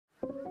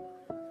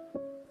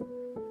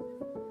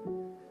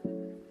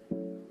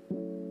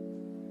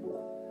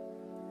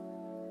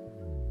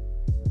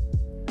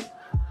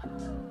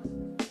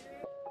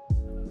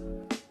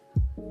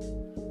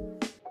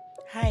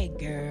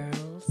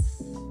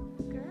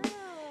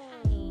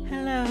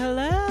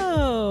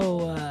Hello,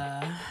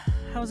 hello.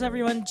 How's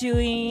everyone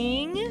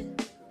doing?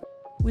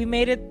 We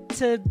made it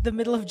to the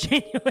middle of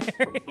January.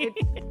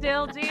 It's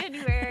still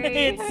January.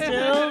 It's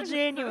still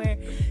January.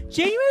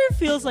 January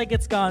feels like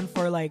it's gone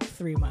for like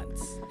 3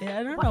 months.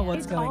 I don't know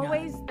what's going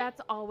on.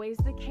 That's always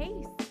the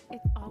case.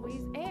 It's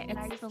always it, and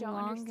I just don't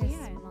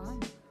understand.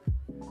 month.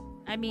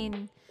 I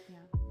mean,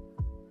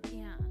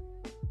 yeah.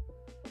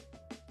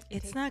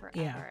 It's not, forever.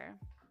 yeah.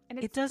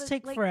 And It does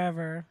take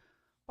forever.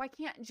 Why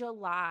can't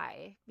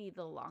July be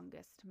the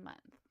longest month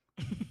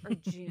or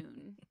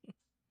June?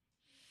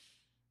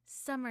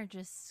 Summer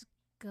just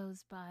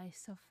goes by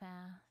so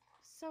fast.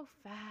 So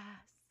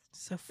fast.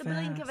 So fast. The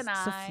blink of an So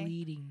eye.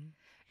 fleeting.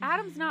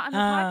 Adam's not on the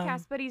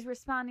podcast, but he's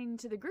responding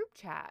to the group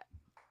chat.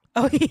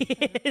 Oh, he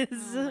is.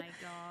 Oh my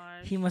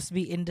gosh. He must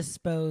be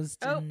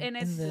indisposed And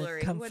it's in the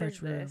slurry. comfort What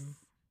is room. this?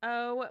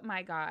 Oh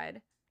my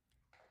god.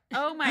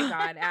 Oh my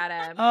god,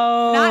 Adam.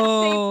 Oh.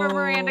 Not safe for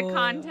Miranda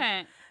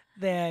content.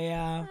 There,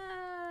 yeah.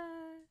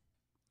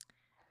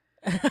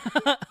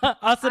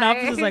 Austin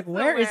Office is like,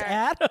 where is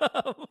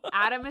Adam?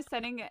 Adam is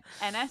sending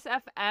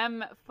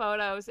NSFM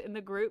photos in the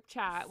group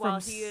chat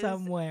while From he is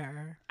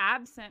somewhere.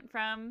 absent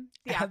from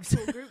the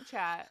actual group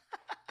chat.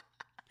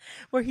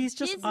 Where he's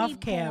just Disney off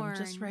cam, porn.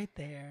 just right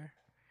there.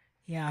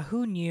 Yeah,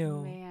 who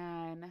knew?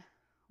 Man,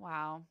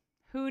 wow.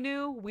 Who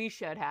knew? We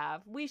should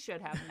have. We should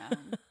have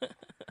known.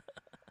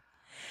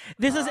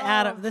 This is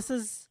Adam. Oh.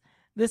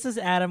 This is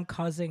Adam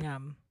causing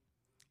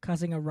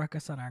a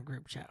ruckus on our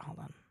group chat. Hold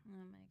on.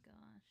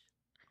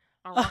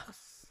 Oh my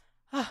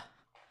gosh.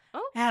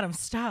 Oh. Adam,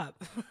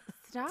 stop.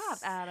 Stop,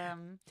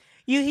 Adam.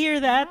 You hear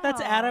that? That's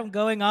Wow. Adam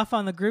going off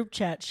on the group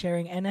chat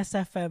sharing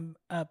NSFM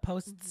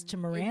posts to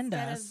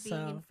Miranda. Instead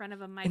of being in front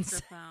of a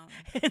microphone.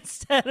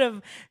 Instead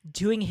of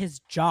doing his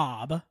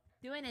job.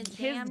 Doing his His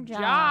damn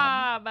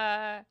job.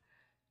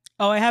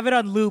 Oh, I have it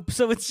on loop,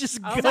 so it's just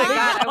Oh going my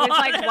god. I was on.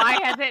 like, why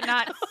has it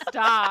not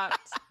stopped?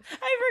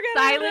 I forgot.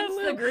 I had it on Silence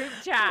the loop. group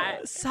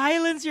chat.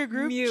 Silence your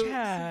group Mute.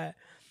 chat.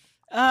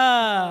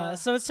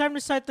 So it's time to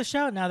start the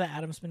show now that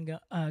Adam's been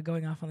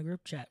going off on the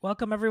group chat.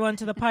 Welcome everyone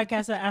to the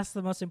podcast that asks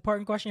the most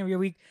important question of your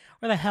week.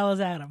 Where the hell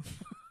is Adam?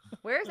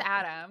 Where's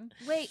Adam?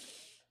 Wait,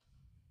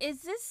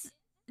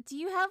 do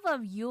you have a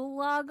Yule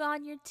log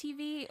on your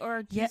TV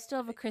or do you still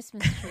have a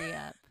Christmas tree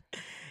up?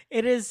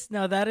 It is,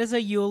 no, that is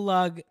a Yule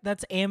log.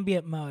 That's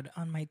ambient mode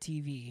on my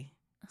TV.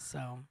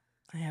 So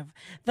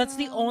that's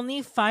the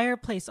only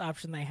fireplace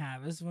option they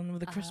have is one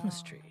with a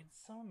Christmas tree. It's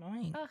so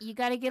annoying. Ugh, You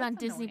got to get on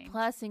That's Disney annoying.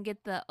 Plus and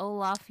get the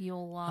Olaf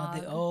Yule log.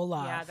 Oh, the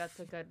Olaf. Yeah, that's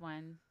a good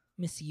one.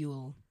 Miss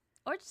Yule.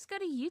 Or just go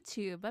to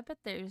YouTube. I bet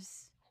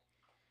there's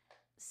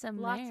some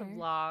Lots there. of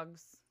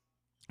logs.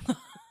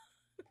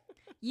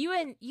 You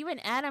and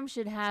Adam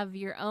should have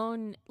your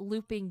own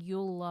looping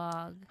Yule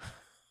log.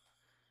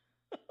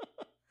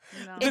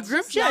 No. The It's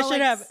group just chat y'all, should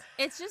like, have.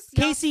 It's just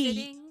y'all Casey,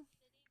 sitting in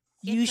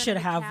You front should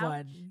of the have couch.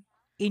 one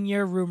in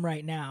your room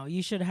right now.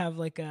 You should have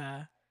like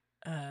a,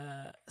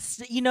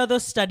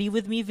 those study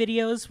with me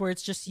videos where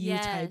it's just you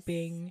Yes.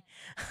 typing.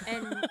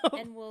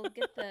 and we'll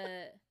get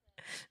the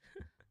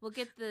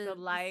The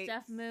lights.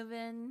 stuff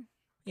moving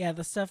Yeah,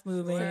 the stuff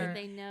moving. so that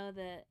they know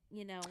that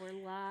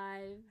we're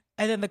live.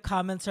 And then the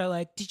comments are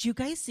like, "Did you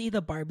guys see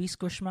the Barbie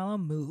Squishmallow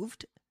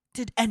moved?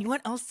 Did anyone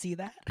else see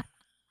that?"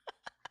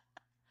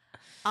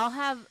 I'll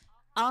have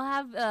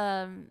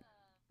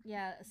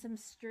some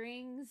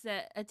strings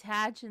that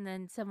attach, and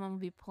then someone will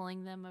be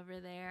pulling them over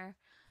there,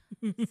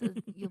 so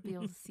you'll be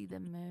able to see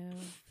them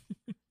move.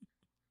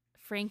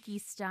 Frankie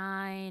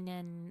Stein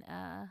and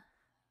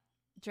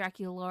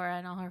Draculaura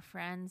and all her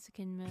friends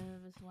can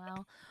move as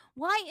well.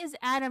 Why is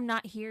Adam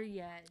not here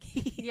yet?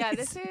 Yeah,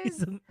 this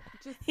is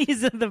just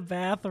he's in the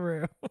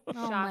bathroom.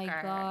 Oh my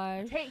shocker.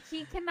 gosh. Hey,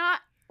 he cannot.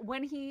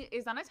 When he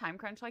is on a time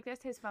crunch like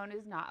this, his phone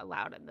is not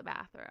allowed in the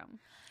bathroom.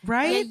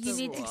 Right? Yeah, you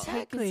need to take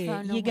exactly. his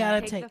phone You away.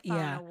 gotta Take the phone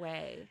yeah.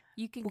 away.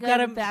 You can We go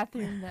gotta- to the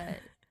bathroom, but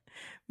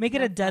Make it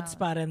No a dead phone.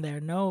 spot in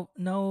there. No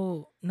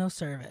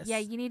service. yeah,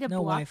 you need to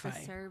no block Wi-Fi.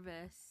 the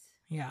service.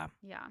 Yeah.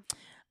 Yeah.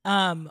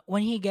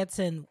 When he gets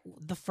in,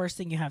 the first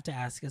thing you have to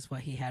ask is what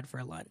he had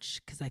for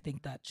lunch, because I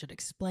think that should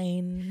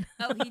explain.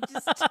 Oh, he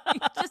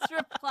just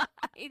replied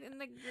in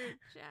the group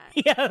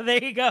chat. Yeah,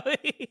 there you go.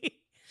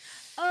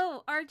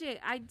 Oh, RJ,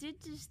 I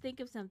did just think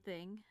of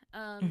something.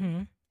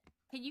 Mhm.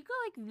 Can you go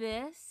like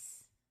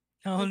this?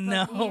 Oh With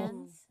no! both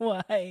hands?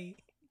 Why?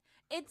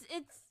 It's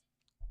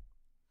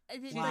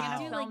She's Wow. gonna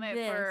do film like it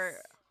this.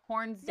 for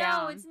horns No,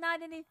 down. it's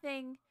not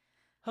anything.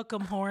 Hook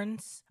 'em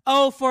horns.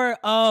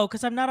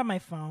 Because I'm not on my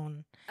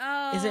phone.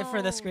 Oh, Is it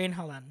for the screen?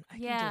 Hold on. I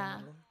Yeah. Can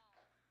do a little.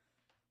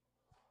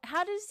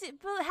 How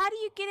do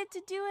you get it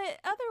to do it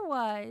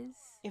otherwise?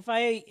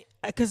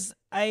 Because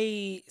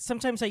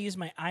sometimes I use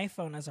my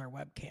iPhone as our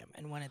webcam,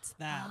 and when it's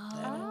that,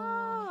 then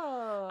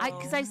Oh.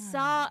 Because I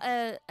saw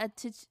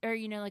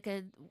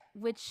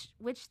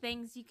which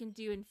things you can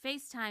do in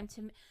FaceTime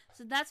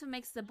so that's what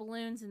makes the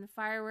balloons and the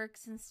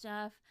fireworks and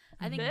stuff.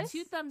 I think This?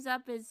 2 thumbs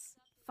up is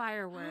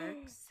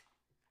fireworks.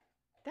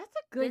 That's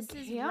a good This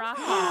is camera.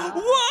 rocket.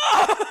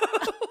 Whoa!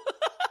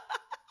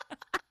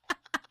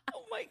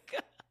 Oh my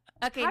god!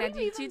 Okay, How now do do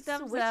you two even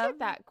thumbs switch up. it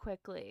that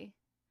quickly?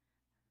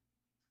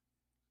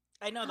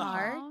 I know the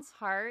Heart. heart.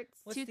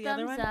 Hearts. What's Two the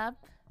other thumbs one?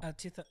 up.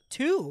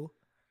 Two?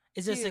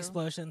 Is this Two.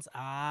 explosions?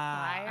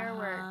 Ah.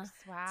 Fireworks.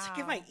 Wow. Stick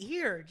in my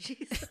ear.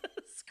 Jesus.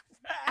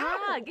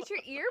 Ah, Ow. get your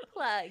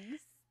earplugs.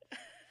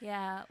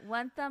 Yeah,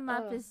 one thumb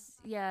up Ugh. is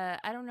yeah.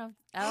 I don't know.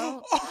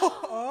 Oh,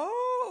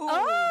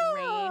 Oh.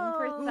 Rain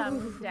for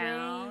thumbs Rain.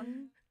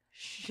 down.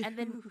 And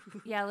then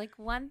yeah, like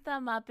one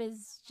thumb up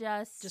is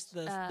just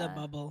the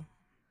bubble.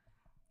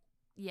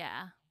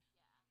 Yeah.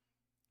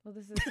 Well,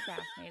 this is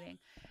fascinating.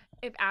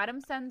 If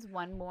Adam sends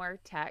one more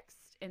text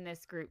in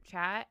this group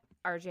chat,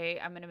 RJ,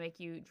 I'm gonna make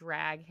you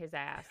drag his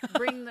ass.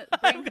 Bring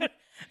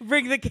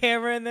the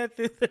camera in there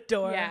through the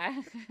door.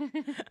 Yeah.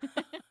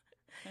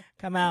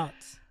 Come out.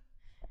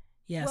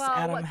 Yes, well,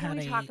 Adam what had can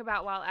we talk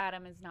about while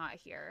Adam is not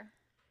here?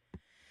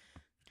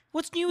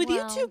 What's new with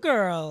you two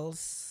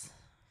girls?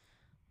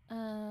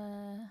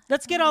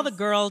 Let's get what all the is-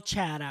 girl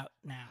chat out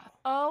now.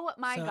 Oh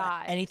my So,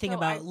 god! Anything So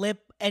about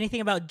anything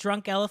about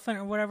drunk elephant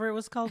or whatever it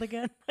was called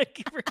again? I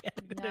forget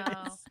what it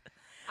No. is.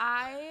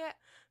 I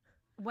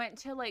went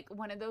to like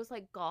one of those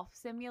like golf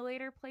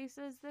simulator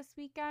places this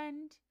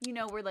weekend. You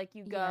know where like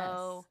you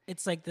go.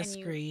 It's like the And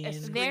you- screen. a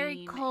screen.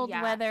 Very cold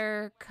yeah.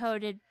 weather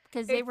coded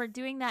because they It's- were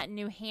doing that in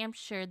New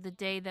Hampshire the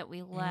day that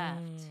we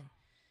left.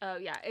 Oh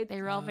yeah, it's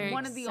They were all very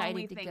one of the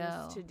only excited to things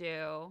go. to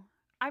do.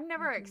 I'm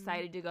never Mhm.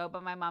 excited to go,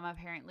 but my mom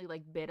apparently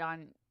like bid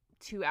on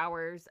 2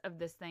 hours of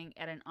this thing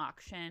at an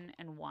auction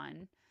and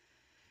won.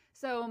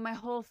 So my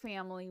whole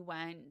family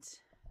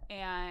went,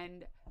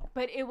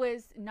 but it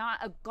was not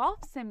a golf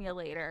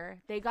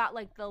simulator. They got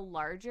like the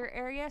larger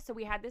area, so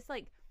we had this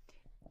like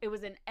it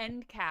was an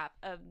end cap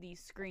of these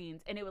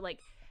screens, and it would like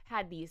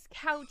had these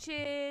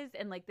couches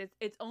and like this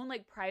its own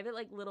like private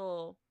like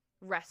little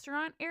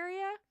restaurant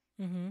area.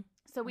 Mm-hmm.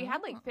 So we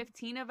had like Oh.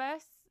 15 of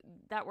us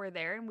that were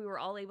there, and we were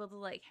all able to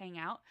like hang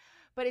out.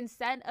 But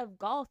instead of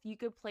golf, you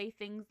could play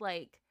things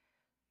like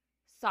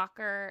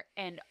soccer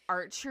and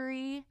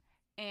archery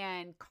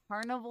and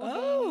carnival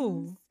Oh.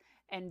 games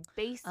and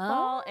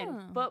baseball Oh.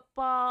 and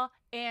football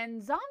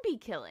and zombie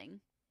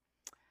killing.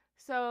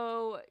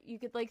 So you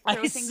could like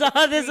throw I things saw at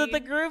the this at the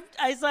screen. group.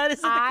 I saw this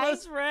at the I-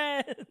 close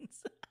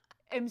friends.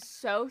 I'm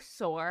so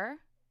sore.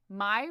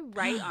 My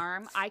right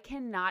arm, I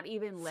cannot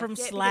even lift From it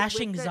because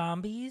slashing with the-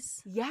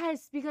 zombies.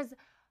 Yes, because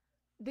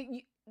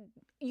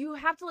you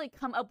have to like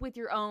come up with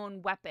your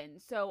own weapon.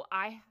 So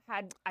I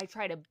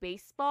tried a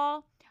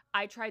baseball,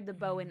 I tried the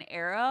bow and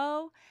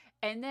arrow,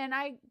 and then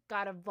I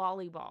got a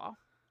volleyball,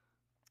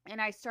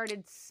 and I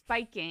started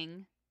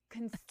spiking,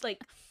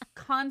 like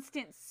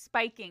constant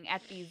spiking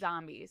at these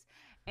zombies,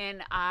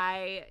 and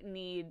I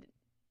need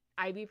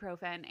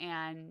ibuprofen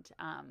and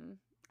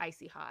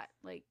icy hot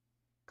like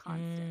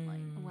constantly.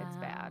 It's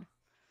Wow. bad.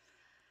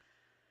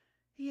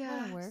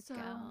 Yeah, What a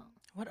workout.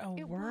 What a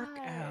It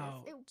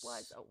workout.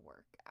 was a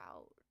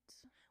workout.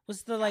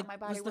 Was the Yeah, like my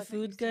body was the wasn't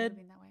food used to good?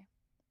 moving that way.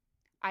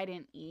 I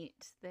didn't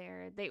eat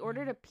there. They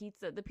ordered a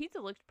pizza. The pizza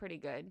looked pretty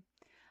good.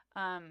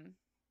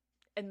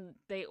 And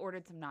they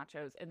ordered some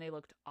nachos and they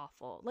looked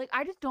awful. Like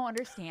I just don't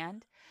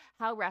understand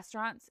how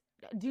restaurants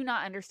do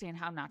not understand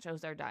how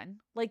nachos are done.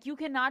 Like you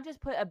cannot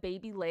just put a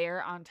baby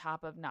layer on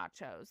top of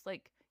nachos.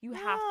 Like you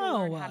have to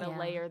learn how to Yeah.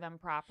 layer them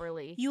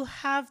properly. You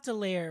have to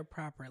layer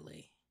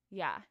properly.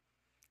 Yeah.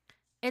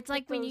 It's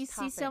like when you those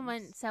see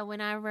someone. toppings. So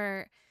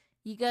whenever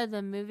you go to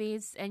the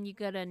movies and you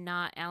go to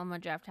not Alamo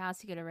Draft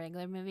House, you go to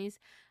regular movies,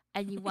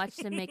 and you watch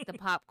them make the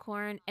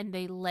popcorn and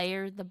they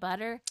layer the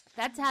butter.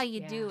 That's how you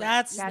Yeah. do it.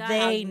 That's You That's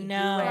gotta- how they you do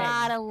know. You it.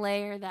 gotta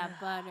layer that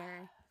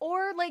butter.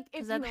 Or like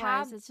if 'Cause you otherwise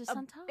have it's just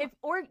on top.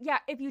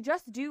 if you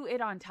just do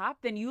it on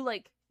top, then you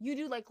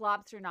do like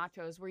lobster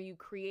nachos where you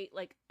create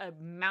like a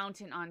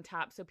mountain on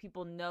top so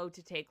people know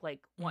to take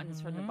like ones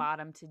from the Mhm.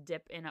 bottom to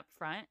dip in up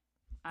front.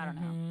 I don't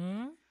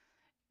know.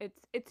 Mhm.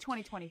 It's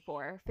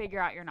 2024. Figure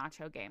out your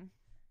nacho game.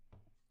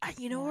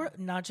 You know Yeah. what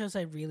nachos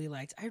I really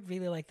liked? I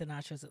really liked the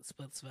nachos at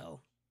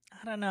Splitsville.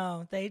 I don't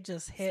know. They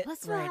just hit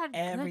Splitsville right had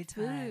every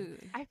good time.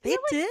 food. I They feel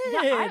like did.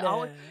 yeah, I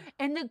always,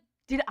 and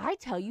did I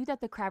tell you that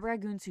the crab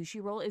ragoon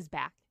sushi roll is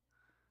back?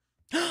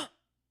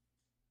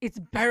 It's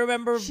I back.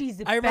 remember.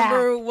 She's I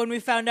remember when we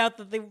found out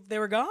that they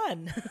were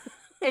gone,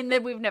 And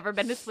then we've never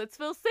been to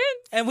Splitsville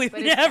since. and we've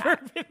But it's never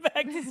back. been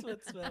back to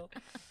Splitsville.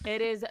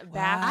 It is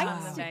back Wow. on the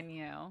I used to-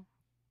 menu.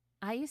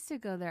 I used to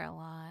go there a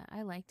lot.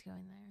 I liked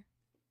going there.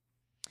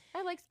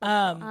 I like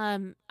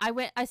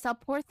Splitsville. I saw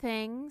Poor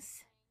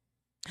Things,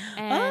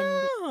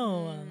 and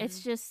oh,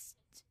 it's just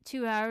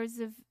 2 hours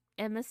of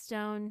Emma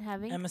Stone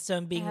Emma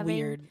Stone being having-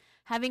 weird.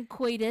 having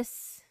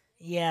coitus.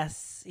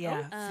 Yes,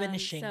 yeah,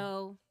 finishing.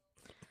 So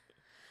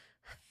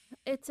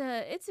it's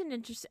an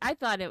interesting. I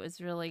thought it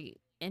was really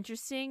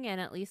interesting,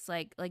 and at least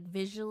like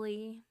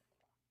visually,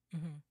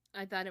 Mhm.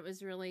 I thought it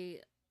was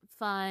really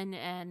fun,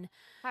 and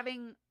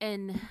Having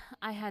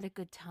I had a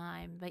good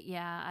time. But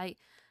yeah,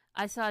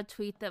 I saw a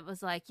tweet that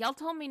was like, "Y'all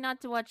told me not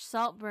to watch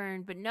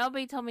Saltburn, but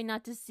nobody told me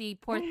not to see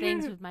Poor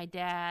Things with my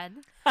dad."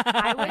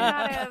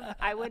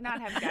 I would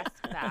not have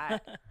guessed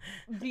that.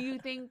 Do you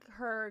think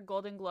her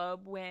Golden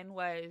Globe win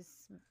was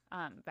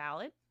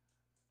valid?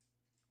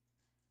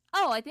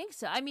 Oh, I think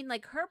so. I mean,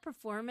 like her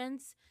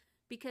performance,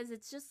 because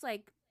it's just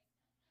like,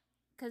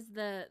 because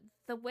the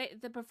way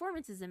the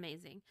performance is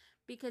amazing,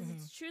 because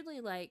it's truly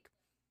like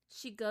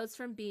she goes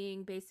from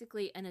being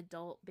basically an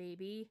adult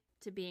baby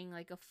to being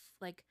like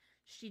like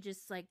she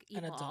just like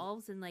An adult.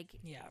 evolves and like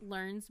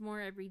learns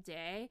more every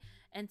day,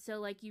 and so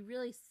like you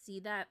really see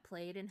that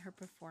played in her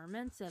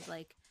performance of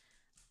like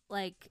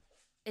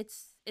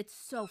it's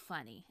so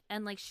funny,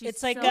 and like she's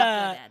It's like so good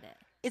at it.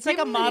 It's like a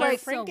Give me, modern like,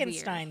 so weird.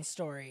 Frankenstein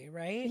story,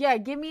 right? Yeah,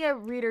 give me a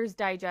Reader's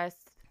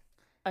Digest,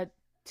 a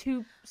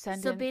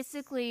 2-sentence. So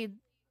basically,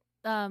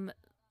 Emma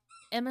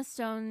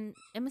Stone's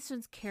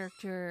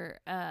character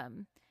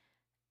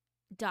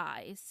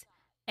dies,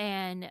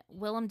 and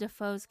Willem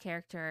Dafoe's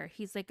character,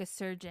 he's like a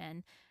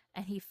surgeon,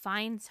 and he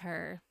finds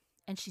her,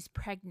 and she's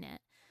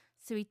pregnant.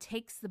 So he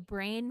takes the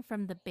brain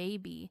from the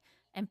baby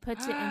and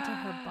puts it into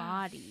her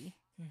body.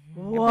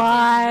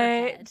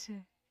 What?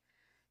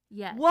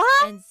 Yes.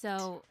 What? And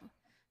so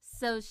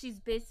she's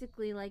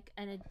basically like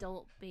an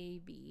adult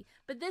baby.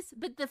 But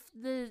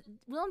the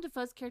Willem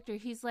Dafoe's character,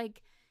 he's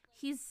like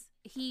he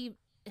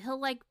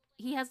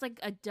has like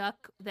a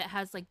duck that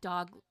has like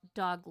dog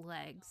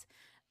legs,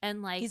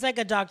 and like He's like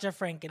a Dr.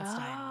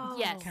 Frankenstein. Oh.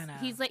 yes, kinda.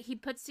 he's like he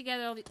puts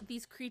together all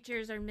these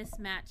creatures are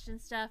mismatched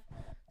and stuff.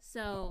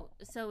 So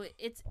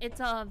it's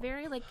a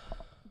very like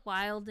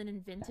wild and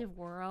inventive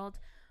world.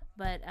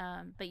 But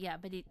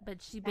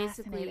she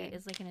basically Fascinating.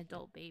 is like an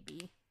adult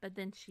baby. But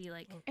then she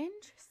like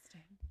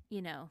Interesting.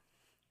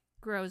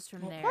 Grows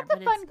from there. That's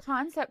but a fun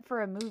concept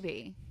for a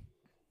movie.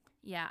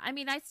 yeah, I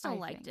mean, I still I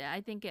liked think. it.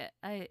 I think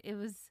it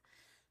was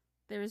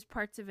there was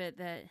parts of it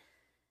that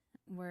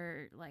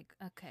were like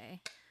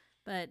okay,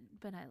 but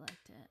I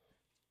liked it.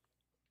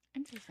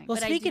 Interesting. Well,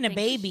 But I do speaking of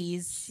think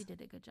babies, she did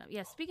a good job.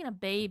 Yeah, speaking of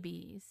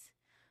babies,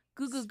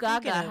 Goo Goo Speaking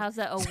Gaga, of- how's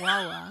that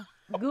Owawa?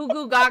 Goo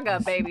Goo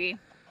Gaga, baby.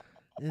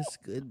 It's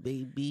good,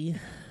 baby.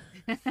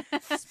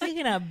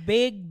 speaking of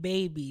big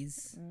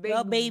babies,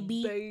 well,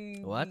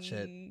 baby, Watch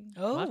it.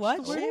 oh, Watch watch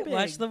the word it, big.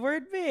 watch the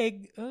word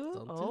big.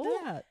 Don't Oh, do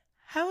that.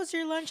 how was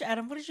your lunch,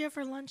 Adam? What did you have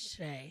for lunch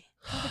today?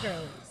 Tell the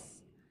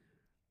girlies.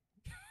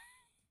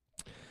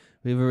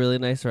 We have a really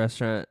nice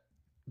restaurant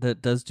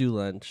that does do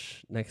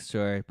lunch next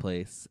to our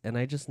place, and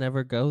I just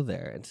never go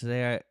there. And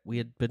today we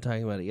had been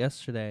talking about it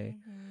yesterday,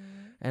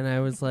 and I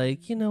was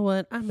like, you know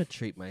what? I'm gonna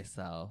treat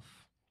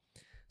myself.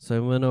 So I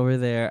went over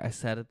there. I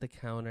sat at the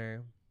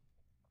counter.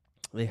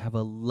 They have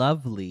a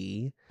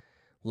lovely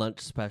lunch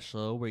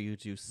special where you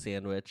do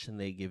sandwich, and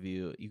they give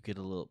you get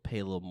pay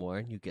a little more,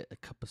 and you get a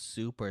cup of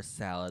soup or a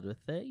salad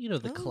with it. You know,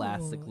 the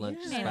classic Oh, lunch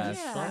yeah.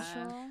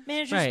 special.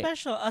 Manager Right.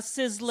 special, a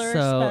sizzler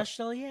So-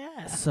 special,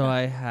 yeah. So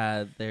I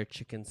had their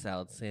chicken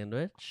salad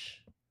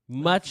sandwich.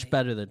 Much Lovely.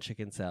 better than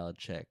chicken salad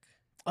chick.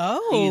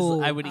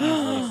 Oh, I would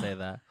easily say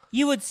that.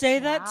 You would say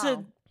that Wow.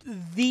 to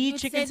the You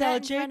would chicken say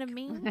salad that chick? in front of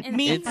me.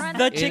 Me, in It's front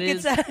the of it chicken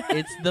is- salad.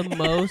 It's the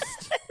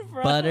most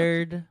Bro.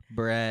 buttered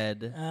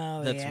bread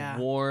Oh, that's yeah.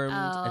 warmed,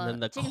 and then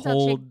the chicken salad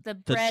chick, cold the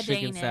bread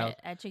chicken ain't salad. it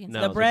at chicken No,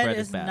 the salad. bread, bread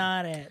is is bad.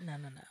 not it.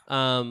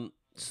 No.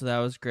 So that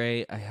was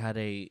great. I had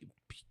a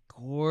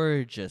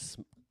gorgeous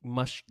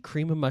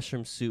cream of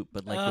mushroom soup,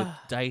 but like with Ugh.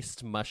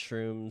 diced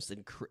mushrooms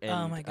and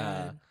Oh my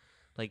God.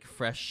 like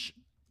fresh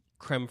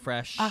creme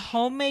fraiche. A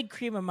homemade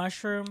cream of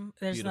mushroom.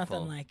 There's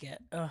Beautiful. nothing like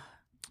it. Ugh.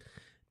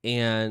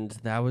 And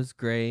that was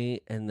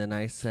great. And then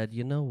I said,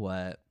 you know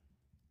what?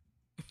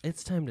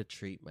 It's time to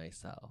treat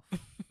myself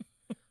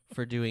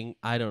for doing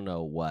I don't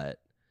know what.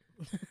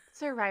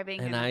 Surviving.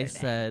 And another I day.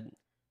 said,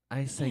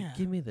 Yeah.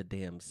 give me the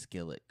damn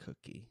skillet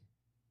cookie.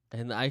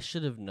 And I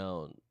should have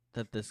known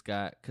that this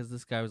guy, because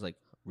this guy was like,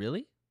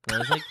 really? And I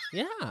was like,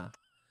 yeah.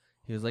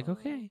 He was like,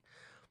 okay.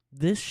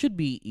 This should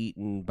be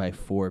eaten by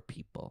 4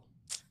 people.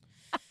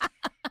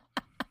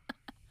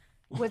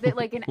 Was it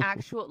like an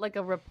actual, like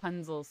a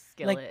Rapunzel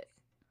skillet?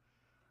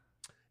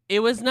 It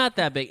was not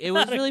that big. It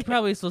was Not a really kid.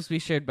 probably supposed to be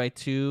shared by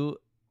 2.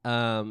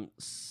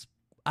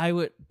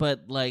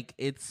 But like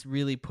it's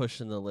really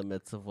pushing the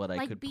limits of what I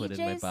Like could put in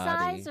my BJ's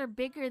body. size or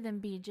bigger than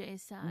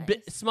BJ's size?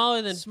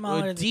 Smaller than,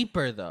 Smaller than-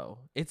 deeper though.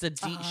 It's a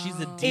deep. She's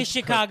a Oh. deep A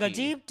Chicago cookie.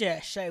 deep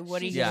dish.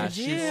 What are you Yeah, gonna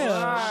she's-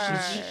 do?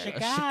 she's She's a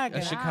Chicago.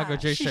 Chicago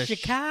She's dish.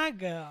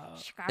 Chicago.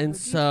 Chicago And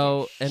deep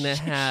so, dish. and it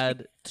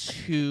had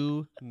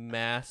 2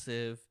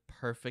 massive,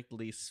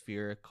 perfectly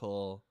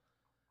spherical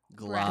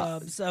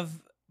Globs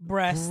of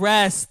breast.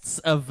 breasts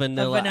of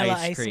vanilla, vanilla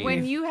ice ice cream. cream.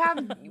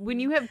 when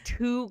you have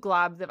 2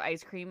 globs of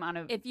ice cream on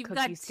a If you've cookie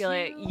got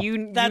skillet, 2,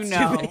 you That's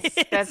know too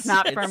big. that's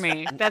not for It's-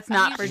 me. That's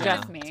not You for should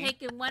just have me.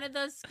 Taken one of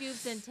those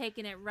scoops and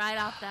taken it right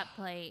off that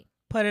plate.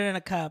 Put it in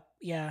a cup.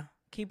 Yeah.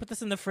 Can you put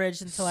this in the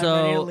fridge until I'm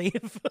ready to So-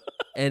 leave?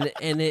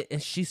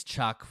 and she's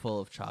chock full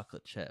of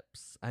chocolate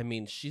chips. I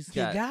mean, she's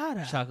You got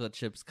gotta. chocolate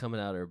chips coming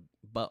out her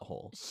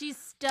butthole. She's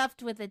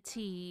stuffed with a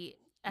tea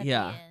at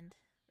Yeah. the end.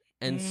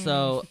 And Mm.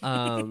 so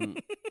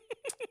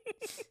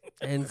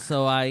And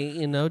so I,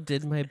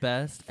 did my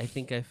best. I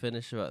think I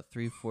finished about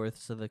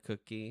 3/4 of the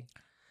cookie.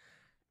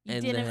 You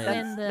And didn't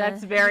then- win the.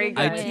 That's very you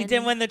didn't good. You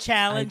didn't win the I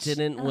challenge.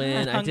 didn't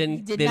win. I You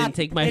didn't. did They not- didn't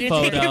take my they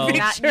didn't take your photo.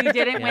 picture. You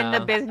didn't win the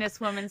Yeah.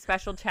 businesswoman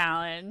special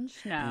challenge.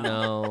 No.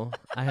 No,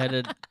 I had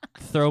to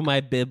throw my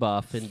bib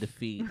off in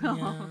defeat.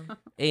 Yeah.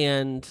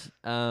 And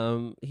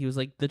he was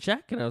like, the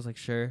check? And I was like,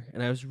 sure.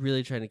 And I was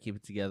really trying to keep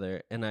it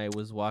together. And I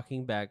was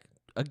walking back.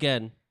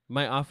 Again,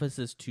 my office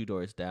is 2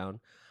 doors down.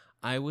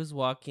 I was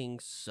walking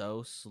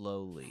so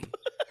slowly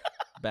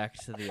back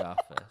to the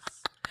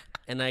office.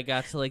 And I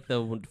got to like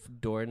the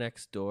door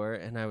next door.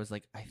 And I was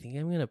like, I think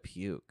I'm going to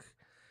puke.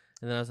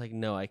 And then I was like,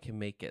 no, I can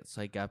make it.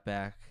 So I got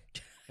back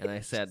and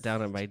I sat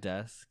down at my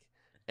desk.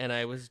 And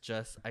I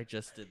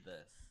just did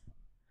this.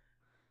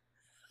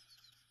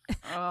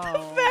 Oh.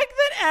 The fact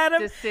that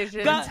Adam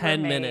Decisions got- were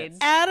 10 made. minutes.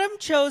 Adam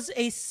chose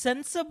a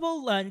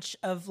sensible lunch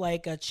of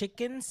like a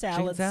chicken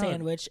salad salad.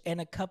 sandwich and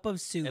a cup of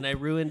soup. And I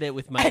ruined it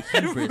with my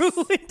and hubris.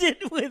 ruined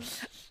it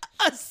with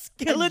a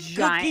skillet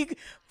giant-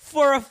 cooking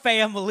for a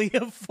family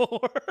of 4.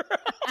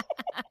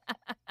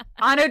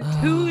 On a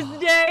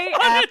Tuesday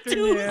On a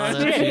afternoon. On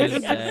a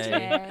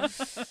Yeah.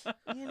 Tuesday.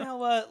 You know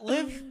what?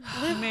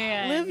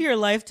 Man. Live your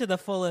life to the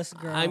fullest,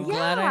 girl. I'm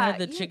glad I had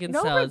the Yeah, chicken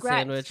no salad regrets,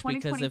 sandwich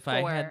because if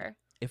I had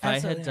 2024.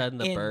 Absolutely done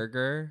the not.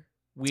 burger,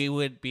 we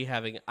would be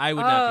having. I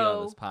would not be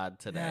on this Oh. pod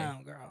today. No,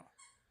 girl.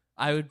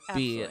 I would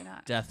be Absolutely not.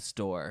 at death's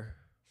door.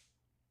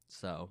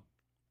 So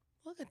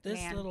Look at this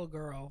Man. little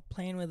girl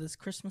playing with his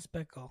Christmas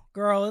pickle.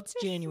 Girl, it's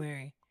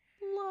January.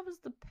 Loves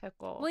the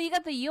pickle. Well, you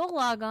got the Yule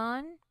log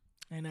on.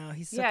 I know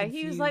he's so yeah,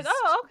 he was like,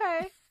 confused. "Oh,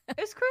 okay,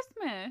 it's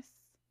Christmas."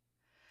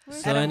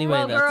 Where's So the- anyway,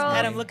 well, that's girls, my-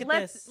 Adam, look at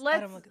let's, this. Let's,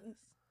 Adam, look at this.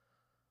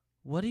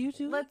 what do you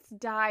do? Let's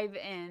dive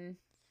in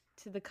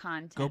to the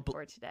content Go bl-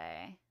 for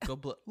today. go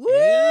bl-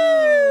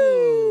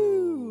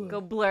 Woo!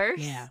 Go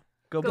blurs. Yeah.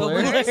 go Go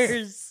blurs.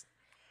 blurs.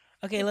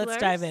 Okay, Go let's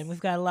dive blurs. in. We've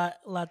got a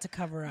lot to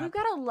cover up. We've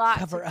got a lot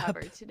Cover to up.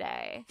 cover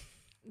today.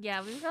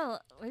 Yeah,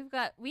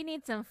 we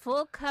need some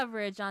full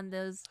coverage on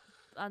those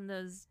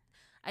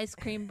ice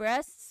cream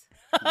breasts.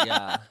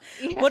 Yeah.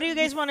 What do you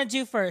guys want to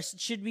do first?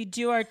 Should we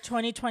do our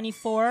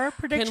 2024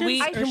 predictions? Can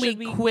we or can should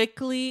we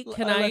quickly?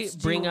 Can I let's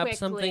do bring up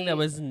something that quickly.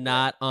 was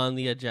not on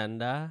the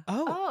agenda?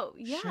 Oh, Oh,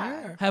 yeah.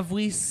 sure. Have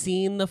we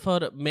seen the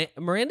photo?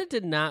 Miranda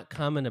did not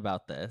comment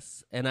about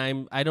this, and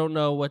I don't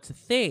know what to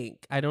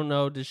think. I don't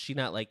know. Does she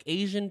not like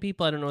Asian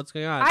people? I don't know what's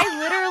going on. I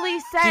literally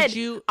said, Did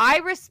you? I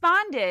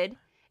responded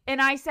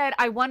and I said,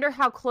 I wonder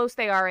how close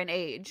they are in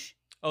age.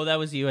 Oh, that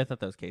was you. I thought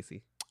that was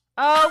Casey.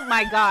 Oh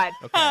my God.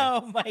 Okay.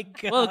 Oh my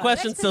god. Well, the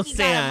question still That cookie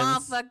got 'em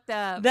all stands. fucked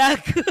up.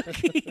 That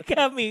cookie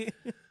got me.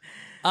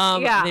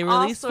 Yeah, They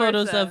all released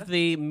photos sorts of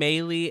the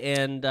Mei Li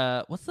and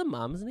what's the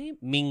mom's name?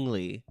 Ming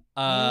Li.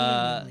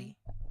 Really?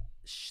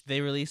 They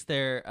released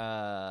their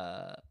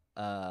They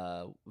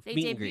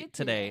meet and debuted greet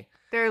today.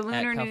 Their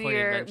Lunar New California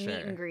Year Adventure.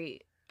 meet and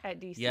greet at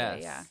DCA. Yes.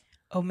 Yeah.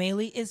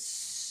 O'Malley is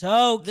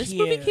so cute. This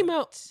movie came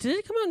out. Did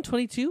it come out in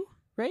 22?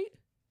 Right?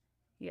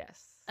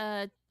 Yes.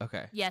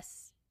 Okay.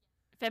 Yes,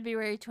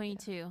 February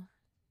 22.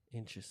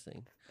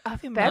 Interesting. A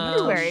Happy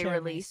February Show my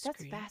release. That's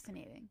screen.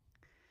 fascinating.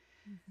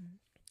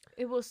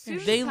 It will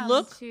soon They come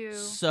look to...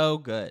 so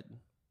good.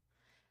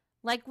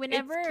 Like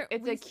whenever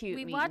it's a cute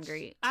we meet watch, and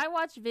greet. I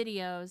watch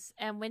videos,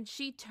 and when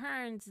she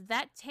turns,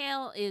 that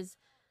tail is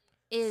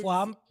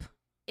Flump.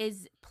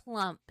 is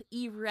plump,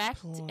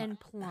 erect, Plump. and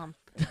plump.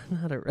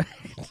 Not erect.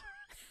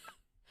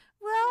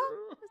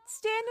 Well, it's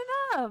standing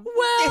up.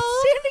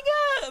 It's standing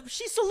up.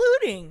 She's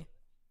saluting.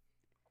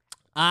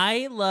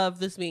 I love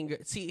this meet and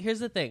greet. See, here's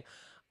the thing.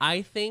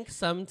 I think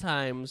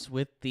sometimes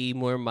with the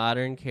more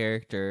modern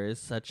characters,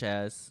 such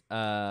as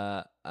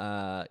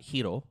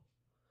Hiro,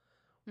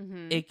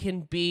 Mhm. it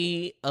can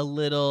be a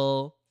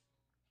little.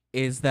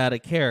 Is that a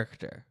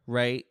character?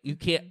 Right? You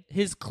can't.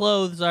 His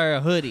clothes are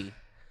a hoodie.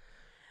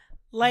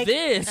 Like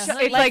This,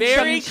 It's like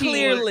very Shang-Chi.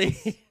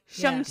 clearly.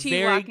 Shang-Chi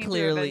Very walking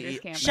clearly, through Avengers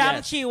camp.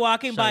 Shang- Shang-Chi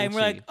walking by and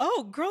we're Shang-Chi. like,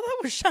 oh, girl, that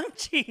was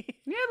Shang-Chi.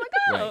 Yeah, like,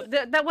 oh,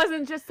 Right. that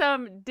wasn't just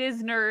some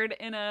Diz nerd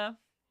in a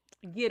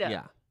get-up.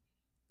 Yeah.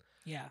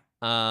 Yeah.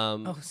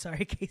 Um. Oh,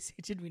 sorry, Casey.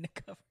 I didn't mean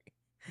to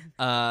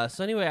cover.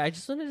 So anyway, I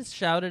just wanted to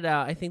shout it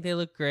out. I think they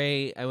look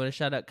great. I want to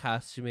shout out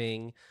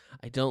costuming.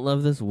 I don't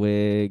love this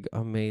wig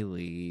on Mei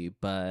Li,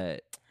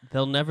 but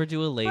they'll never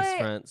do a lace But-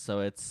 front, so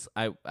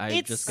I'm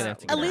It's just gonna have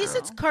to. at get least over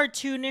it. it's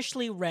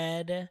cartoonishly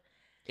red,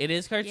 It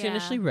is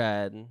cartoonishly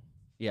red.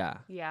 Yeah,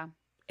 Yeah.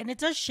 and it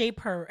does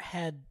shape her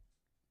head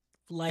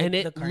like and the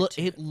it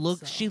cartoon. looks.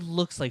 so. She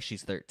looks like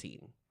she's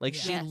 13. Like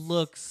she Yes.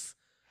 looks.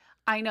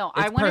 I know.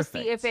 I It's want to see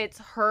if perfect. it's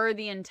her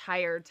the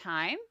entire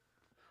time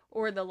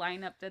or the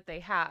lineup that they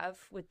have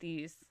with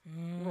these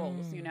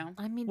roles, you Mm. know?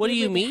 I mean, What they do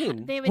you would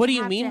mean? they would What do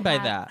you have mean to by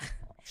have- that?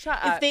 Shut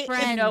If up. they,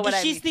 friend. if know what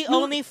I she's mean. the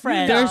only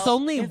friend. There's No.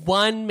 only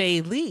one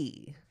Mei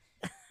Li.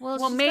 Well,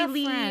 Well, she's Mei got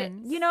Li,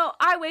 friends. you know,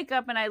 I wake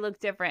up and I look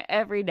different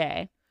every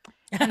day.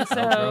 And so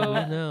Oh,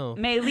 girl, you know.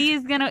 Mei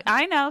Li's gonna,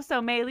 I know,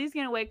 so Mei Li's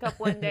gonna wake up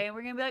one day and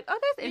we're gonna be like, oh,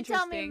 that's You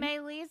tell interesting. me Mei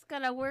Li's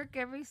gotta work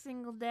every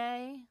single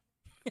day.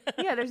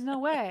 Yeah, there's no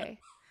way.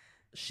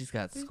 She's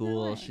got There's no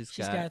school. way. She's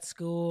She's got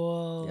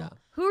school. Yeah.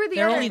 Who are the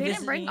They're others? only They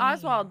didn't bring visiting-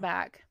 Oswald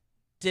back.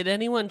 Did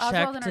anyone Oswald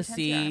check and to Hortensia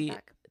see?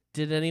 aren't back.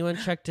 Did anyone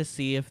check to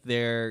see if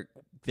they're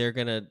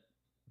gonna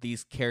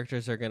these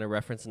characters are gonna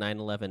reference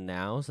 9/11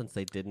 now since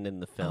they didn't in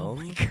the Oh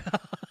film? my god.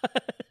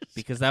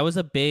 Because that was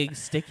a big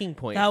sticking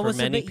point That for was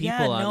a many big- yeah,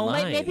 people no,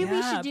 online. Wait, maybe we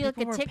Yeah, should do like a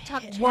people were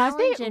TikTok pissed. Was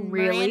challenge it and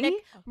really?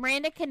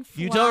 Miranda can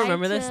fly You don't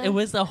remember this? to- It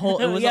was a whole.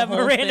 It was Yeah, a whole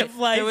Miranda thing.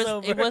 flies There was,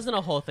 over. It wasn't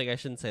a whole thing. I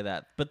shouldn't say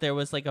that. But there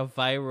was like a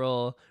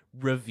viral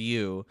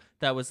review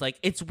that was like,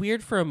 it's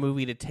weird for a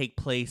movie to take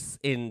place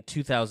in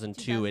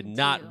 2002 and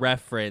not 2002.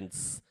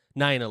 reference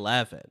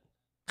 9/11.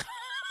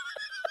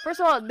 First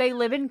of all, they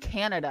live in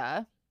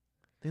Canada.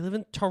 They live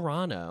in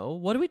Toronto.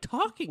 What are we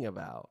talking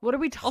about? What are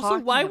we talking Also,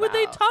 why would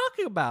they about?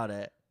 talk about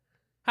it?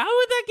 How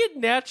would that get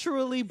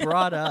naturally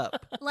brought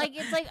up? Like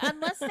it's like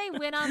unless they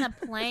went on a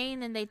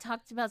plane and they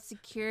talked about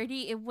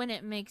security, it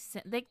wouldn't make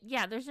sense. There's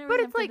no But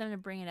reason it's for like- them to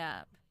bring it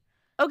up.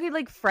 Okay,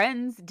 like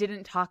Friends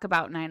didn't talk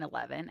about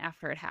 9/11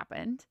 after it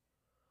happened.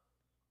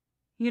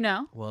 You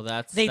know? Well,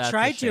 that's They that's a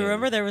tried to. shame.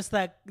 Remember there was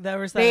that They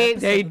episode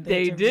they that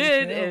they had to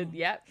did. refilm.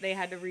 Yep, they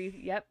had to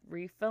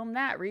refilm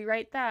that,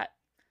 rewrite that.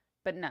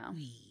 But no.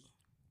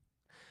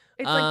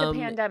 It's like the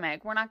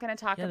pandemic. We're not going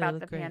to talk yeah, they about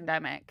look the great.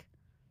 pandemic.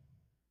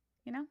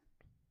 You know?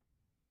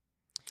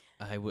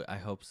 I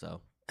hope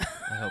so.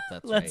 I hope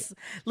that's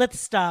Let's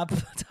stop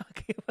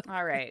talking about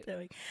All right. the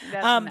pandemic.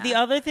 That's The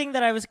enough. other thing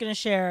that I was going to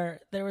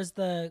share, there was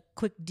the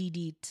quick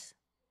delete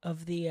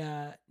of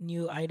the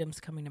new items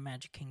coming to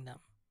Magic Kingdom.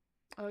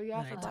 Oh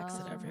yeah, that I for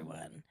texted Oh.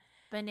 everyone.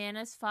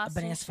 Bananas A Foster.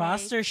 Bananas shake.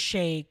 Foster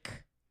shake.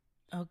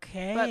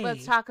 Okay. But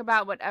let's talk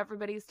about what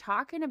everybody's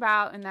talking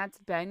about, and that's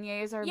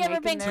beignets are You ever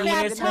making been their to way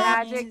Crab to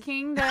Top? Magic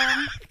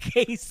Kingdom.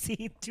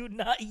 Casey, do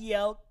not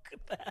yell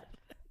that.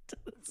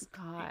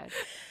 God.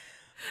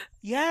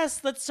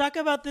 Yes, let's talk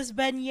about this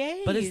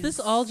beignet. But is this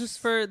all just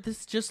for?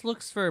 This just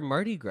looks for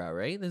Mardi Gras,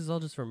 right? This is all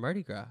just for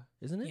Mardi Gras,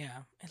 isn't it?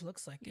 Yeah, it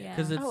looks like it. Yeah.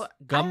 Because it's Oh,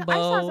 gumbo. I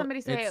saw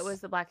somebody say it's- it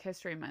was the Black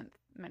History Month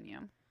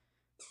menu.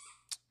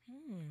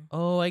 Hmm.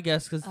 Oh, I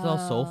guess because it's all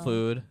soul Oh.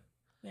 food.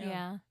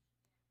 Yeah.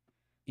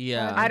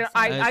 Yeah. I don't.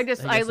 I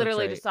guess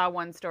literally that's just saw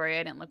one story.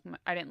 I didn't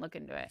look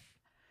into it.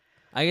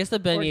 I guess the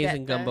beignets get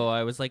and the- gumbo.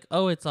 I was like,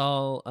 oh, it's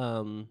all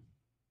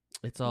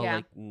Yeah.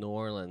 like New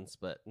Orleans,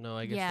 but no,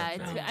 I guess Yeah,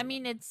 that's it's. right. I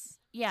mean, it's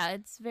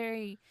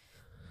very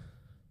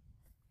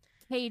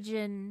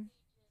Cajun.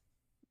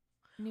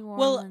 New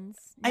Well, Orleans.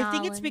 I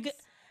think it's Nolans.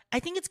 I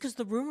think it's because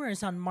the rumor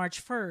is on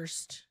March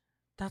 1st.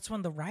 That's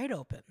when the ride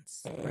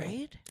opens,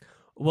 right?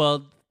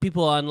 Well,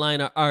 people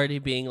online are already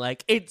being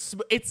like, it's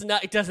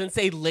not. It doesn't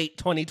say late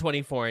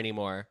 2024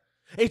 anymore.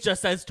 It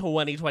just says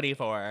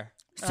 2024.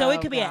 So Oh,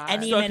 it could be at God.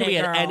 any So it minute. could be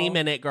at girl. any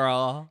minute,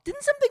 girl.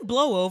 Didn't something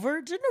blow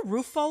over? Didn't a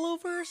roof fall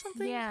over or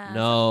something? Yeah.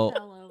 No.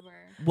 something fell over.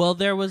 Well,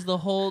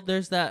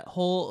 there's that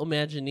whole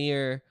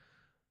Imagineer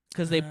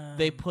because they Um,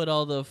 put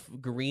all the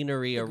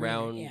greenery the greenery,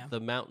 around yeah.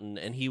 the mountain,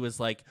 and he was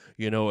like,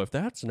 if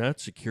that's not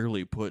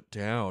securely put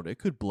down, it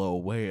could blow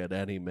away at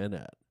any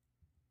minute.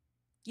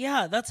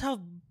 Yeah, that's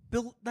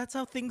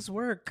how things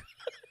work.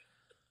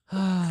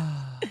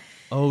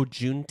 Oh,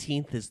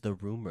 Juneteenth is the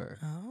rumor.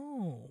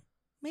 Oh,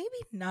 maybe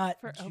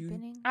not For June.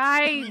 opening.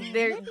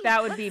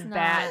 That would be let's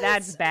bad. not.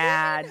 That's Let's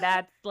bad.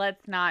 not.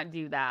 Let's not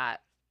do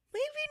that.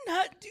 Maybe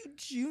not do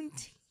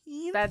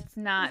Juneteenth. That's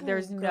not. Oh,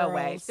 There's no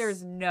way. gross.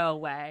 There's no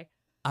way.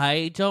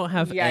 I don't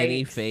have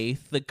any Yikes.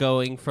 faith that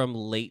going from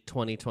late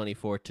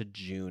 2024 to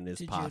June is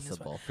To June is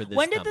possible for this.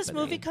 When did this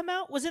company. movie come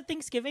out? Was it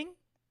Thanksgiving?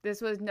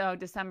 This was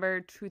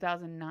December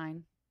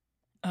 2009.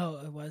 Oh,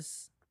 it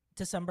was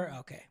December.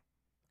 Okay,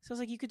 so I was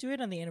like, you could do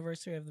it on the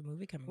anniversary of the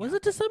movie coming Was out.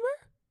 it December?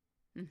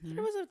 Mm-hmm.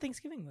 It was a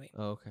Thanksgiving movie.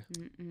 Oh, okay.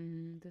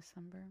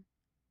 December.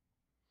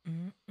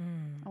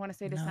 Mm-mm. I want to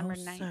say December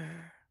No, 9th, sir.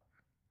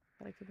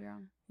 but I could be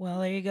wrong. Well,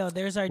 there you go.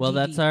 There's our. Well,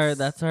 DDs.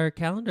 that's our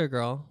calendar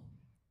girl,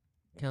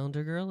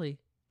 calendar girly.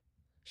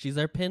 She's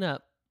our pinup.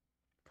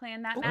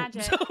 Plan that Oh,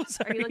 magic. so Are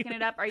sorry. you looking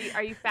it up? Are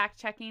you fact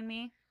checking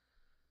me?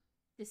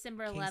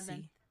 December 11th.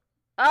 Casey.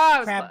 Oh, I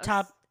was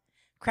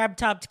Crab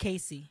topped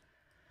Casey.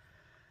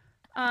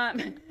 close.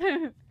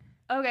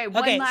 Okay,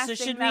 one Okay, last so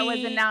thing should that was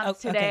we-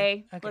 announced oh, okay,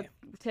 today. okay.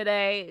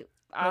 Today,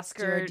 Let's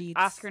do our deets.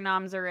 Oscar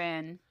noms are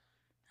in.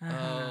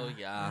 Oh,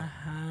 yeah.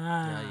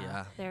 Uh-huh.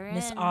 Yeah. They're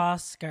Miss in.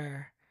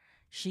 Oscar,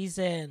 she's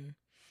in.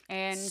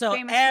 And So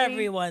famously,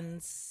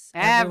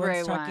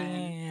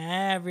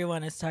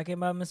 everyone is talking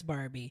about Miss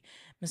Barbie.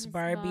 Miss Miss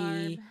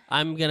Barbie. Barb.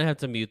 I'm gonna have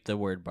to mute the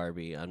word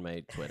Barbie on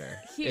my Twitter.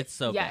 He- It's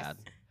so yes. bad.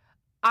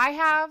 I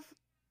have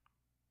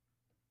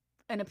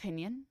an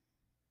opinion.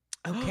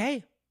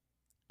 Okay.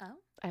 Oh.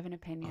 I have an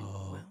opinion.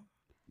 Oh. Well,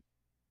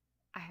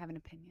 I have an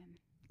opinion.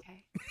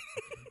 Okay.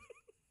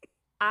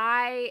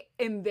 I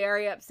am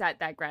very upset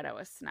that Greta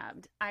was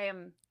snubbed.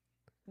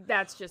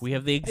 That's just. We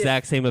have the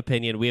exact same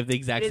opinion. We have the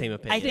exact it is same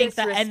opinion. I think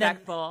that- and then-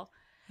 disrespectful.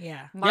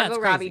 yeah. Margot it's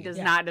Robbie crazy. does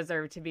Yeah. not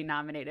deserve to be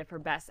nominated for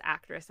Best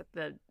Actress at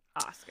the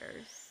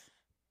Oscars.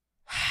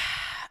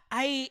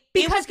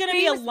 It was gonna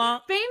be a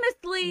long.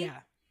 Famously,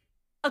 Yeah.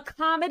 a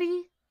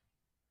comedy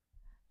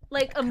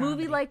like a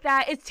movie Comedy. like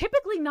that is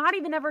typically not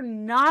even ever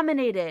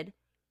nominated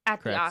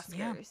at Correct. the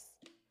Yeah. Oscars.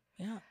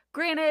 Yeah.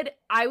 Granted,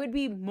 I would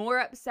be more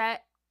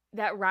upset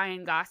that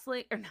Ryan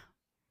Gosling, or no,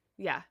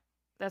 yeah,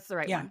 that's the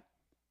right Yeah. one.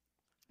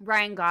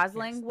 Ryan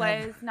Gosling Yes,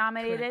 was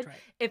nominated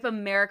Correct, if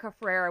America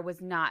Ferrera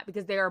was not,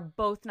 because they are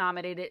both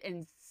nominated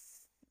in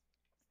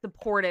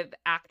supportive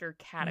actor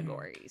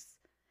categories.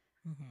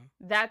 right. Mhm.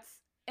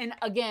 That's, and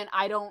again,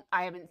 I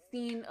haven't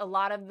seen a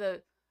lot of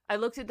I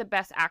looked at the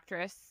best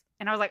actress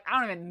and I was like, I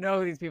don't even know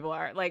who these people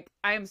are. Like,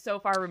 I am so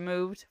far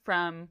removed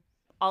from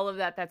all of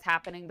that's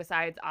happening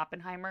besides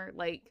Oppenheimer,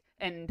 like,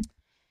 and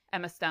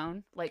Emma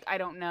Stone. Like, I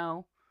don't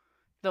know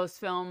those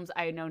films.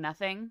 I know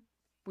nothing.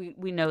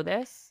 We know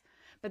this.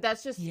 But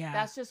that's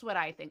just what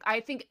I think. I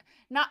think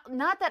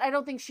not that I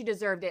don't think she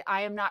deserved it.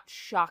 I am not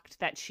shocked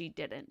that she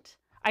didn't.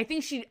 I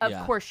think of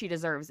Yeah. course she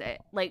deserves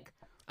it. Like,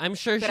 I'm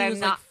sure But she I'm was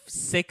not- like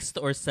 6th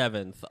or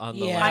 7th on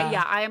the Yeah.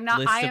 like, I am not.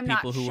 list I of am not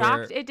people who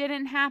shocked were- it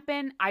didn't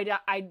happen.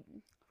 I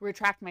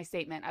retract my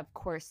statement. Of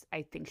course,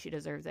 I think she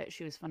deserves it.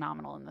 She was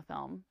phenomenal in the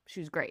film. She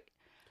was great.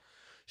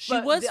 She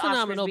But was the Oscars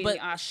phenomenal, being but the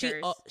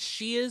Oscars.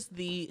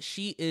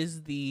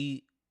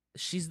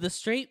 she's the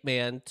straight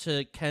man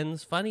to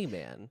Ken's funny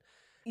man.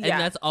 Yeah,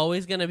 And that's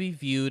always going to be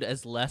viewed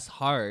as less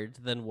hard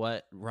than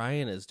what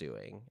Ryan is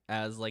doing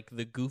as like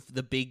the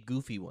big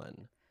goofy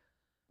one.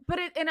 but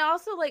and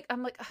also like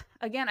I'm like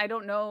again, I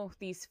don't know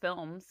these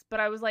films, but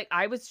I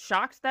was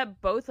shocked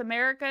that both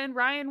America and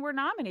Ryan were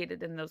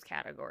nominated in those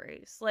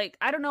categories. Like,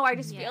 I don't know. I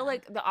just Yeah. feel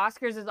like the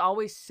Oscars is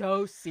always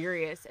so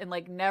serious and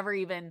like never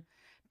even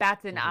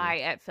bats an Mhm. eye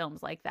at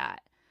films like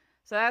that.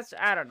 So that's,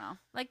 I don't know.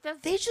 Like the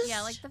They just-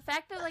 yeah, like the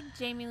fact that like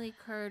Jamie Lee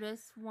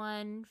Curtis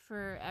won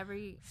for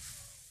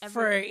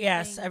For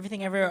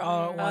everything everywhere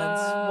all at once.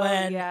 Oh,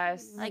 when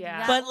yes, like yeah.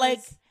 that But like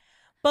was-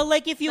 But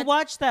like, if you But-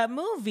 watch that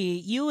movie,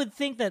 you would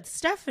think that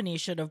Stephanie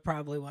should have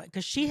probably won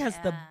because she has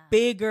the Yeah.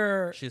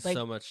 bigger. She has like,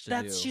 so much to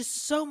that's do. she's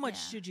so much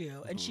Yeah. to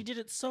do, and she Mhm. did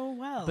it so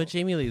well. But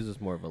Jamie Lee's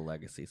was more of a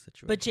legacy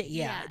situation. But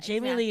Yeah,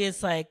 Jamie Lee is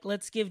exactly. like,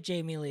 let's give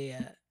Jamie Lee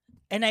a,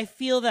 and I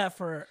feel that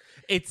for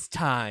it's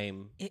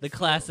time. It The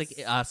classic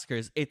feels-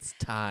 Oscars. It's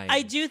time.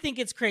 I do think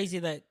it's crazy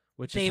that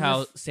Which they is how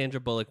ref-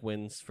 Sandra Bullock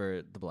wins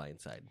for The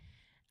Blind Side.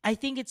 I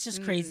think it's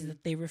just crazy Mm.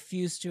 that they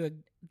refuse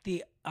to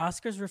the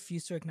Oscars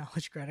refuse to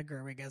acknowledge Greta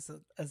Gerwig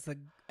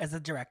as a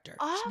director.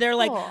 They're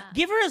like, Awful.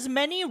 give her as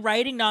many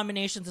writing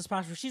nominations as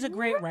possible. She's a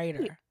great Right.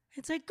 writer.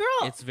 It's like, girl,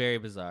 It's very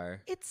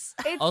bizarre. it's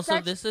It's Also,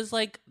 such- this is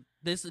like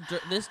this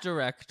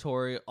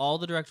directorial, all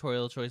the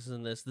directorial choices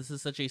in this. This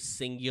is such a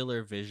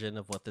singular vision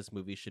of what this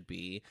movie should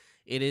be.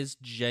 It is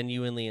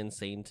genuinely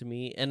insane to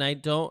me, and I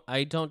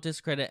don't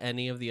discredit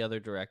any of the other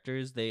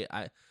directors. There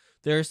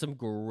are some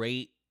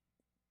great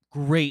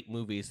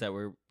movies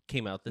that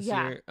came out this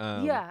Yeah. year.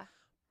 yeah.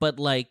 But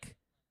like,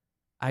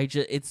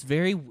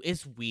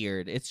 it's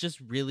weird. It's just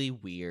really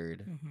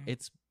weird. Mhm.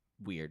 It's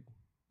weird.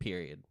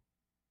 Period.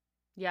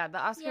 Yeah, the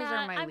Oscars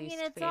yeah, are my I least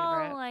mean, it's favorite.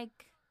 all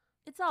like,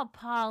 it's all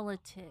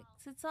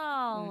politics. It's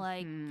all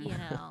like, Mhm. you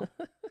know,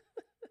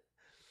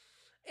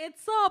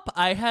 It's up.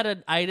 I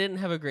didn't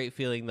have a great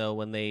feeling though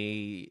when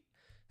they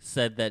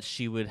said that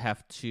she would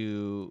have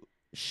to.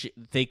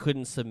 They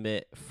couldn't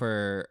submit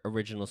for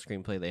original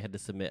screenplay. They had to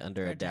submit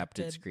under For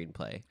adapted adapted.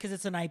 screenplay, because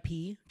it's an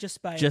IP.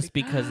 Just by just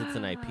because it's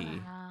an IP.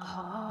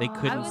 Wow. They Oh,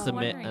 couldn't I was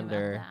submit wondering about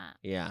under. that.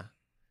 Yeah,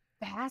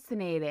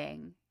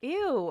 Fascinating.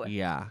 Ew.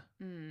 yeah,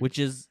 Mm. which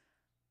is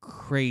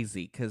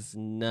crazy because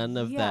none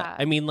of Yeah. that.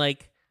 I mean,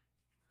 like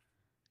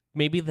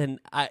maybe then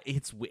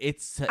it's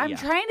I'm yeah.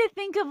 trying to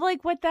think of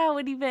like what that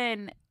would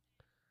even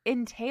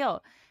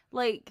entail.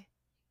 Like,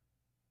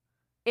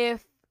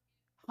 if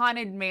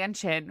Haunted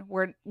Mansion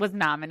was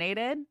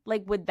nominated,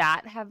 like, would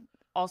that have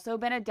also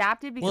been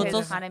adapted? Well, Because it's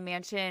also- Haunted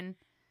Mansion,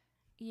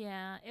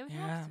 Yeah, it would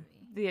Yeah. have to be.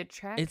 the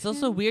attraction. It's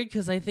also weird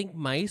because I think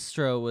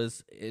Maestro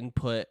was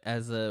input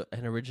as an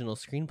original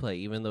screenplay,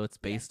 even though it's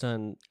based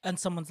on on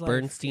someone's life.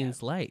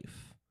 Bernstein's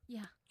life.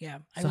 Yeah.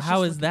 I So was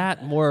how just is looking at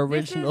that more This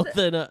original is-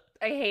 than a?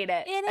 I hate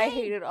it. It I ain't.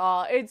 hate it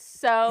all. It's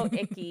so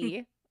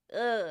icky.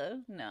 Ugh,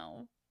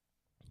 no.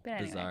 But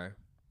anyway, Bizarre.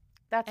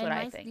 that's And what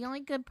I think. the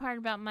only good part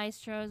about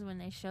Maestro is when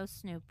they show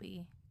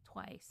Snoopy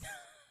twice.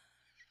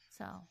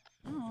 So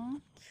Aw,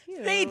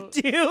 cute. They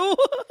do.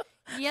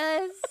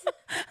 yes,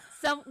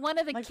 one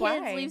of the Like, kids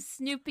why? leaves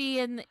Snoopy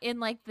in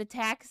like the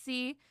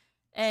taxi,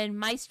 and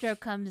Maestro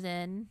comes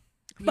in.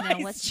 You know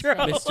what's his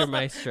Maestro. face? Mr.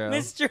 Maestro.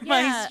 Mr. Yeah,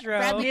 Maestro.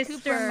 Bradley Mr.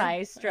 Cooper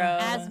Maestro.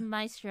 as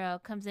Maestro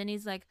comes in.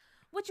 He's like,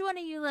 "Which one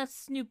of you left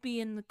Snoopy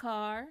in the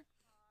car?"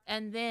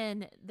 And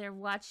then they're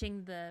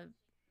watching the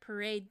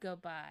parade go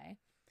by,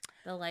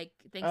 the like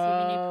Thanksgiving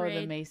Day Oh,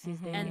 parade, the Macy's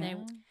Mhm. thing. and they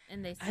yeah.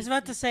 and they. I was see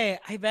about to Snoopy. say,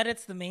 I bet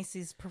it's the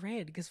Macy's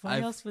parade because why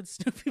I've- else would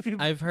Snoopy be?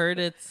 I've heard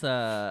it's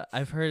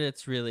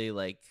really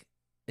like,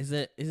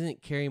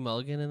 isn't Carrie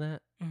Mulligan in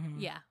that? Mhm.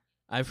 Yeah,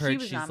 I've She heard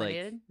was she's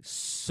nominated. like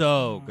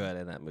so Mhm. good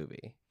in that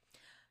movie.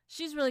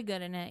 she's really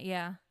good in it.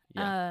 Yeah.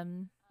 Yeah.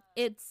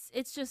 It's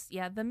just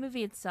the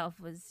movie itself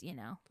was,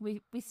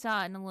 we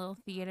saw it in a little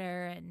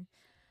theater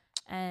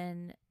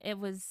and it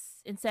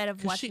was instead of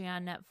 'Cause she- watching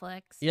on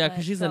Netflix. Yeah, but-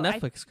 because she's so a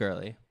Netflix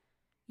girly.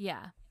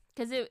 Yeah,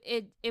 because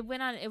it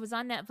went on. It was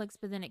on Netflix,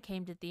 but then it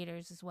came to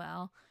theaters as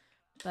well.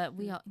 But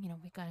we all,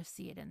 we gotta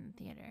see it in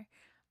the theater.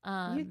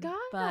 You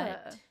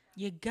gotta.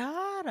 You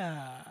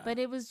gotta. But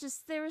there was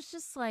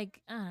just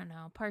like, I don't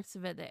know, parts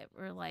of it that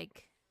were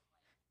like,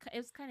 it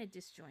was kind of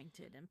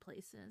disjointed in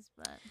places.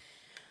 But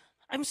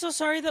I'm so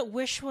sorry that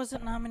Wish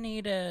wasn't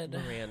nominated.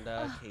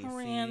 Miranda, Casey.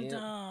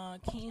 Miranda,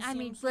 Casey. I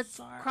mean, I'm so let's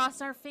sorry.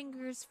 cross our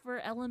fingers for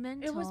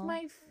Elemental. It was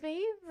my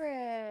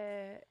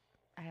favorite.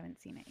 I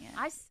haven't seen it yet.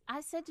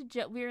 I said to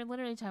Joe, we were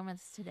literally talking about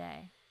this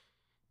today,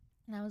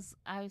 and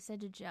I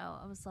said to Joe,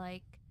 I was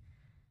like,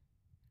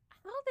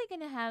 how are they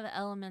gonna have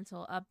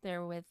Elemental up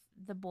there with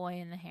The Boy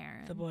and the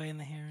Heron? The Boy and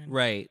the Heron.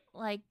 Right.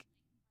 Like,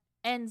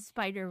 and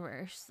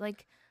Spider-Verse.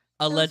 Like,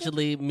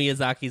 Allegedly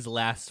Miyazaki's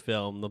last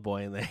film, The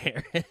Boy and the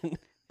Heron.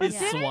 His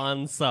Yeah.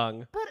 swan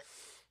song. But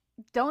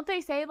don't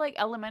they say like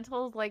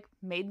Elementals like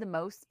made the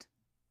most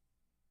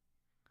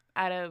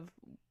out of?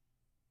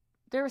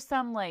 There was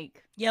some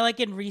like Yeah, like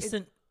in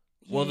recent.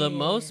 Well, the Yeah.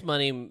 most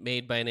money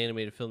made by an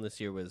animated film this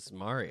year was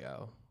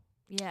Mario.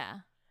 yeah.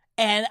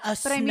 And a But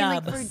snub. I mean,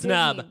 like, for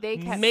Snub. Disney, they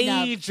kept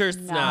Major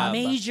snub. snub.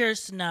 Major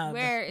snub.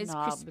 Where is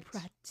Chris Snobbed.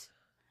 Pratt?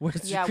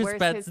 Where's Yeah, Chris where's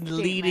Pratt's his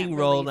leading statement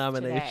role released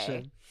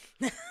nomination?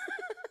 today?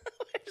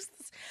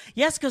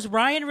 Yes, because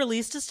Ryan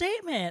released a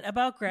statement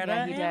about Greta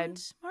Yeah, he and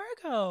did.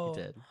 Margot.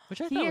 He did, which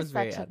I He thought is was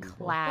very such a admirable.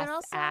 class But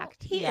also,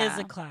 act. He Yeah. is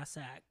a class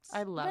act.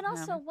 I love But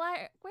also, him.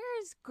 where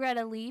is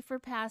Greta Lee for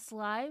Past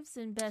Lives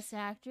and Best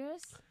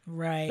Actress?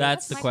 Right.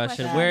 That's That's the my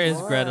question. question. Where is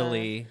Sure. Greta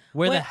Lee?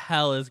 Where the Wait,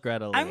 hell is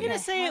Greta Lee? I'm gonna The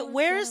say hell it. is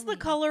Where's Greta the Lee?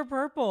 color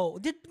purple?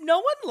 Did no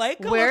one like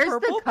color Where's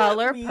purple? the but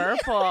color me?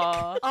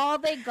 purple? All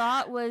they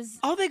got was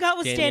All they got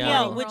was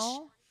Danielle. Danielle,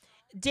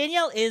 which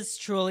Danielle is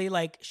truly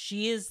like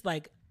she is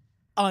like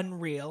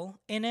unreal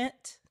in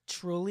it.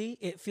 Truly,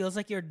 it feels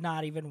like you're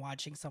not even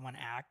watching someone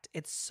act.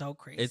 It's so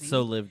crazy. It's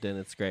so lived in.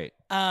 It's great.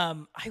 I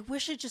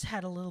wish it just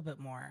had a little bit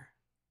more.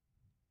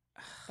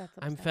 That's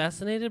I'm upsetting.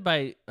 fascinated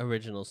by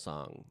original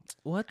song.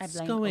 What's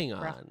blame going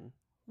Oprah. on?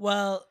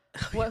 Well,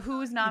 What? Who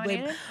was blame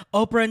nominated?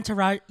 Oprah and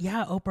Taraji.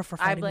 Yeah, Oprah for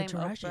I fighting blame with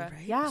Taraji, Oprah.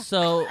 right? Yeah,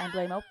 So, I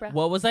blame Oprah.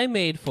 what was I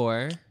made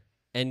for?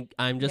 And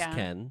I'm just Yeah.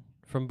 Ken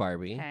from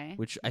Barbie, Okay.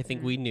 which I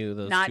think Mhm. we knew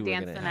those Not two were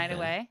Dance gonna the Night happen.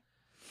 Away.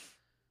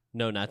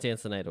 No, not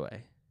Dance the Night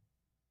Away.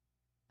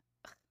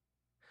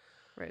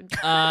 Rude.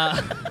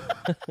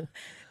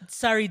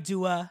 Sorry,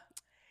 Dua.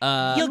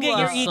 Uh, You'll get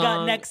your the EGOT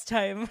song- next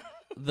time.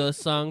 The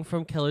song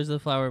from Killers of the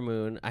Flower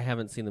Moon. I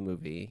haven't seen the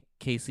movie.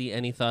 Casey,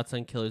 any thoughts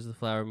on Killers of the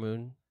Flower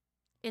Moon?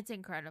 it's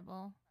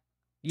incredible.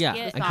 Yeah,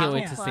 Get I can't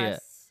wait to Apple see it.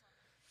 Plus.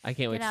 I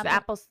can't wait Get to see The it.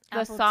 Apple- the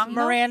Apple song.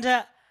 TV.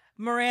 though?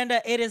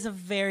 Miranda, it is a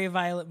very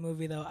violent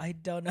movie, though. I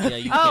don't know. Yeah,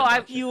 you Oh, can't I-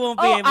 watch it. you won't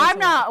be Oh, able I'm to.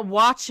 not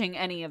watching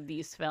any of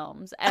these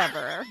films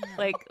ever.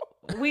 Like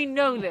we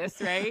know this,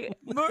 right?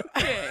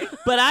 Okay.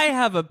 But I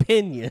have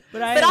opinion. But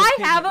But I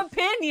have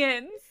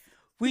opinions.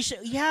 We should,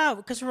 yeah,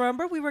 because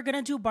remember we were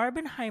gonna do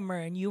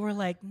Barbenheimer, and you were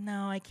like,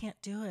 "No, I can't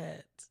do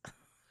it."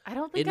 I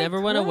don't think It I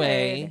never went could.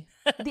 away.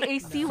 The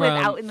AC From- went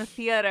out in the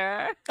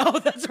theater. Oh,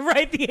 that's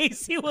right. The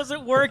AC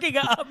wasn't working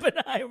at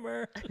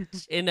Oppenheimer.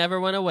 It never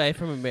went away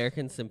from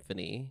American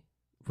Symphony,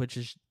 which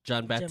is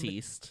John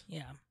Baptiste.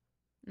 Yeah.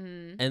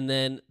 Mm. And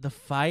then The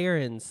Fire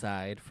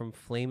Inside from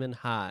Flamin'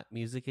 Hot,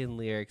 music and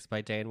lyrics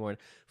by Diane Warren.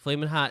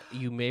 Flamin' Hot,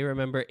 you may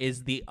remember,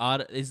 is the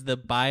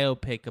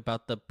biopic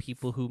about the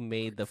people who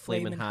made the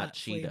Flamin' Flamin' Hot Hot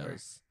flavor.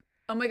 Cheetos.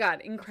 Oh my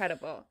god,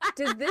 incredible!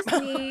 Does this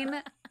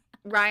mean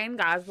Ryan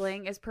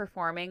Gosling is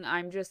performing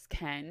 "I'm Just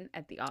Ken"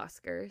 at the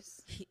Oscars?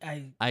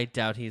 I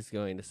doubt he's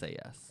going to say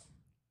yes.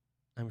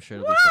 I'm sure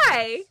it'll be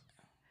Why?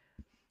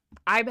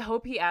 I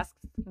hope he asks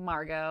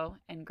Margot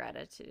and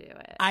Greta to do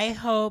it. I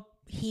hope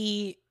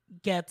he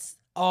gets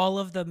all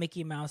of the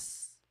Mickey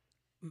Mouse.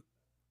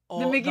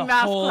 the Mickey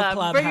Mouse whole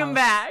Club, bring him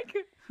clubhouse.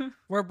 back.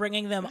 We're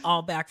bringing them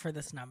all back for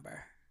this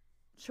number.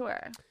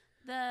 Sure.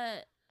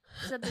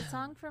 So the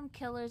song from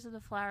Killers of the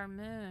Flower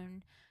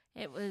Moon,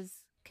 it was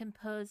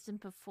composed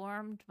and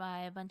performed by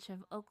a bunch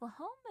of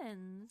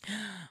Oklahomans.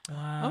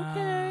 Wow.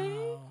 Okay.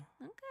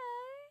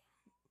 Okay.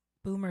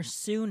 Boomer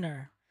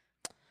Sooner.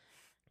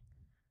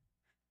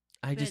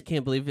 I just But-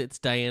 can't believe it's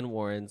Diane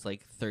Warren's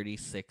like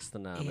 36th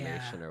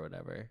nomination or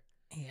whatever.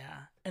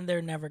 Yeah, and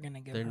they're never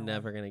gonna give. They're her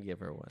never One. going to give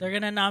her one. They're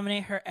gonna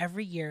nominate her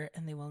every year,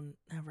 and they will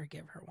never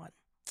give her one.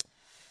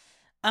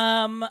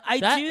 I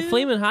That do.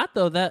 Flamin' Hot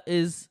though, that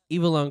is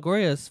Eva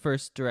Longoria's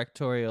first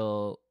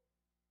directorial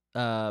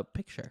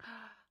picture.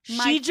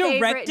 My She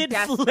directed favorite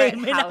Desperate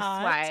Flamin' Hot.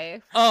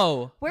 Housewife.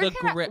 Oh, Where the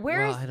can I, well,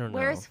 where's I don't know.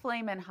 where's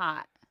Flamin'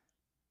 Hot?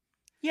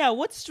 Yeah,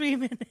 what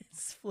streaming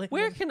is Flamin'?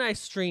 Where can I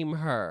stream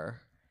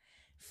her?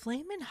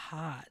 Flamin'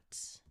 Hot?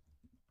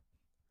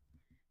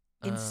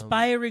 Um,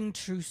 Inspiring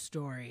true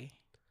story.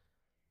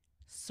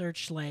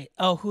 Searchlight.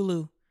 Oh,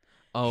 Hulu.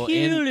 Oh,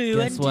 Hulu and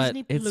guess and what?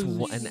 Disney It's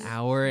Plus. an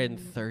hour and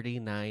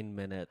 39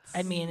 minutes.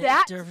 I mean,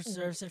 That- it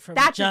deserves it from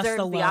That just deserves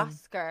alone. the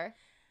Oscar.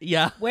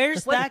 yeah,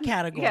 Where's What- that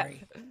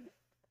category?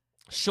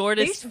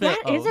 shortest That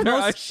film. is a there are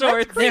most-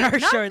 shorts. There are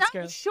not, shorts, not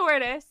girl.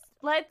 shortest.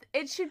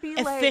 It should be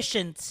like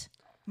Efficient.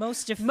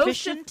 most Most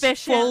efficient,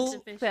 efficient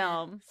full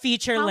film.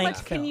 feature How length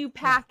much can film. you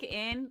pack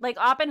in? Like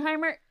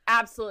Oppenheimer,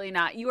 absolutely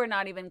not. You are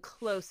not even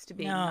close to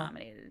being No.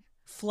 nominated.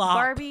 Flop.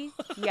 Barbie,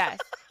 yes.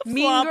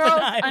 Mean Girls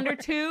Floppenheimer. under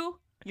 2,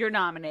 you're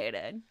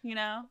nominated. You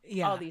know,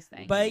 Yeah. all these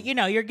things. But you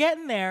know, you're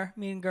getting there,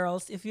 Mean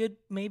Girls. If you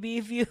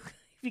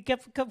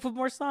kept a couple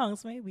more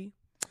songs, maybe.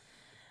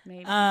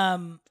 Maybe.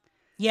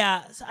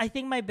 Yeah. So I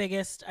think my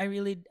biggest. I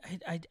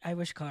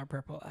wish Color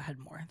Purple had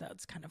more.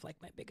 That's kind of like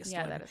my biggest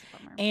yeah, one. that is a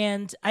bummer.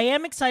 And I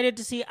am excited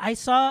to see. I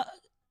saw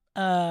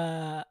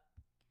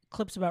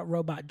clips about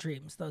Robot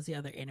Dreams. That was the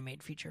other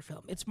animated feature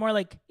film. It's more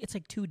like it's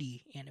like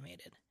 2D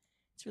animated.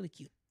 It's really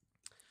cute.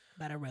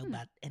 About a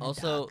robot and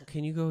Also, a dog.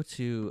 can you go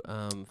to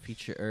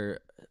feature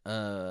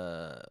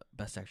or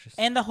Best Actress?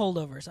 And The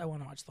Holdovers. I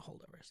want to watch The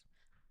Holdovers.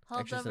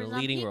 Actress in a Holdovers on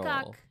leading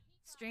Peacock. role.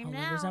 Stream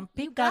Holdovers now. on You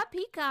Peacock. got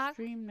Peacock.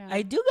 Dream now.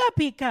 I do got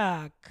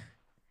Peacock.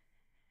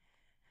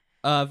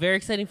 Very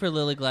exciting for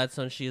Lily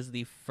Gladstone. She is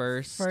the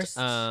first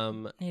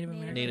Native Native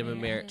American Native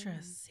American.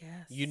 actress.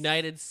 Yes.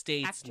 United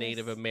States Actress.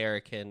 Native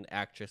American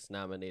actress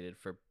nominated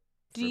for.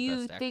 Do for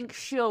you Best think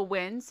Actress. she'll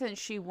win since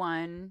she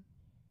won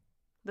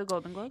the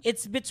Golden Globe?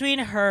 It's between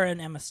her and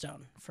Emma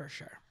Stone for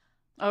sure.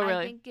 Oh, I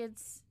really? think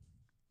it's.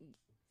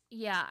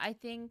 Yeah, I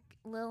think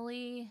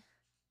Lily,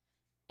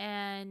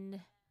 and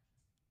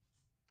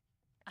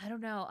I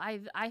don't know.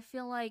 I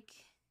feel like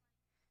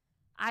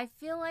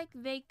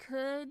they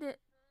could.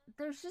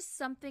 There's just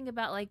something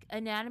about like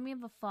Anatomy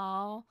of a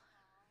Fall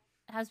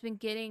has been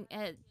getting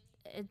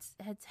it's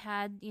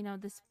had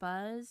this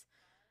buzz,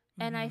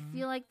 and I Mhm.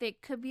 feel like they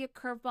could be a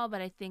curveball,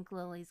 but I think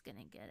Lily's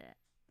gonna get it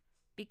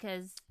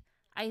because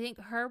I think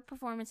her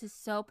performance is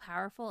so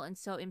powerful and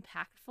so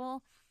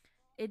impactful.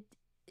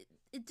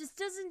 It just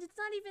doesn't. It's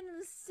not even in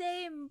the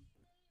same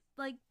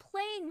like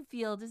playing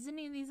field as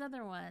any of these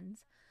other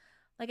ones.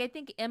 Like I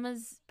think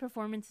Emma's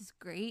performance is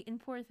great in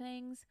Poor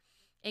Things,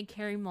 and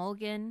Carey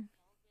Mulligan.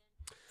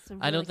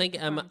 I don't think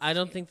Emma. I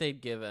don't think they'd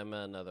give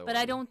Emma another one. But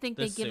I don't think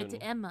they this give it soon.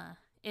 to Emma.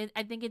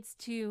 I think it's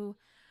too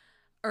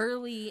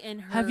early in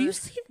her. Have you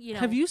seen?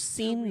 Have you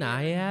seen career.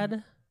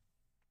 Naiad?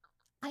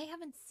 I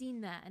haven't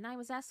seen that, and I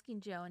was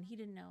asking Joe, and he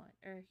didn't know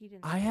it, or he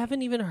didn't. I say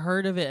haven't even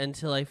heard of it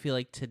until I feel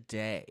like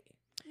today.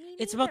 Me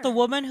It's about the neither.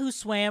 woman who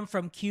swam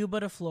from Cuba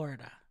to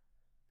Florida,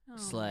 Oh my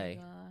Slay.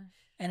 gosh.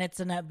 and it's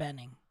Annette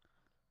Bening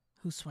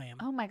who swam.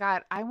 Oh my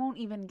God, I won't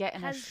even get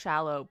in a Has-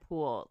 shallow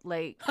pool.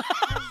 Like,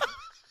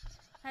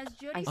 Has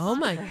Jodie Oh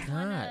my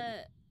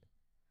Foster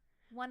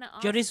won an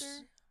Jodie's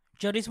Oscar?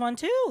 Jodie's won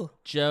too.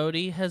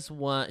 Jodie has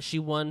won. She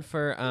won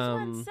for. She's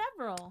won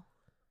several.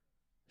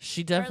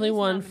 She Or at definitely least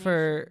won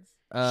for.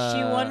 nominations.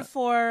 She won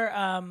for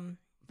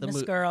the Miss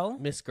mo- Girl.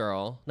 Miss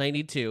Girl,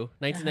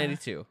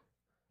 1992.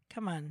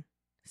 Come on,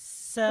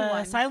 Who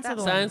won? Silence of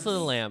the Silence of the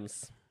Lambs.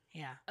 Lambs.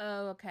 Yeah,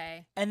 Oh,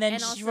 okay. and then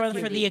And she also won for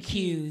for The The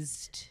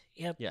Accused.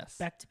 Yep. Yes.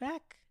 Back to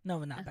back?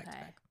 No, not back to Okay.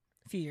 back.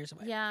 A few years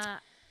away. Yeah.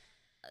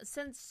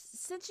 Since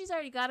she's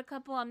already got a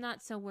couple, I'm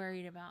not so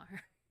worried about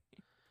her.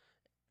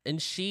 And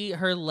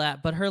her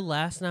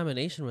last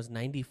nomination was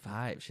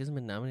 95. She hasn't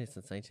been nominated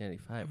since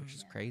 1995, which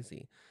is Yeah.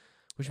 crazy.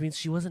 Which means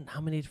she wasn't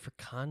nominated for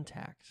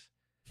Contact.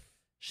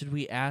 Should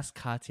we ask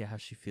Katya how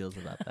she feels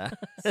about that?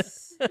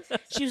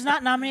 She was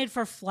not nominated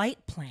for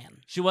Flight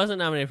Plan. She wasn't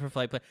nominated for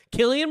Flight Plan.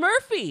 Cillian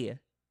Murphy.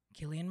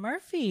 Cillian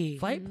Murphy.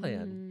 Flight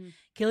Plan.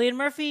 Cillian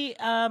Murphy.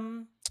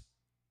 Oh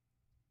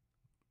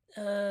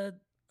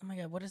my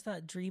God, what is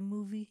that dream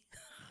movie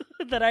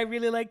that I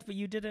really liked, but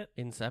you didn't?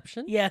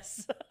 Inception?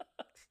 Yes.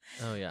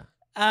 Oh yeah.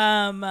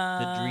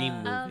 The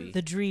Dream movie.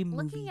 The Dream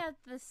movie. Looking at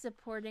the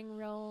supporting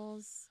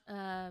roles,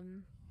 I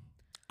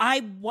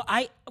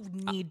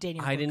need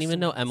Daniel. I didn't Brooks even to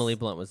know win this. Emily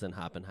Blunt was in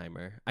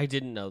Oppenheimer. I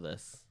didn't know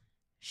this.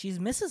 She's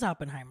Mrs.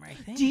 Oppenheimer, I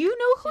think. Do you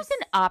know who's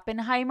in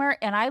Oppenheimer?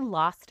 And I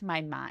lost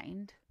my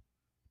mind.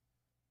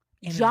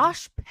 Any-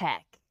 Josh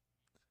Peck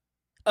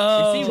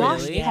Oh, Is he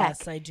Josh really? yes,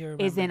 Peck I do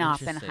remember. is in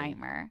Interesting.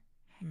 Oppenheimer.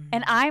 Mhm.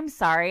 And I'm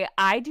sorry,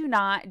 I do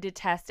not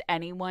detest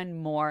anyone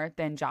more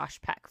than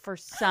Josh Peck. For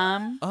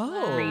some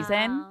Oh.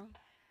 reason. wow.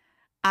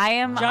 I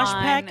am Josh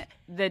on Peck?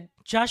 the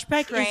Josh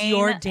Peck is Train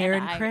your and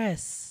Darren I-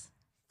 Chris.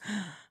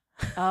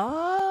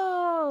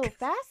 Oh,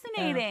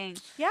 fascinating.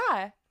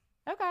 Yeah.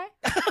 Okay.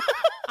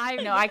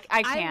 No, I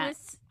can't.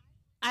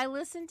 I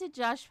listened to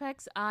Josh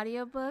Peck's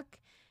audiobook,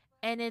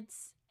 and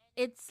it's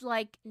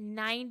like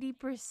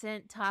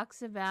 90%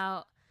 talks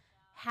about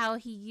how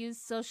he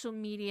used social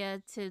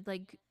media to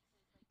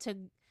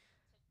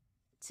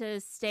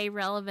stay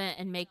relevant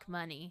and make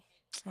money.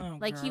 Oh,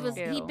 Like he was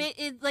Ew.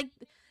 it's like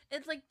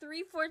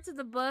 3/4 of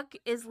the book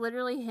is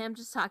literally him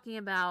just talking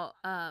about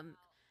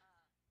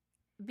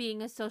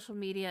being a social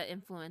media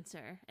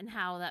influencer and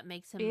how that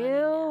makes him money now.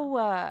 Ew.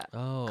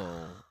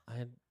 Oh.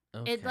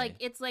 Okay.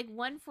 It's like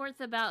 1/4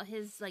 about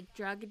his like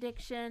drug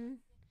addiction,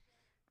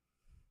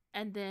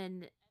 and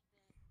then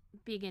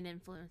being an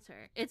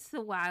influencer. It's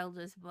the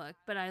wildest book,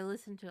 but I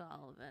listened to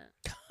all of it.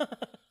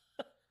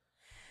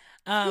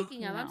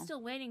 Speaking of, I'm no.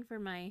 still waiting for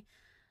my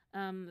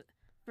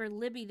for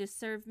Libby to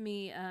serve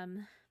me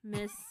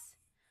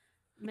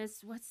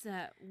Miss, what's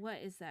that? What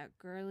is that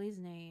girlie's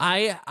name?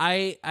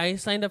 I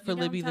signed up for You know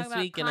what I'm Libby talking this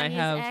about? week, and I Kanye's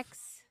have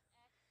ex?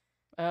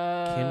 Kim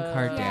Yeah.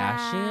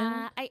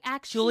 Kardashian. I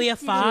actually Julia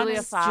didn't Fox. Julia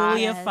miss- Fox.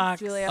 Julia Yes. Fox.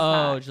 Julia Oh,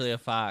 Fox. Julia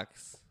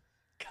Fox.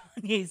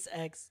 Kanye's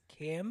ex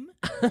Kim.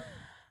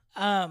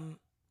 um,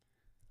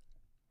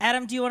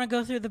 Adam, do you want to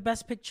go through the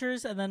best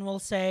pictures and then we'll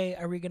say,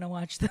 are we gonna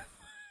watch them?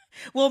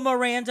 Will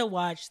Miranda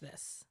watch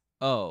this?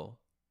 Oh.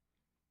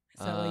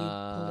 Is that why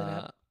you pulled it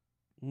up?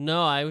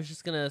 No, I was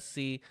just gonna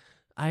see.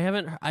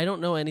 I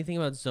don't know anything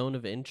about Zone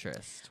of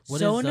Interest. What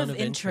is Zone of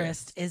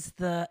Interest is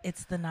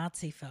it's the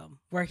Nazi film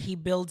where he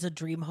builds a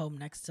dream home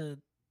next to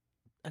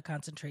a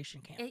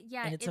concentration camp.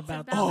 And it's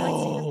about the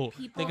Oh, the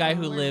people the guy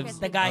who who work lives.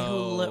 at The guy who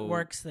oh,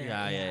 works there,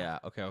 Yeah, yeah, yeah.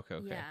 yeah. Okay.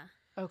 Yeah.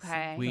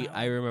 Okay.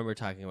 I remember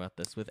talking about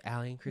this with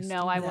Allie and Christine.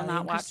 No, I will Allie not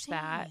and watch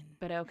that. Christine.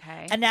 But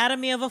okay.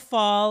 Anatomy of a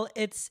Fall.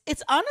 It's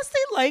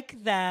honestly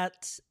like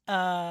that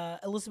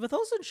Elizabeth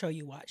Olsen show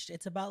you watched.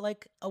 It's about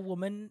like a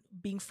woman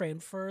being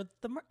framed for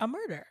a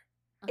murder.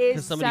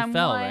 Is somebody someone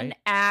fell, right?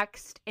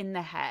 axed in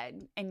the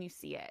head and you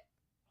see it?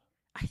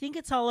 I think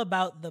it's all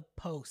about the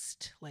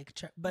post, like,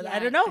 but I Yeah,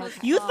 don't know.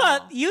 okay. You Oh.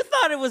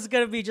 thought it was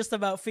gonna be just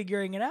about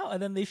figuring it out,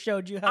 and then they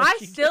showed you how. I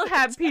she still did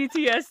have it.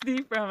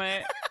 PTSD from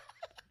it.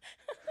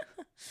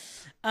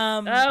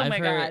 Um, Oh I've my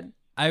heard- god.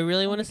 I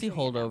really want to me see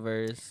kill you now.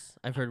 Holdovers.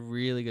 I've heard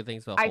really good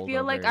things about I Holdovers.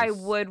 feel like I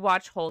would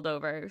watch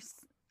Holdovers.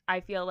 I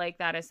feel like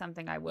that is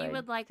something I would. You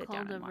would like sit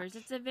down and Holdovers. watch.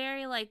 It's a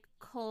very like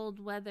cold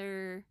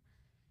weather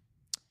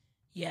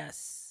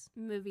yes,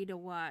 movie to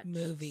watch.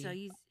 Movie. So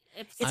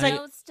if It's snow's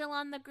like- still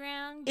on the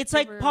ground, it's give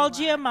like her a Paul watch.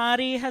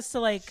 Giamatti has to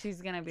like.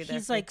 She's gonna be there.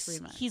 He's for like 3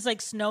 months. he's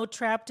like snow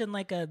trapped in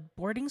like a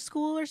boarding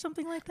school or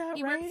something like that,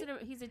 He right? works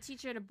at he's a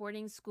teacher at a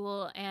boarding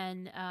school,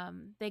 and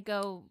they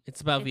go.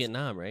 It's about it's-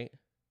 Vietnam, right?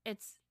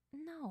 It's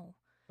no,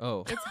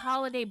 Oh, it's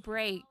holiday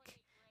break,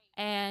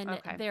 and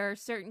Okay. there are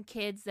certain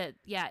kids that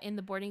in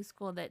the boarding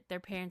school that their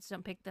parents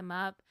don't pick them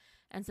up,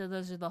 and so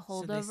those are the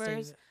So they stay holdovers.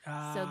 with-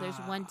 So there's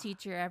one Ah.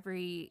 teacher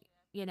every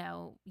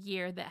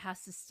year that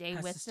has to stay Has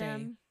to with stay.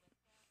 them,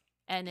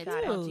 and it's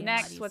Got it. Paul Ooh.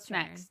 Next, Giamatti's what's turn.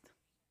 next?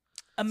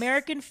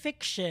 American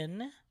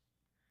Fiction.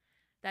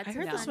 That's I a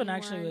heard this funny one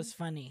actually was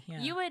funny.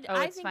 Yeah. You would. Oh,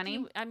 I it's think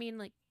funny? I mean,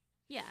 like,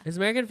 yeah, is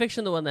American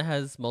Fiction the one that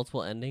has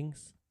multiple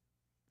endings?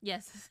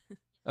 yes.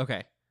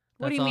 Okay.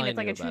 What do That's you all mean? I It's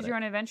like knew a about choose it. your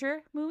own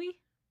adventure movie?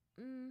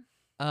 Mm,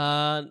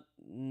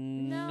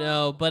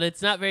 No, but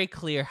it's not very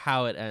clear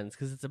how it ends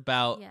because it's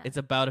about Yeah.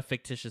 a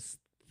fictitious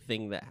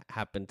thing that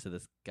happened to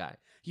this guy.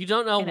 You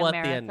don't know In what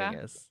America? the ending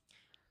is.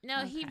 no,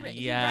 Okay. he's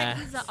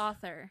Yes. an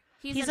author.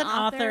 He's an an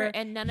author.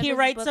 and none of He his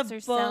writes a books are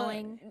book.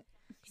 selling. So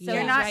Yeah.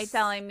 You're he not writes-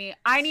 selling me.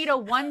 I need a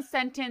one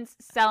sentence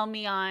sell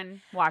me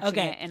on watching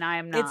Okay. it, and I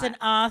am not. It's an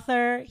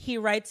author. He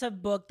writes a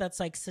book that's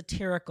like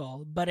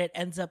satirical, but it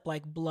ends up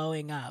like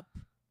blowing up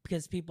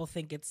because people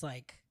think it's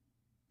like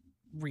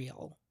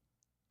real.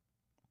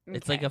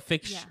 It's like a Yeah.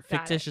 Got it.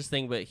 fictitious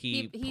thing, but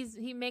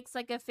He makes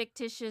like a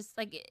fictitious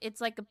it's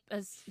like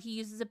he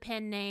uses a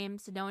pen name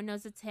so no one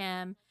knows it's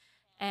him,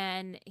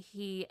 and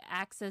he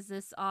acts as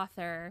this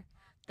author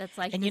that's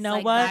like And this you know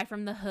like what? guy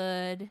from the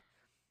hood.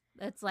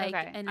 That's like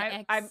Okay. an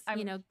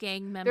I'm-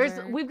 gang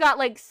member. We've got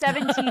like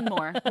 17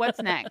 more. What's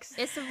next?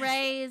 Issa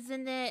Rae is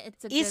in it.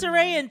 It's a Issa good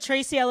Rae one. and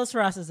Tracy Ellis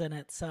Ross is in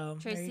it. So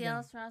there you Tracy go.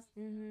 Ellis Ross.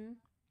 Mm-hmm.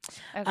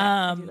 Okay, I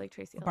do Um, like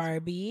Tracy Ellis.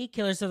 Barbie,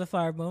 Killers of the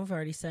Flower Moon. I've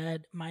already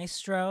said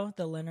Maestro,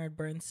 the Leonard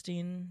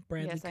Bernstein,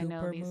 Bradley Yes, I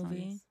know Cooper these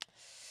movie. ones.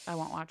 I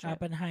won't watch it.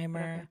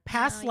 Oppenheimer, Okay.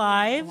 Past No, you won't.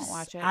 I Lives. won't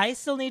watch it. I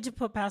still need to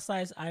put Past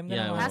Lives. I'm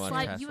gonna Yeah, I wanna watch Past watch it.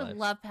 Lives. Past You would Lives.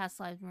 love Past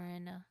Lives,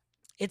 Miranda.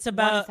 It's One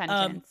about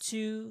sentence.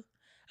 two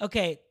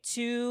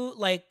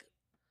like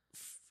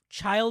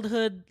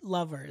childhood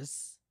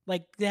lovers.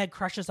 Like they had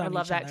crushes on I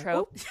love each that other.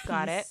 trope.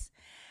 Got it.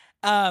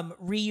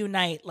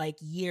 Reunite like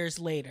years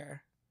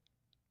later.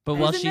 but Who's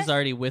while in she's this?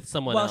 already with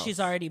someone Well, else. she's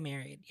already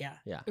married. Yeah.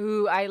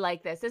 Ooh, I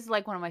like this. This is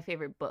like one of my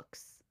favorite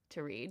books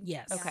to read.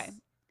 Yes. Okay.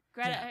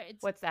 Greta. Yeah.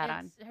 What's that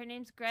on? Her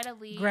name's Greta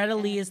Lee. Greta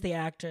Lee is and the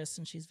actress,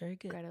 and she's very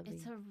good. Greta Lee.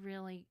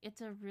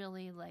 It's a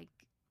really like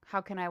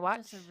How can I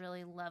watch? just a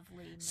really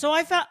lovely. So I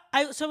movie. found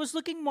I was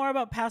looking more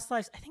about Past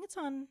Lives. I think it's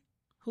on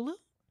Hulu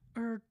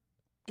or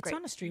it's Great.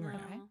 on a streamer. No,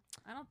 now.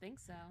 I don't think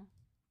so.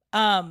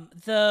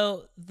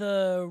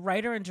 The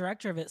writer and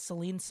director of it,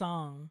 Celine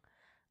Song,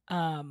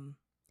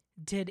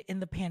 did in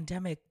the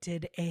pandemic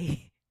did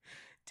a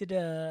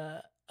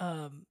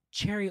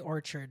cherry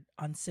orchard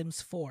on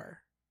Sims 4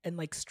 and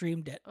like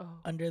streamed it Oh,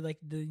 under like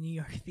the New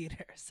York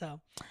theater.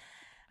 So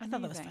I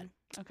thought that was fun.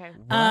 amazing. Okay.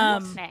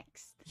 Um, What's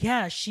next?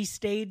 Yeah, she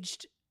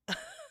staged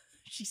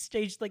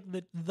like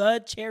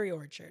the cherry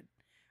orchard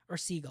or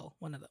seagull,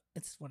 one of them.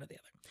 It's one or the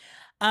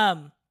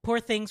other. Poor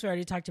Things we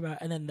already talked about,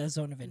 and then the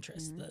Zone of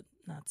Interest, Mhm. the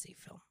Nazi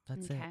film.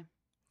 That's Okay. it.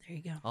 There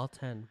you go. All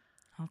 10.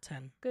 All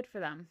 10. Good for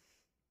them.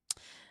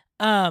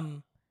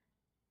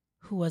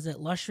 Who was it?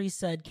 Lushry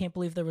said, "Can't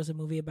believe there was a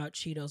movie about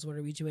Cheetos. What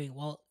are we doing?"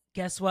 Well,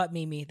 guess what,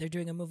 Mimi? They're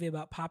doing a movie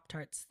about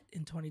Pop-Tarts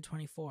in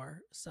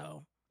 2024.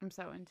 So I'm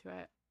so into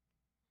it.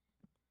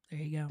 there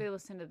you go. They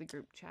listen to the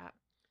group chat.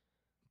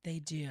 They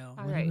do. All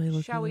What right. am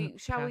I Shall looking we up?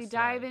 shall we Past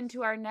dive lives.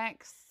 into our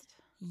next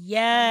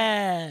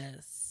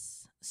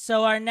Yes.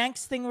 So our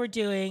next thing we're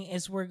doing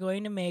is we're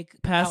going to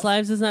make Past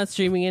Lives is not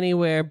streaming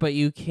anywhere, but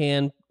you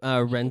can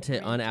rent can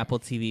it on rent it. Apple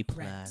TV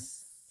Rent.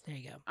 Plus. There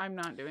you go. I'm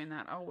not doing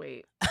that. I'll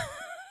wait.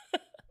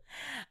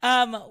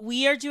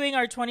 We are doing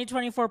our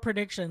 2024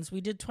 predictions.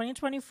 We did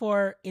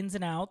 2024 ins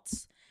and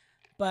outs,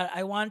 but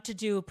I want to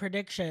do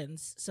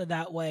predictions so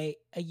that way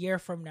a year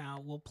from now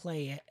we'll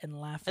play it and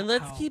laugh. And at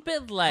let's how- keep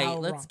it light. how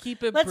Let's wrong.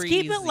 keep it Let's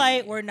keep it breezy.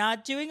 light. We're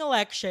not doing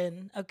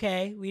election,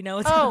 okay? We know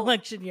it's an Oh,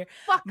 election year.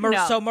 Fuck no.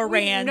 So We-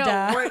 Miranda.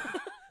 no, we're-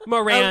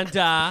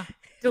 Miranda.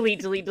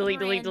 delete.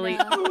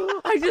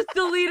 Miranda. I just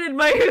deleted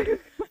my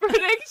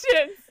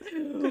predictions.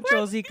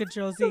 Control Z,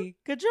 Control Z,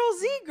 Control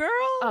Z, girl.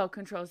 Oh,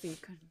 Control Z.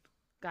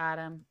 Got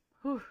him.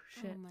 Whew,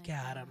 shit. Oh my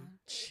Got 'em. God.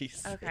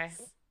 Jesus. Okay.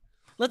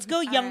 Let's go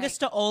All youngest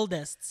to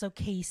oldest. So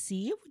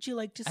Casey, would you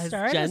like to As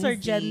start Gen as our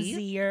Gen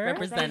Z, Zer?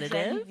 representative.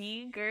 Gen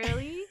Z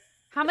girly.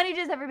 How many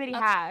does everybody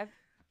have?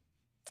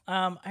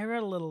 I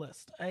wrote a little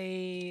list.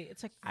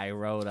 It's like I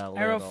wrote a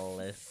I wrote little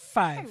list.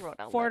 five, I wrote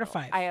a 4 to little.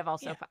 5. I have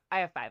also. Yeah. I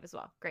have 5 as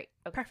well. Great.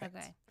 Okay. Perfect.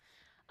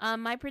 Okay.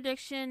 My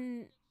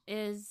prediction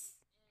is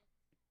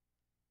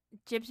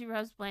Gypsy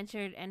Rose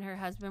Blanchard and her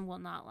husband will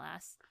not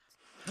last.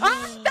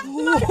 That's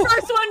my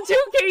first one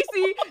too,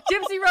 Casey.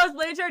 Gypsy Rose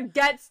Blanchard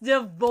gets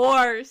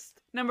divorced.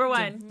 Number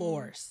 1.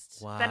 Divorced.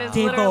 Wow. That is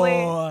literally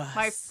my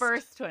Divorced.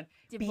 first one.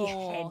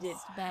 Beheaded.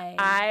 Divorced, babe.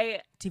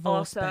 I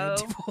Divorce, babe,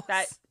 also divorce.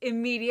 that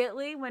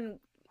immediately when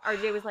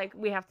RJ was like,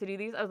 "We have to do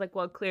these," I was like,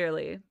 "Well,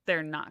 clearly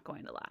they're not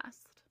going to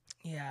last."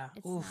 Yeah.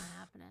 It's Oof. not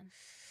happening.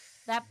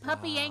 That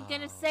puppy ain't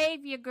gonna Wow.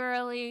 save you,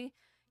 girly.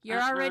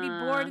 You're already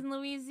bored Uh-uh. in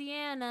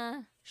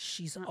Louisiana.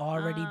 She's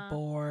already Uh-uh.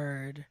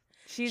 bored.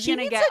 She's She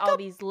gonna needs, get like, all a-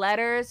 these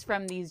letters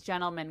from these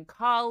gentlemen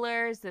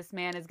callers. This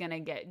man is gonna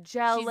get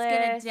jealous.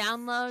 She's gonna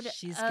download.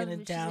 She's gonna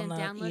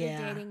download- yeah.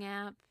 a dating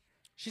app.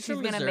 She's She's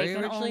from gonna Missouri make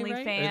an originally,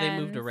 right? Or they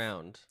moved OnlyFans.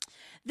 around.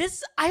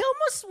 I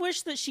almost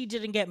wish that she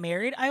didn't get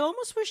married. I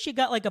almost wish she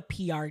got like a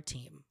PR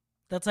team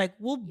that's like,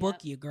 we'll book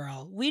Yep. you,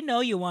 girl. We know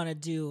you want to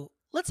do.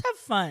 Let's have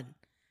fun.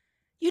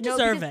 You No,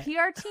 deserve because it.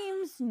 PR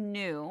teams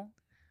knew,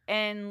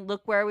 and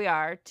look where we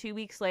are. 2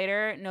 weeks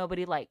later,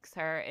 nobody likes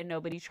her and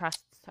nobody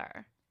trusts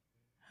her.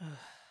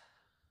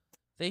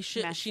 They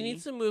should. She Messy.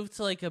 needs to move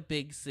to like a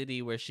big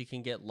city where she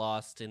can get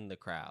lost in the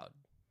crowd.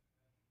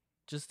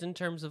 Just in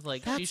terms of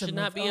like, she That's a should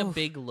not move. be a Oof.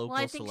 big local Well,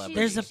 I think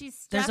celebrity.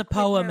 she's there's a stuck with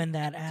poem her in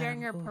that,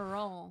 during her Adam. Oof.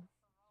 parole.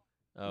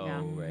 Oh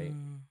Yeah. right.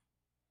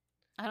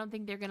 I don't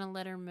think they're gonna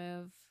let her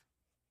move.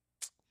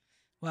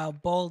 Wow,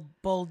 bold,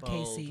 Bold.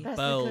 Casey. That's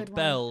Bold, a good one.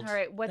 bold. All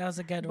right, what? That was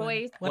a good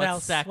boys? one. What What's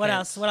else? second? What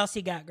else? What else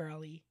you got,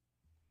 girlie?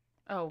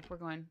 Oh, we're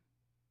going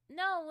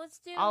No, let's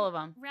do all of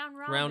them. round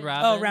robin. Round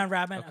robin. Oh, round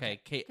robin. Okay,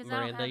 Kate, 'Cause I don't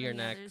Miranda, have you're any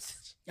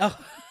next. others.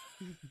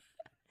 Oh,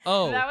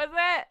 Oh, That was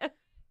it.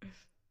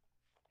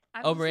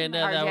 I oh, was in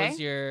Miranda, my- that RJ? was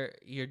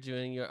you're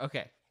doing your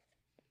okay.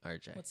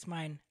 RJ. what's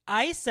mine?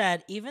 I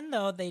said even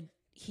though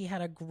he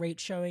had a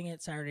great showing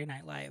at Saturday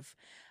Night Live,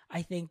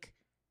 I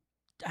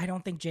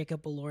don't think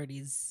Jacob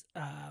Elordi's.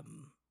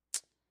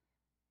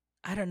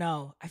 I don't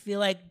know. I feel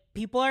like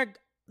people are.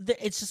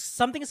 It's just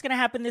something's gonna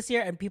happen this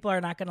year, and people are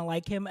not gonna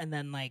like him, and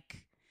then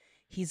like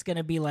he's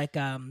gonna be like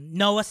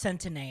Noah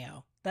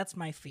Centineo. That's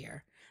my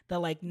fear. That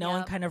like no one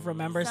Yep. kind of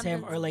remembers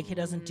him, or like he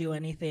doesn't do Mm.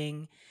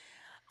 anything,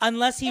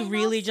 unless he And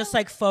really just also-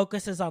 like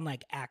focuses on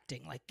like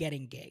acting, like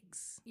getting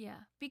gigs. Yeah,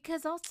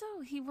 because also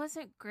he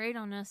wasn't great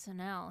on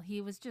SNL.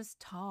 He was just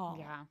tall.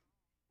 Yeah.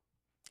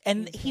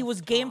 And He's he just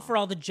was game tall. for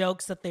all the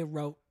jokes that they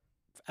wrote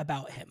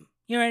about him.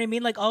 You know what I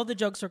mean? Like all the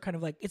jokes were kind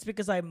of like it's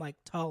because I'm like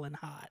tall and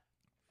hot.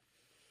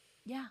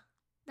 Yeah,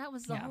 that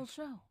was the Yeah. whole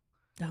show.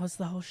 That was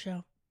the whole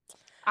show.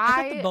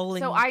 thought the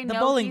bowling- so I the know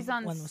bowling he's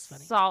on one was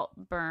funny.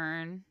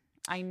 Saltburn.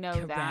 I know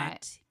that.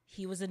 Correct.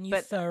 He was in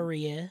But-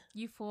 Euphoria.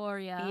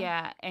 Euphoria.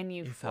 Yeah, and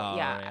yeah.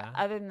 Euphoria.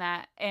 Other than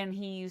that, and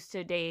he used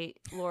to date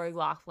Lori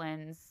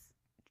Loughlin's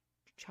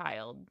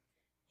child,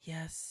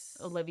 Yes.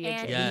 Olivia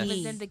And Yes. he was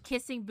Jade. in the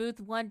Kissing Booth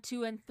 1,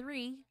 2, and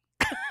 3.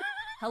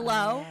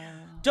 Hello.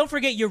 Don't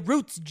forget your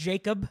roots,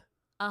 Jacob.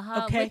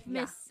 Okay. With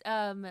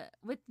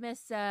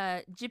Miss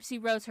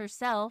Gypsy Rose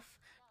herself,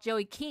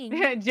 Joey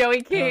King.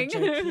 Joey King. Oh,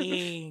 Joey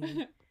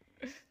King.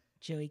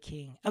 Joey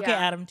King. Okay, Yeah.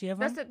 Adam, do you have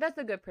one? That's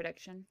a good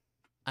prediction.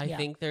 I Yeah.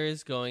 think there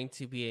is going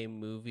to be a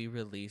movie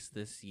released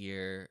this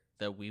year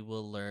that we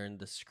will learn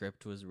the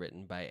script was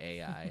written by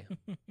AI.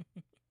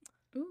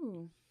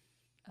 Ooh,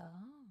 Oh.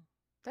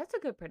 that's a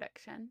good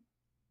prediction.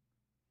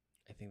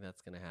 I think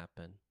that's gonna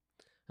happen.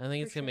 I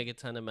think it's For gonna sure. make a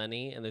ton of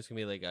money, and there's gonna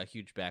be like a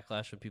huge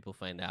backlash when people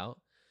find out.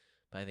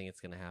 But I think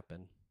it's gonna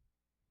happen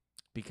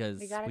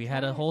because gotta we had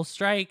try a it. whole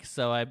strike.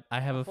 So I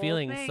have a whole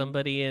feeling thing.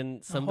 somebody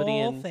in The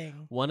whole in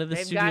thing. one of the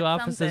They've studio got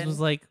offices something. was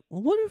like,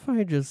 "What if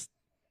I just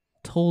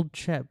told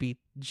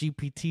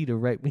GPT to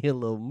write me a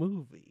little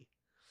movie?"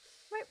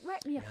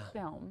 Write me a Yeah.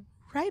 film.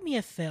 Write me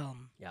a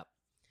film. Yep.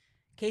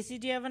 Casey,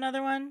 do you have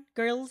another one?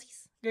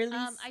 Girlies?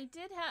 I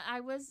did have. I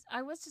was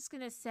just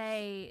gonna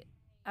say.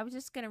 I was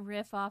just gonna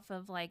riff off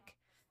of like.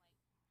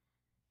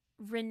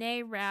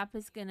 Renee Rapp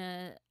is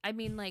gonna. I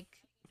mean, like,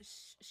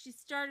 she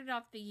started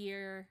off the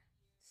year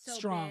so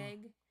Strong. big.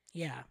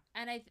 Yeah.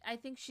 And I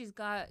think she's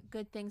got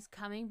good things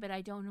coming, but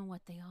I don't know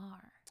what they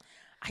are.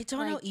 I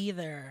don't know Like,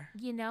 either.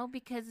 You know,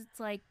 because it's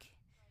like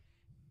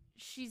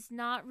she's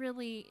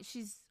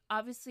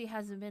obviously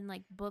hasn't been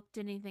like booked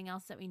anything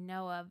else that we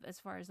know of as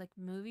far as like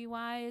movie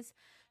wise.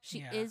 She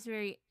Yeah. is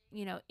very,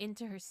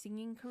 into her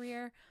singing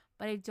career,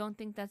 but I don't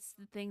think that's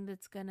the thing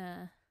that's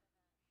gonna,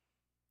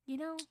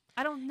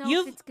 I don't know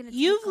if it's gonna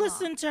You've take off.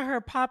 listened to her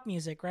pop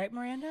music, right,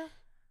 Miranda?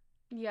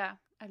 Yeah,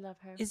 I love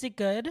her. Is it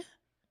good?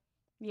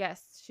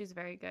 Yes, she's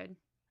very good.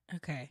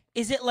 Okay.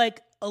 Is it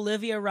like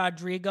Olivia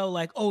Rodrigo,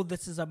 like, oh,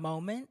 this is a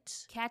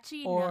moment?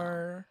 Catchy?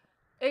 Or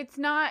It's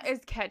not as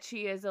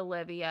catchy as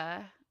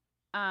Olivia,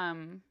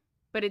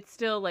 but it's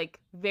still like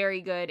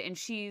very good. And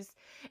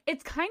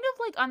it's kind of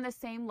like on the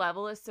same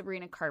level as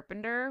Sabrina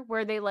Carpenter,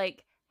 where they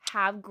like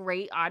have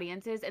great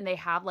audiences and they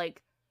have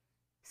like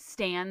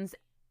stands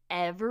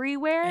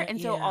everywhere.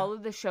 And so yeah. all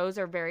of the shows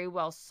are very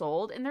well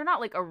sold, and they're not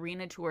like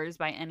arena tours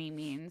by any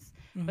means,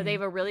 but they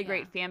have a really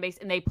great fan base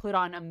and they put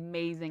on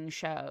amazing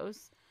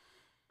shows.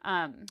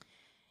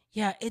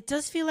 Yeah, it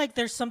does feel like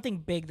there's something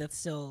big that's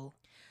still.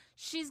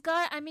 She's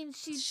got. I mean,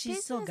 she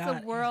still has got the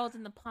it. world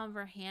in the palm of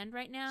her hand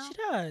right now. She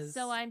does.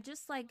 So I'm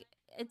just like,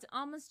 it's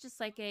almost just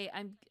like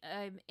I'm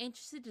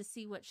interested to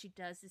see what she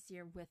does this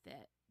year with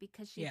it,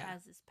 because she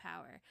has this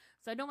power.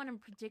 So I don't want to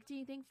predict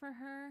anything for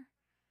her.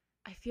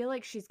 I feel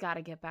like she's got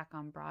to get back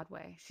on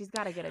Broadway. She's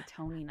got to get a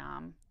Tony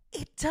nom.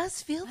 It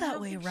does feel I that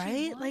don't way, think she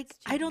right? wants Like, to,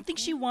 I don't think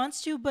she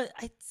wants to, but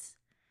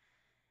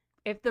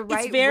If the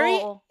right very-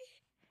 role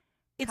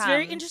it's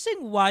very comes.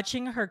 interesting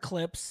watching her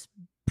clips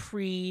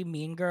pre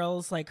Mean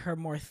Girls, like her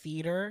more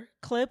theater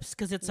clips,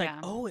 because it's like,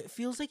 Yeah. oh, it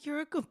feels like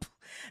you're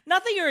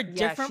not that you're a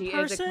different she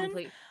person. Is a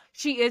complete.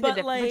 She is but, a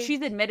different. like- But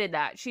she's admitted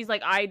that. She's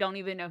like, I don't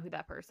even know who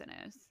that person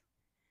is.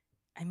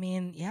 I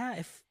mean, yeah,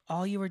 if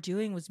all you were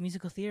doing was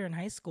musical theater in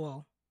high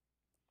school,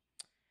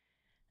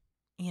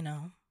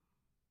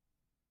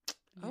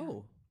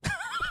 Oh.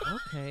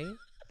 Okay.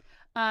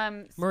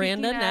 speaking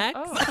Miranda of-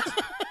 next.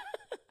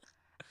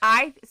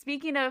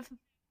 Speaking of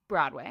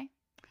Broadway,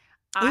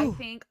 I Ooh.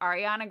 think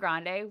Ariana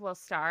Grande will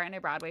star in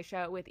a Broadway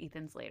show with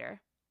Ethan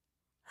Slater.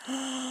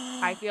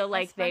 I feel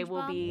like they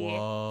will SpongeBob? be.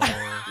 Whoa.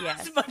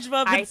 Yes.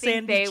 SpongeBob and I think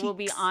Sandy they will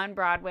be Cheeks. on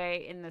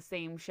Broadway in the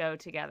same show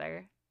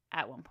together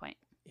at one point.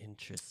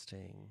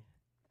 Interesting.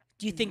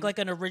 Do you think like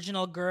an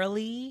original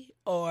girly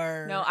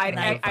or No, I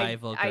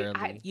Revival girly.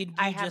 I you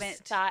haven't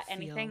just thought feel-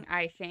 anything.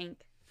 I think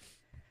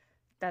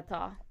that's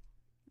all.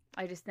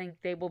 I just think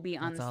they will be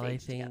on That's the all I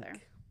stage think. together.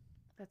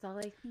 That's all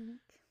I think.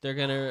 They're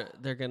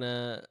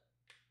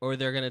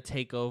gonna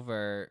take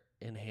over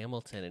in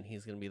Hamilton, and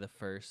he's gonna be the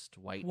first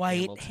white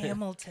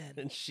Hamilton.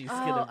 and she's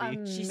Oh, gonna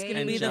be She's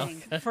gonna be the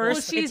amazing.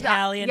 first she's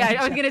Italian.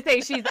 Yeah, I was gonna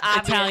say she's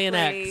Italian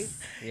obviously X.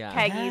 Yeah.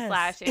 Peggy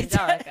Yes. /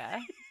 Angelica.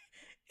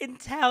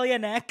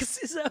 Italian X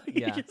is that what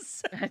you Yeah. just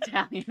said?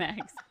 Italian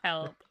X.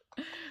 Help.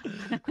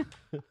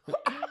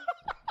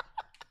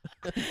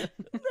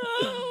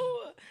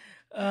 No.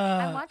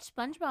 I watched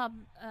SpongeBob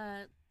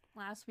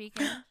last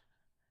weekend.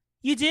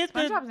 You did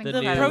SpongeBob's the The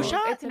incredible. pro new-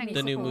 shot? It's an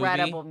The new movie?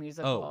 incredible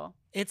musical.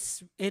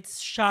 It's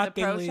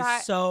shockingly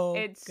shot, so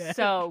It's good.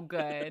 so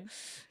good.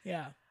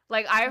 Yeah.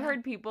 Like I've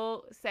heard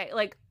people say,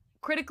 like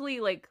critically,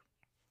 like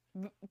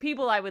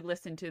people I would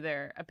listen to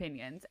their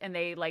opinions, and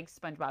they like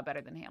SpongeBob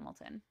better than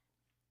Hamilton.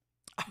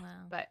 Wow.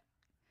 But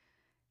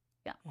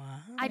Wow.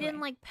 I didn't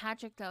Anyway. like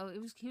Patrick though. He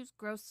was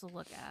gross to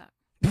look at.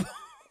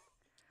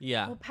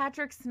 Yeah. well,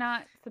 Patrick's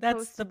not That's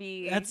supposed the- to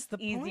be that's the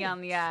easy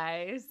on the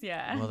eyes.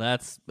 Yeah. Well,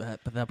 but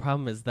the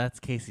problem is that's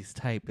Casey's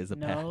type is a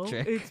No,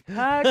 Patrick. It's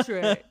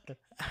Patrick.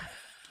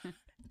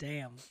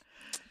 Damn.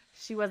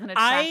 She wasn't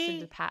attracted I-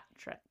 to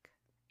Patrick.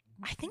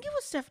 I think it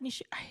was Stephanie.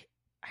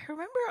 I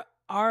remember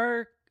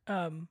our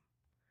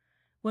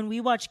when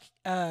we watched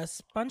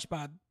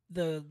SpongeBob,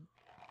 the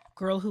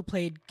girl who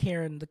played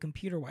Karen, the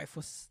computer wife,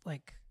 was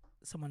like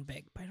someone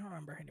big, but I don't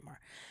remember her anymore.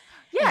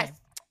 Yes, Anyway.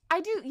 I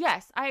do.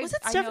 Yes, Was it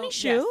I Stephanie know,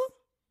 Shu?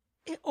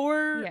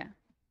 Or Yes.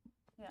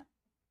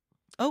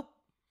 oh,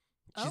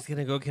 She's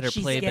gonna go get her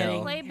she's playbill.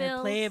 getting Playbills.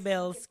 her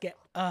playbills.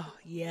 Oh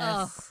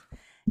yes,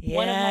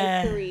 One of my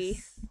Yes.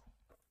 3.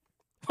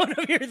 One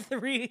of your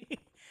 3.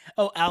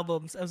 Oh,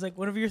 albums. I was like,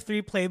 one of your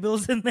 3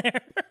 playbills in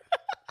there.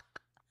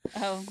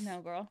 Oh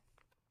no, girl.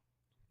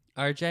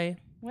 RJ,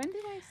 When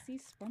did I see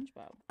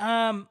SpongeBob?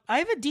 I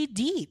have a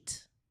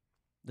deet.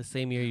 the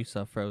same year you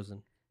saw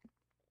Frozen,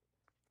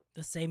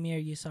 The same year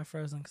you saw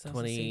Frozen, because that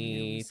was the same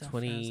year we saw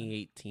Frozen.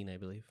 2018, I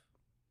believe,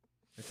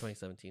 or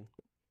 2017.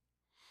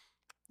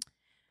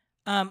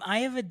 I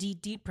have a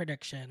deet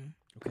prediction.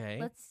 Okay.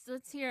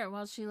 Let's hear it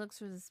while she looks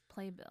for this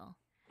playbill.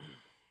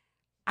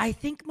 I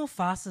think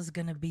Mufasa's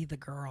gonna be the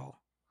girl.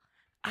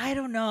 I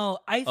don't know.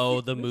 the What are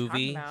you talking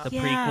movie, about? the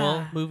Yeah.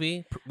 prequel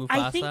movie, Mufasa.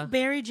 I think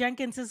Barry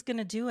Jenkins is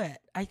gonna do it.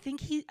 I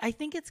think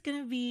it's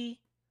gonna be.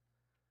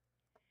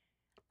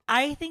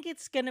 I think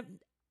it's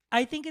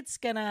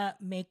gonna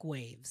make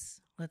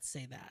waves. Let's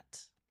say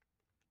that.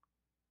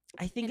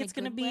 I think In a it's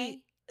gonna good be. way?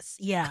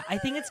 Yeah, I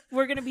think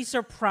we're gonna be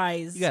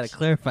surprised you gotta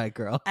clarify,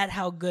 girl. at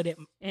how good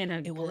In a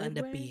it will good end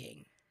up way?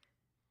 being.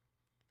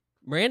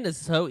 Miranda's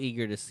so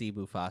eager to see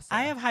Mufasa.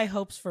 I have high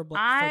hopes for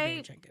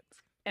Barry Jenkins.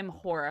 I'm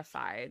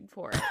horrified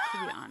for it, to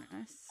be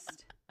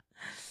honest.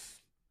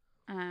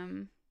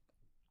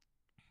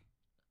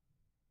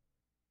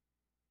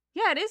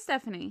 Yeah, it is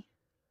Stephanie.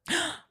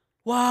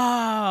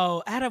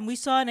 Wow, Adam, we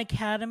saw an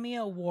Academy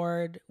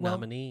Award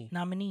nominee.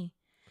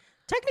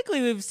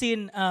 Technically, we've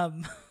seen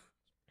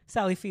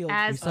Sally Field.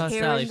 As We saw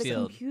Karen Sally the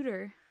Field.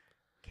 computer.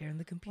 Karen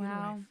the computer.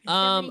 Wow.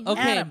 wife.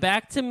 Okay, Adam.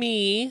 back to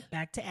me.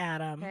 Back to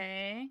Adam.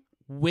 Okay.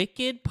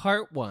 Wicked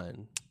Part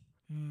 1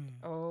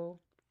 Oh.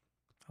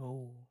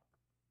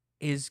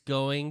 is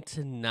going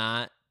to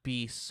not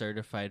be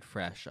certified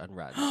fresh on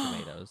Rotten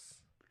Tomatoes.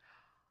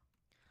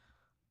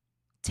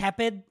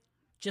 Tepid,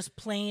 just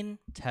plain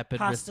Tepid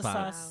Pasta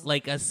response. sauce.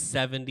 Like a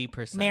 70%.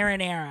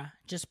 marinara,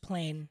 just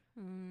plain.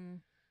 Mm.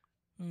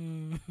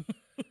 Yeah.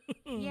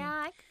 Yeah,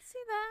 I can see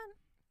that.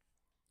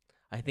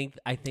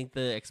 I think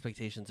the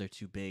expectations are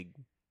too big.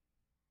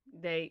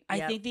 I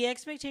think the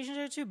expectations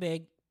are too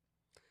big.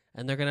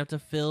 And they're going to have to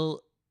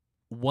fill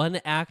one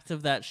act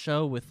of that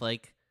show with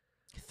like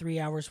 3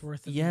 hours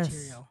worth of Yes.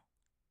 material.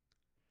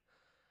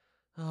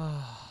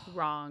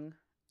 Wrong.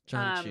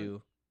 John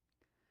Chu.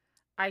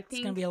 I It's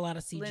think gonna be a lot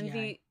of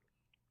CGI.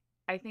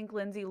 I think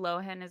Lindsay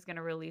Lohan is going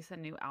to release a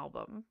new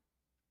album.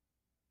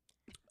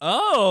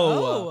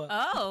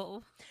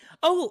 Oh.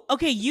 Oh.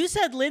 Okay. You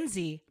said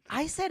Lindsay.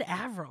 I said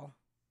Avril.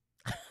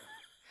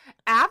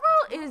 Avril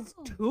is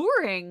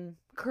touring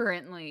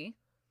currently.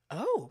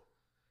 Oh.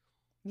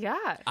 Yeah.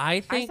 I I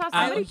think saw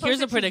somebody here's a posted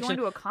she's prediction. going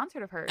to a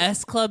concert of hers.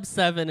 S Club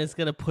 7 is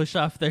going to push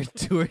off their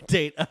tour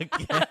date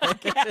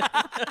again.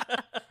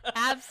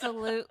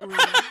 Absolutely.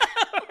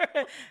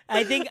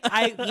 I think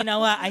you know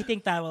what? I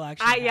think that will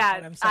actually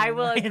happen. I'm sorry, I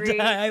will Miranda. agree.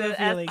 I have a The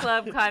feeling. S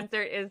Club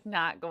concert is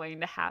not going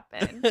to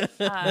happen.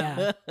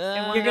 Yeah.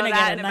 and we'll You're know gonna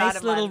that get in a about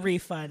nice little month.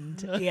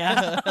 refund.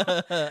 Yeah.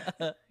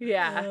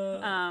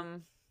 Yeah.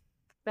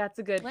 That's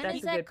a good. When that's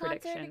is a that good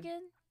concert prediction.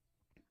 again?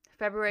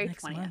 February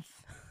Next 20th month.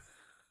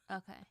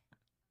 Okay.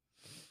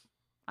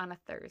 on a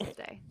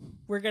Thursday.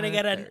 We're gonna On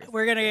get a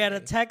we're gonna get a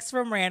Thursday. text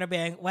from Miranda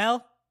being,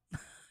 well,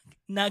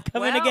 not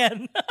coming Well.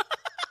 again.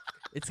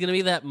 It's going to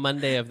be that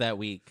Monday of that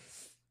week.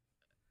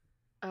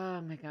 Oh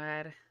my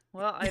god.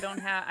 Well, I don't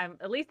have.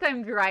 At least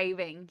I'm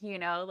driving. You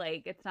know,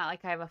 like it's not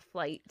like I have a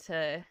flight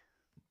to.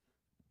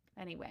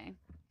 Anyway,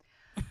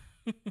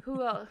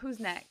 who's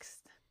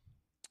next?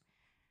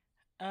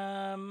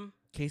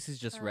 Casey's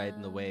just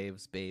riding the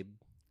waves, babe.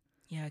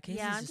 Yeah, Casey's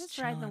Yeah, I'm just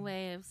riding the chilling.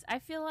 waves. I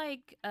feel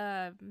like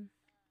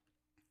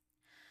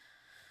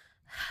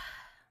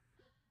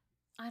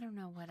I don't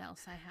know what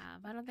else I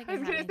have. I don't think I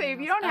was have gonna say if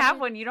anything you else don't have other-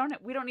 one, you don't.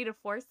 We don't need to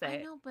force it. I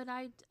know, but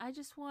I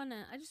just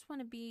wanna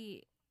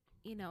be,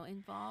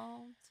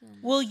 involved.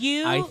 And... Will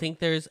you? I think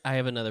I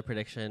have another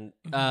prediction.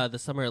 Mhm. The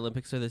Summer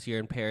Olympics are this year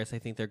in Paris. I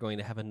think they're going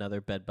to have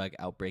another bedbug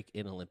outbreak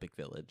in Olympic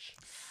Village.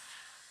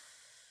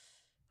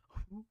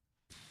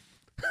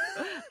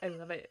 I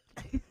love it.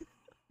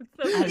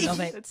 I love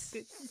it. That's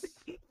good.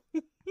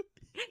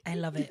 I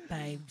love it,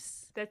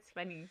 babes. That's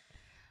funny.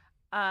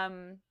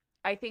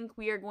 I think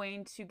we are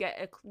going to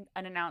get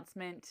an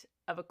announcement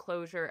of a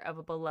closure of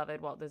a beloved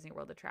Walt Disney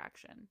World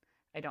attraction.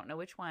 I don't know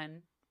which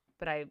one,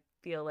 but I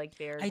feel like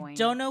they're I going.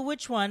 don't know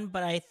which one,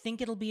 but I think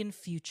it'll be in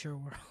Future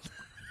World.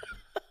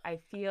 I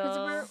 'Cause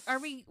feel.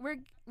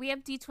 we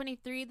have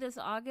D23 this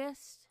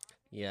August.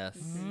 Yes.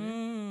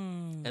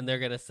 Mm. And they're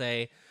going to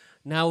say,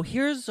 now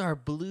here's our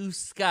blue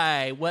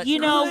sky. What You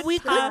know, could we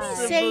could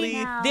possibly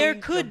say now. there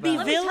think could be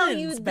about- Let me tell you,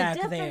 villains the back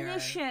there.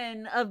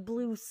 definition of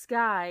blue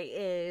sky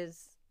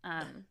is.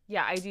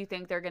 Yeah, I do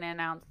think they're going to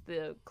announce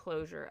the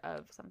closure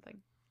of something.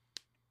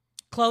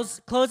 Close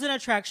an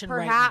attraction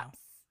right now. Perhaps.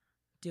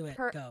 Do it.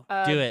 Per- Go.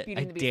 Do it. Beauty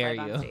I and the Beast dare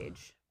live you. on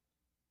stage.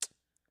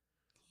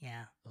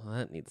 Yeah. Well,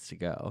 that needs to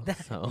go.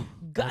 So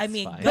Go- I that's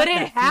mean, fine. go- But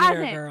that it theater,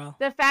 hasn't. girl.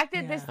 The fact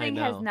that this Yeah. thing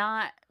I has know.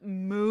 not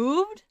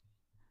moved.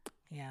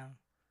 Yeah.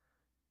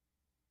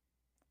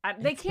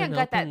 They It's can't been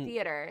gut that open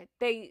theater.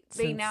 They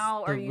since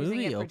now are the using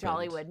movie it for opened.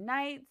 Jollywood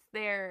Nights.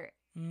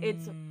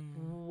 It's Mm.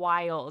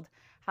 wild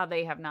how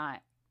they have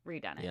not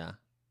redone it Yeah.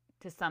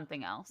 to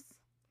something else.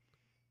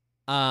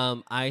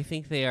 I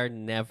think they are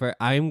never.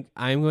 I'm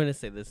going to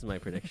say this is my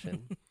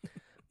prediction.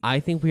 I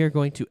think we are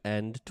going to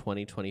end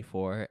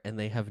 2024, and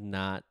they have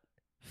not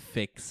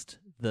fixed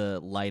the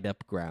light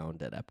up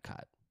ground at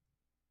Epcot.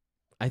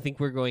 I think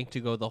we're going to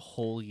go the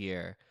whole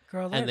year,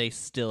 Girl, and they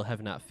still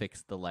have not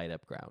fixed the light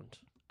up ground.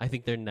 I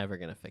think they're never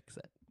going to fix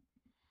it.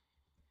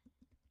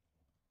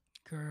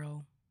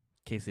 girl.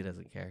 Casey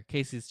doesn't care.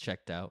 Casey's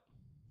checked out.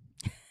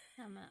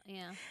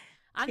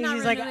 I'm Casey's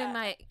not like, renewing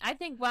my. I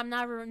think I'm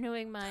not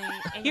renewing my.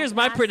 annual Here's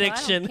my pass, so I don't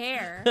prediction.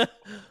 care. My Here's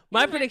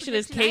my prediction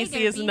is prediction. I ain't Casey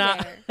gonna is be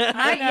not. there.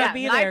 I gotta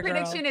be my there, girl.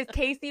 prediction is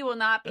Casey will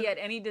not be at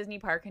any Disney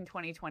park in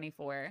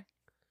 2024.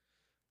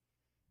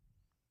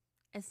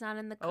 It's not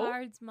in the Oh.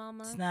 cards,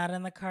 Mama. It's not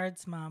in the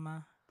cards,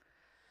 Mama.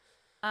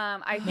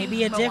 I think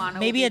Maybe a Moana will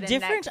maybe be a the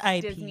different next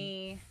IP.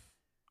 Disney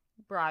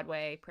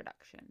Broadway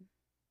production.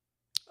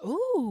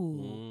 Ooh.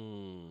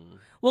 Mm.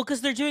 Well,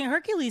 because they're doing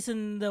Hercules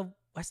in the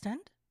West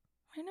End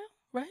right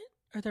now, right?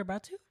 Or they're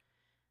about to?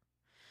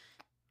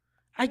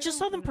 I just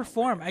saw them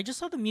perform. I just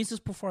saw the Muses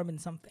perform in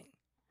something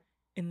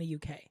in the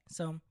UK.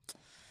 So,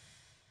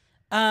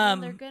 Well,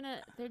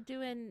 they're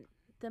doing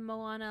the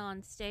Moana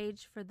on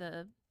stage for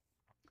the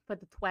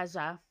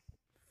Tweja.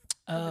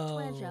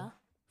 Tweja.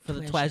 For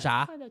the Pleasure.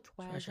 Tweja. For the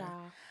Tweja.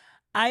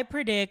 I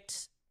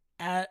predict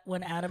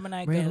when Adam and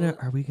I Miranda, go.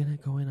 are we gonna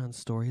go in on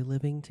story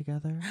living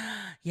together?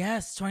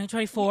 Yes,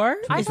 2024.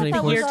 I Is thought the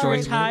that was year to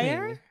already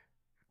retire?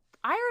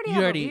 I already You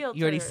have already- a realtor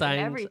you already and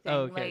signed- everything. oh,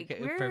 okay, like,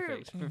 okay, we're,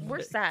 perfect, We're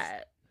perfect.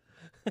 set.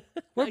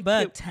 We're I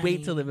booked. can't wait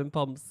to honey. live in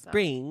Palm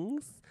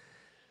Springs.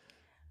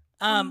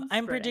 I'm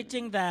Spring.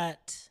 predicting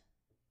that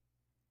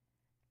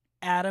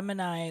Adam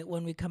and I,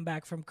 when we come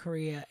back from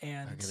Korea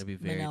and Are gonna be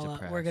very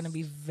Manila, we're gonna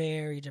be depressed.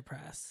 very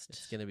depressed.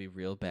 It's gonna be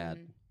real bad.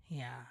 Mm.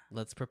 Yeah.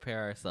 Let's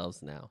prepare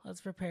ourselves now. Let's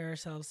prepare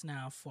ourselves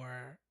now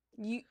for.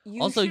 You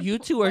Also, should you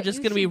pl- two are what just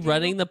you gonna be should do-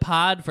 running the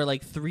pod for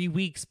like 3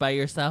 weeks by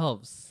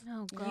yourselves.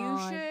 Oh You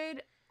God.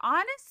 should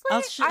honestly.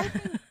 I'll sh- I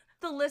think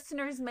the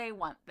listeners may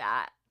want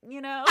that. You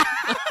know.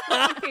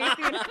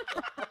 Casey.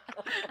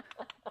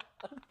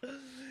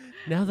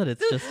 Now that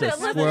it's just a Let's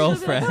squirrel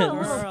just do a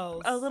little-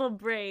 friends. A little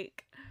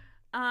break.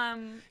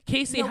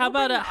 Casey, no, how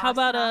we'll about bring a how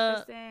about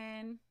Austin a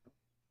Office in.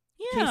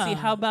 Yeah. Casey,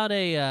 how about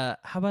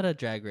a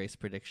drag race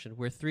prediction?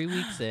 We're 3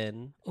 weeks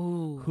in.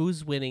 Ooh.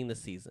 Who's winning the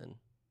season?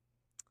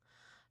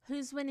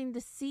 Who's winning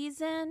the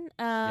season?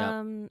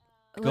 Go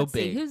Let's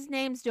see. big. Whose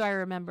names do I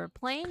remember?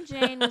 Plain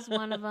Jane was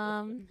one of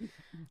them.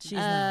 She's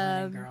not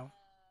Um, winning, girl.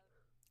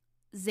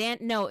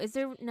 No, is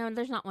there? No,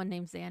 there's not one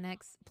named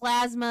Xanax.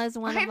 Plasma is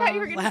one I of thought them. you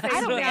were gonna say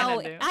I don't know.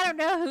 Xanadu. I don't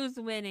know who's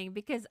winning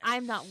because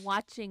I'm not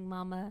watching,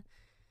 Mama.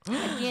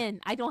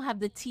 Again, I don't have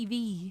the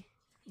TV.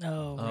 Oh,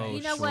 Oh, right.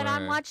 You know what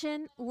I'm sure.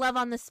 watching? Love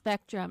on the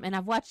Spectrum, and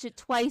I've watched it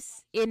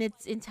twice in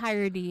its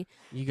entirety.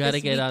 You gotta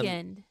this get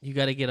weekend. on. You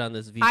gotta get on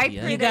this VPN. I You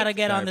predict gotta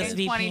get on this in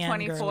VPN,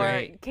 2024,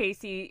 Great.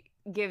 Casey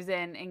gives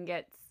in and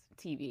gets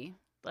TV.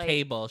 Like,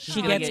 Cable. She's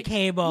She gonna gets get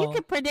cable. You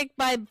could predict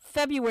by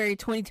February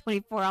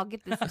 2024 I'll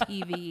get this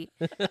TV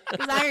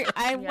because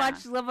I Yeah.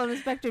 watched Love on the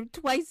Spectrum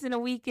twice in a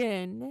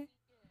weekend.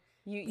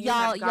 You Y'all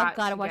have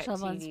gotta to watch get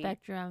Love on the TV.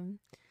 Spectrum.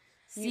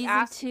 You Season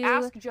ask, 2.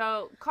 Ask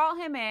Joe. Call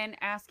him in.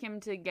 Ask him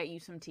to get you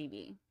some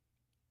TV.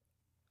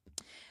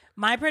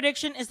 My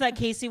prediction is that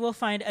Casey will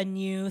find a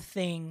new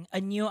thing, a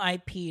new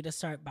IP to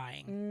start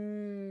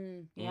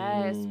buying.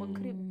 Yes. What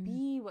could Mm. it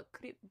be? What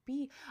could it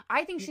be?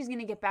 I think she's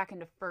gonna get back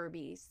into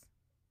Furbies.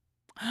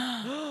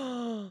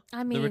 I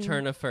mean, the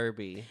return of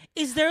Furby.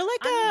 Is there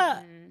like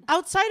a Mm.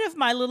 outside of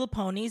My Little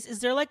Ponies? Is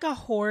there like a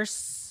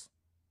horse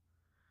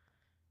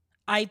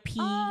IP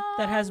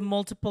that has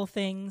multiple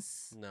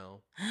things?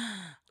 No.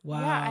 Wow,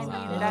 I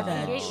mean, that's the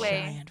that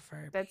gateway. giant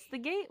Furby. That's the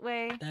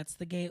gateway. That's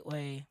the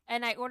gateway.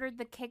 and I ordered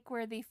the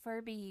Cakeworthy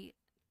Furby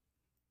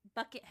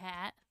bucket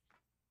hat.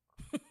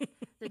 The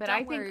But Don't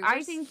I Worry,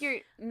 think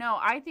we're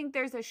I think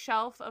there's a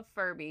shelf of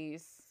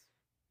Furbies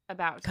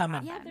about to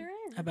Coming. Yeah, happen. there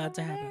is. About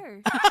to Over happen.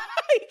 there.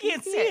 You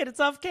can't see see it. it. It's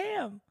off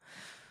cam.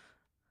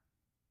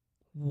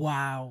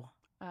 Wow.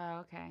 Oh,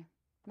 okay.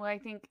 Well, I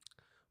think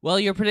Well,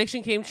 your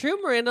prediction came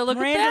true, Miranda. Look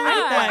Miranda, at look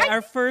at that. that.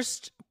 Our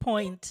first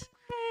point.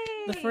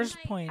 The Hey, first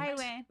my- point. I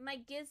win. My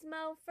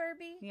Gizmo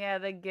Furby. Yeah,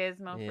 the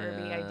Gizmo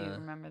Furby. I do Yeah.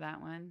 remember that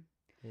one.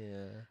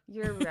 Yeah.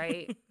 You're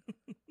right.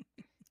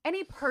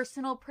 Any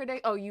personal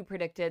predict? Oh, you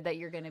predicted that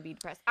you're going to be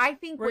depressed. I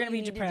think We're what gonna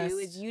you be need to do depressed.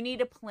 is you need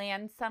to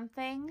plan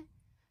something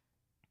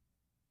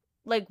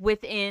like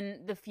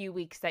within the few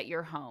weeks that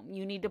you're home.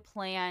 You need to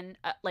plan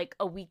like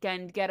a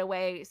weekend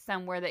getaway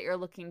somewhere that you're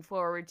looking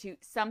forward to,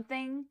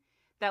 something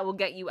that will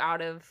get you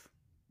out of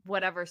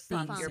whatever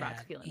slump Being you're about to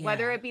sad, feel in.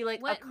 Whether yeah. it be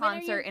like When a are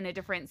concert you- in a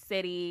different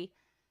city,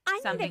 I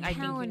need something. a I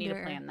think you need to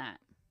calendar. plan that.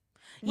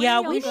 Yeah,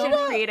 When are we you should need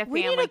going? create a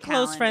we need family a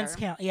close friends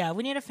calendar. calendar. Yeah,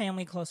 we need a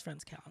family close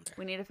friends calendar.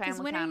 We need a 'Cause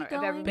family when are you calendar of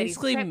going? everybody's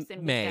Basically trips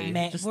and May. weekends.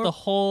 May. Just We're- the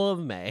whole of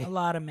May. A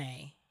lot of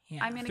May.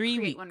 Yeah. I'm going to 3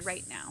 create weeks. one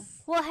right now.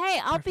 Well, hey,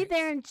 I'll be Perfect.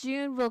 there in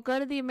June. We'll go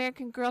to the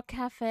American Girl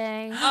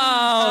Cafe.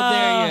 Oh,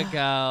 there you Oh.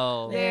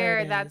 go. There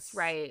it That's is.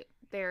 right.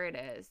 There it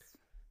is.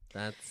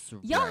 That's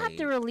Y'all right. have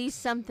to release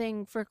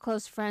something for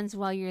close friends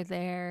while you're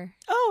there.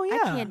 Oh I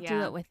yeah. can't do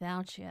Yeah. it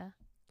without you.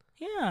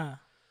 Yeah.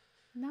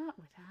 Not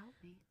without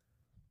me.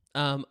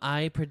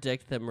 I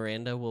predict that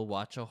Miranda will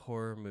watch a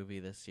horror movie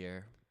this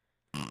year,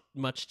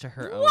 much to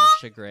her own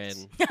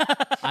chagrin.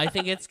 I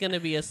think it's going to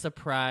be a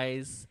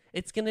surprise.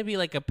 It's going to be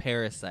like a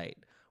Parasite,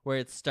 where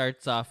it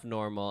starts off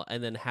normal,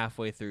 and then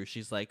halfway through,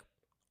 she's like,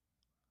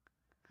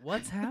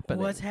 "What's happening?"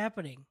 What's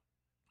happening?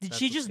 Did That's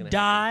she what's just gonna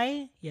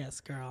die? Yes,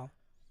 girl.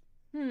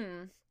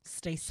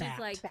 Stay She's sad.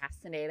 like,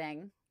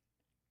 Fascinating.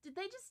 did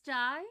they just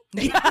die?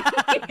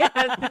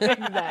 Yes,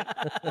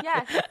 exactly.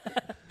 Yes.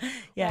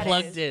 Yeah. That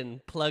Plugged is.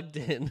 in, plugged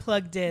in.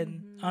 Plugged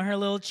in Mhm. on her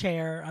little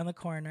chair on the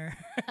corner.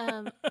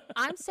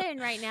 I'm saying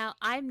right now,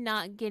 I'm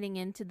not getting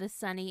into the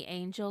Sunny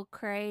Angel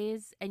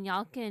craze, and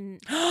y'all can.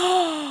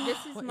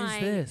 This is What my.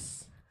 is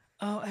this?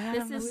 Oh,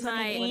 Adam, This is who's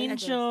my- an what is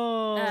this?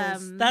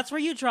 angels. That's where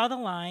you draw the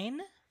line.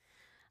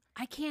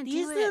 I can't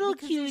These do it little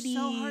because they're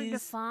so hard to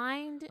cuties.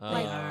 find. Oh.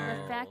 Like They are.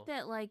 the fact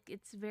that like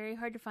it's very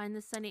hard to find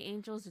the Sunny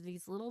Angels or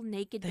these little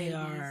naked They babies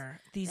are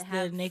these that the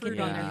have naked fruit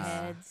on their babies.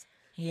 heads.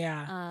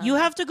 Yeah, you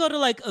have to go to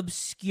like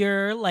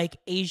obscure like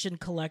Asian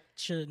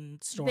collection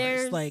stores,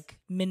 There's- like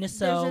There's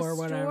Miniso a or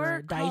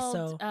whatever, store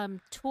Daiso. called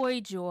Toy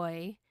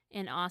Joy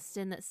in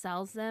Austin that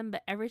sells them,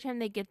 but every time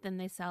they get them,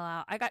 they sell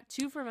out. I got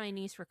 2 for my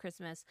niece for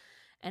Christmas,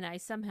 and I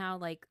somehow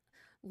like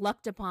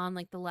lucked upon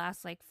like the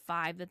last like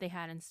 5 that they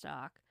had in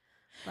stock.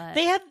 But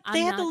They had I'm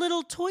the not-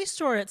 little toy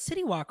store at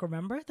City Walk.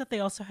 Remember that they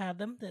also had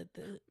them.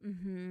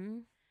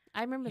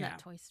 I remember Yeah. that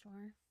toy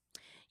store.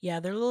 Yeah,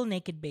 they're little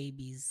naked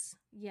babies.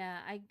 Yeah,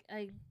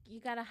 I you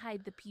gotta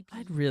hide the pee pee.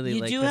 I'd really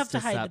You like do us have to to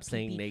hide the stop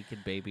saying pee-pee.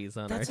 naked babies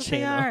on That's our what they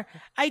channel. are.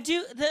 I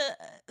do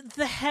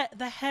the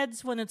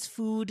heads when it's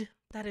food.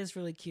 That is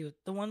really cute.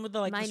 The one with the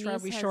like My the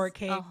strawberry niece has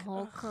shortcake. a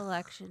whole Ugh.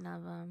 collection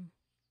of them.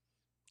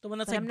 The one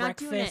that's But like I'm not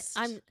breakfast.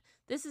 doing it.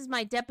 This is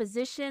my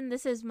deposition.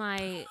 This is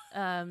my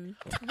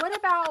What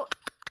about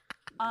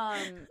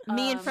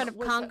me in front of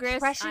what's Congress.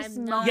 Precious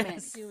I'm not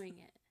moments. doing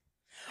it.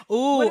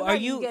 Ooh, What about are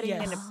you you getting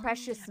yes. into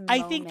precious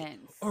I think-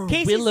 moments? Or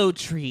Casey's- willow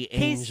tree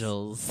Case-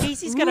 angels.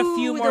 Casey's got a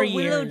few Ooh, more the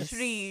willow years.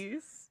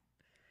 trees.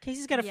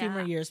 Casey's got a few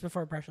more Yeah. years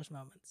before Precious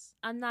Moments.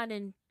 I'm not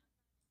in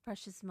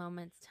precious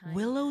moments time.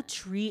 Willow yet.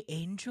 tree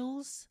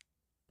angels?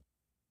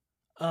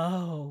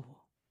 Oh.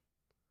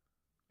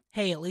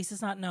 Hey, at least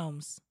it's not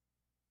gnomes.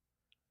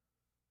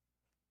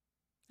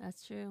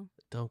 That's true.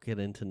 Don't get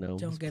into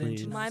gnomes, Don't get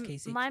into please. gnomes.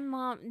 Casey. My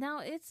mom. No,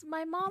 it's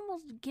my mom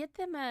will get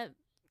them at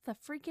the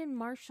freaking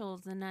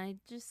Marshalls, and I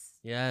just.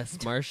 Yes,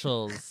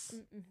 Marshalls.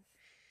 Mm-mm.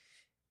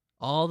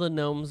 All the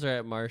gnomes are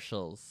at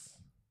Marshalls.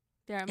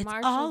 They're at It's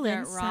Marshalls. all They're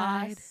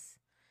inside. at Ross.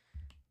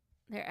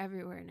 They're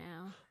everywhere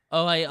now.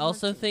 Oh, I Let's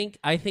also see. think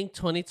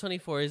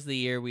 2024 is the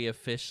year we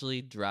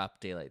officially drop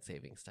daylight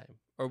savings time,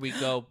 or we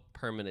go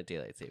permanent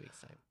daylight savings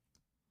time.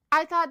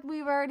 I thought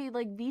we've already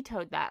like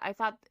vetoed that. I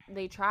thought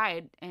they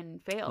tried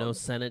and failed. No,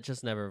 Senate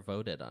just never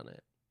voted on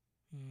it.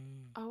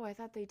 Hmm. Oh, I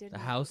thought they did. The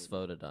vote. House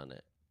voted on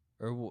it,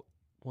 or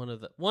one of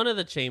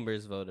the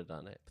chambers voted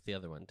on it, but the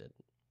other one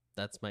didn't.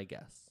 That's my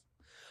guess.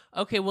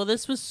 Okay, well,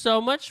 this was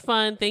so much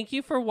fun. Thank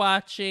you for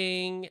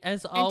watching.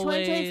 As And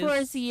always, 2024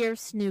 is the year of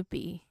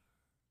Snoopy.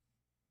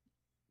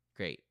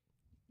 great.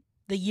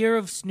 The year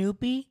of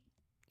Snoopy?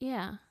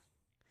 Yeah.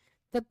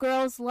 The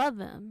girls love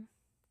him.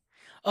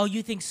 Oh,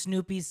 you think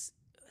Snoopy's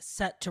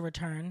set to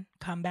return,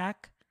 come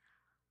back?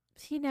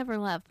 He never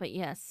left, but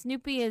yes,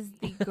 Snoopy is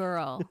the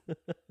girl.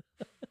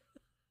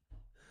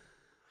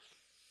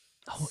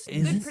 Oh, Good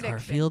is it prediction.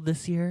 Garfield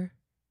this year?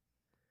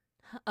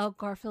 Oh,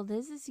 Garfield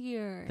is this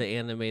year. The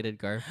animated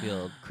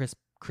Garfield,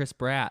 Chris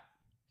Pratt.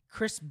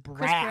 Chris Pratt.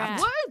 Pratt.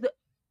 What?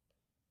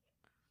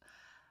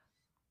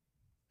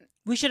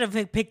 We should have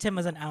picked him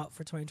as an out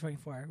for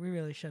 2024. We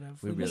really should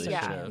have. We really missed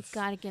our should chance. have.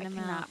 Gotta get him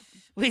cannot. out.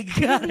 We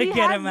gotta He get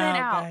has him been out,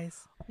 out. guys.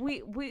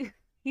 We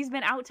he's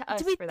been out to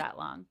us we- for that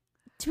long.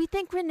 Do we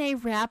think Renee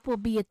Rapp will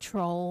be a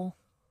troll?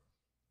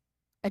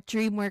 A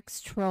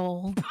DreamWorks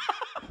troll?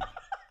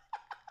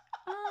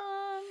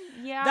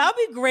 Yeah. That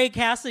would be great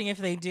casting if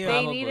they do.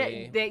 they need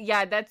Probably. it.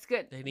 Yeah, that's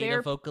good. They need a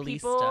They're vocalista.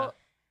 people-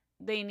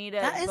 They need a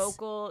That is-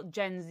 vocal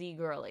Gen Z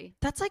girly.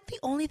 That's like the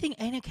only thing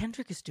Anna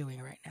Kendrick is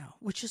doing right now,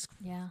 which is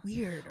Yeah.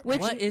 weird. Which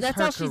What is that's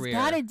her all career?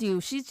 she's gotta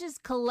do. She's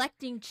just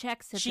collecting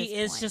checks at she this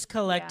is point. just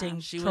collecting.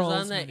 Yeah. She was trolls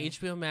on that money.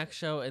 HBO Max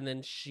show, and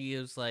then she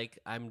was like,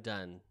 "I'm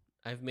done.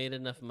 I've made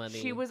enough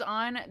money." She was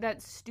on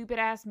that stupid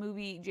ass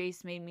movie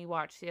Jace made me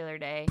watch the other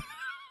day.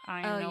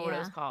 I don't even Oh, know what it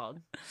was yeah.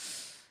 called.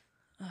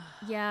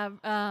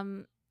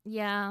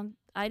 Yeah,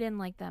 I didn't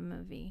like that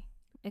movie.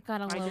 It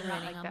got a I low did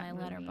not rating like on that my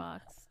movie.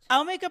 letterbox.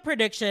 I'll make a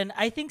prediction.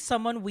 I think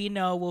someone we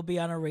know will be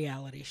on a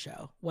reality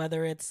show,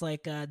 whether it's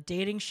like a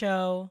dating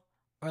show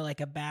or like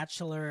a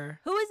bachelor.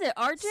 Who is it?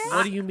 RJ?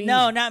 What do you mean?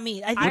 No, not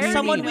me. I think already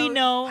someone we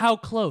know- know. How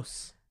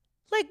close?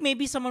 Like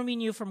maybe someone we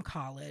knew from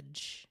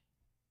college.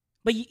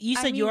 But you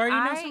said I you mean, already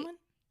know I- someone?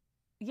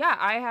 Yeah,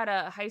 I had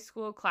a high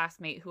school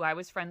classmate who I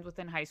was friends with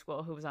in high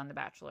school who was on The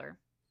Bachelor.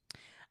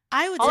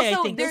 I would say I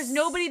Also, think there's this-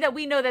 nobody that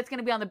we know that's going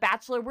to be on The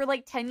Bachelor. We're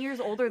like 10 years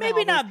older than maybe all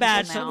those not people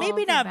bachelor, now.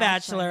 maybe The not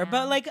Bachelor bachelor,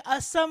 but now.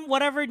 like some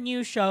whatever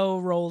new show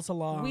rolls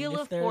along. Wheel if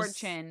of there's-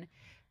 Fortune,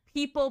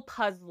 People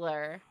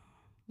Puzzler,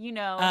 you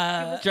know,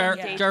 Uh, give us some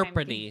daytime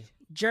Jeopardy. One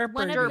of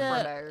Jeopardy. the-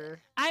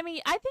 Jeopardy. I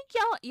mean, I think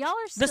y'all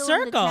are The still in the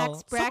Circle. tax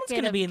Someone's bracket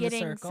gonna of be in The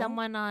getting Circle.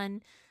 someone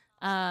on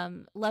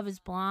Love Is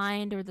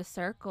Blind or The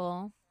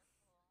Circle.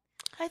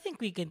 I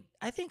think we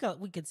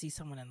could see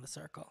someone in the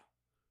circle.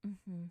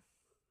 Mm-hmm.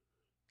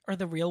 Or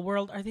the Real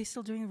World. Are they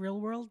still doing Real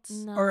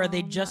Worlds? Or are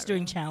they No, just not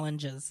doing really.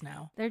 challenges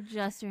now? They're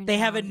just doing They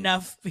have challenges.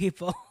 enough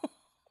people.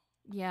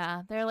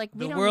 Yeah, they're like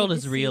we The don't world need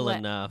is to see real what-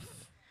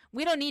 enough.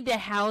 We don't need to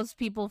house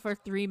people for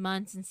 3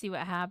 months and see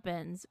what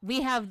happens.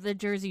 We have the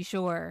Jersey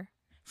Shore.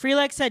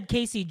 Freelex said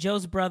Casey,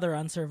 Joe's brother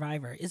on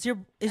Survivor. Is Oh,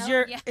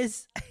 yeah.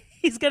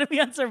 he's gonna be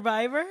on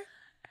Survivor?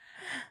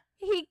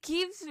 He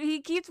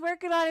keeps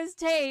working on his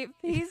tape.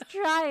 He's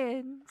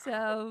trying.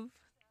 So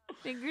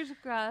Fingers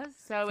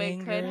crossed. So it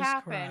could Fingers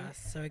happen.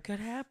 crossed. So it could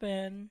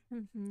happen.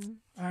 Mm-hmm.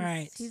 All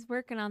right. He's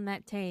working on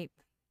that tape.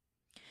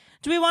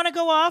 Do we want to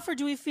go off, or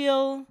do we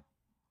feel?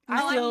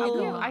 I feel-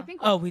 do. I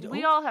think Oh, we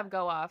we do? all have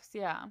go offs.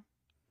 Yeah.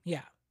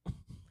 Yeah.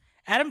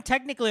 Adam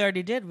technically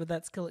already did with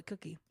that skillet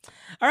cookie.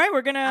 All right,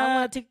 we're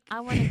gonna take.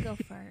 I want to go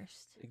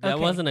first. That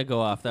Okay. wasn't a go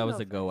off. That You was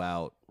go a go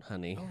out,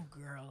 honey. Oh,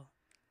 girl,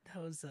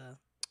 that was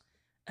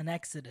an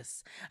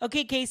exodus.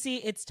 Okay, Casey,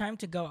 it's time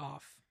to go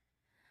off.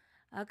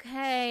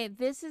 Okay,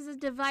 this is a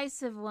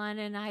divisive one,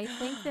 and I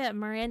think that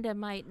Miranda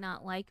might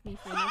not like me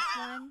for this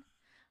one,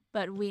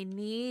 but we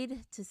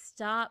need to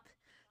stop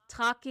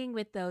talking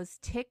with those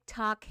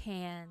TikTok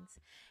hands.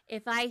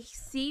 If I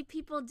see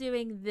people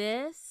doing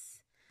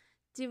this,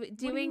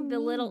 doing the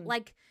little, mean?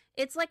 like,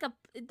 it's like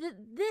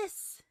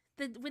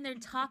when they're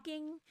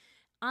talking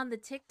on the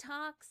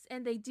TikToks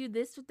and they do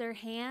this with their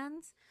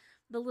hands,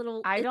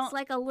 it's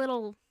like a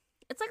little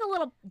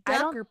I duck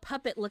don't- or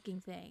puppet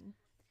looking thing.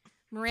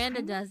 Miranda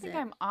I don't does think it.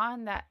 I'm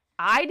on that.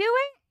 I do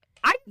it.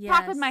 I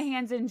talk with my Yes.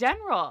 hands in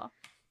general,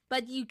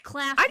 But you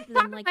clasp I just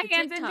talk them with like my the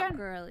hands in TikTok gen-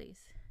 girlies.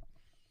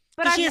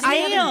 but But she has I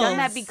haven't done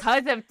that nails.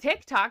 because of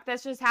TikTok.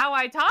 That's just how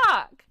I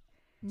talk.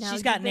 No,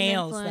 She's got you've been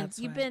nails, influenced. that's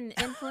You've why. been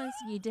influenced.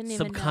 And you didn't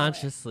even know it.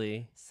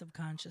 Subconsciously.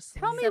 Subconsciously.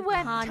 Tell me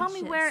when. Tell me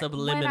Subconscious. where.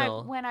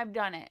 Subliminal. When I've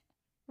done it.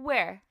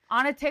 Where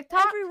on a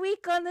TikTok? Every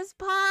week on this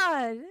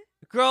pod.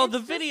 Girl, It's the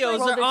just videos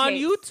like- are Roll the on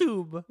tapes.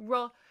 YouTube. Roll.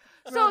 Roll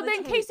So the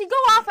then, tape. Casey, go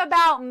off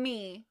about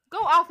me. Go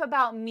off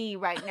about me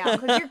right now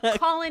because you're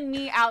calling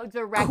me out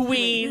directly.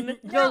 Queen.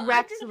 No,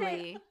 I'm just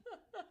Directly.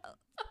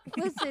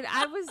 Listen,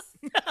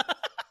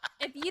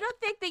 if you don't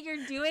think that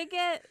you're doing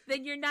it,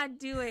 then you're not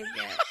doing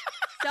it.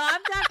 So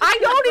I'm talking. I to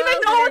the don't even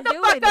girls know what that the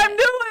are fuck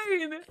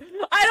doing I'm it.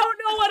 doing. I don't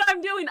know what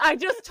I'm doing. I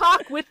just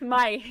talk with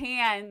my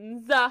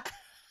hands.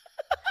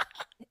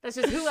 That's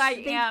just who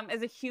I am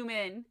as a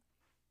human.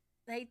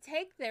 They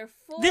take their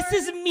four. This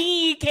is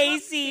me,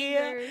 Casey.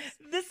 fingers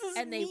This is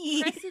and they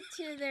me. press it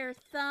to their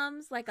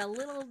thumbs like a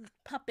little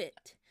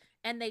puppet,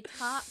 and they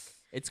talk.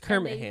 It's and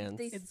Kermit they- hands.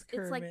 It's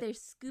it's like Kermit. they're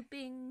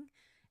scooping,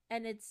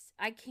 and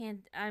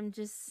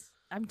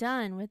I'm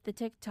done with the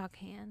TikTok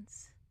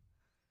hands.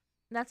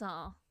 That's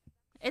all.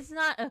 It's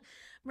not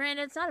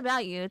Miranda. It's not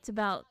about you. It's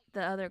about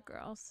the other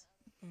girls.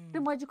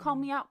 Then why'd you call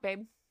me out,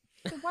 babe?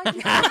 Then why'd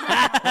you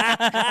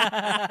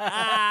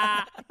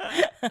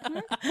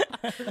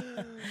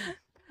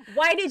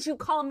Why did you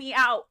call me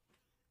out?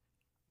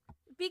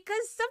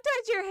 Because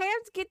sometimes your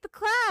hands get the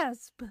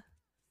clasp.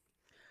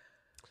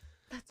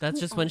 That's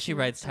who just when I she am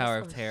writes as Tower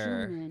a of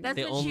Terror. human. That's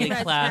The when only she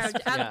writes clasp.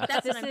 Tower of- Yeah.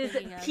 That's This what I'm is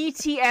thinking of.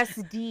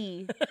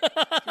 PTSD.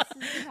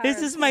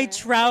 This is my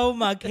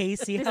trauma,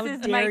 Casey. This How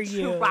is dare my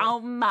you?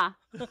 trauma.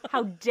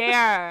 How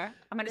dare.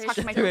 I'm going to talk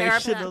to my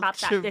therapist Generational about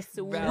that this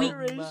trauma. week.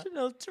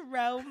 Generational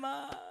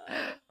trauma.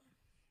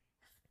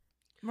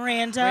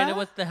 Miranda, Miranda,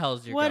 what the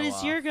hell's your what go is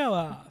off? your go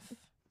off?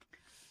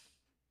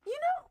 You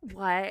know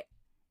what?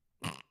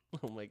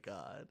 Oh my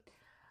god.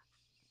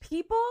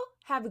 People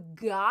have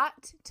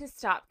got to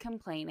stop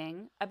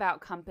complaining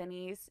about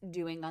companies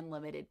doing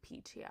unlimited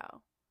PTO.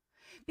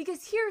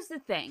 Because here's the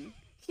thing.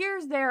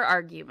 Here's their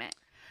argument.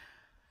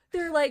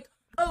 They're like,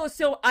 oh,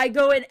 so I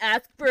go and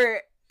ask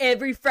for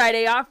every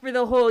Friday off for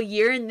the whole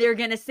year and they're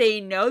going to say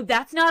no?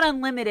 That's not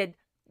unlimited.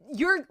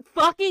 You're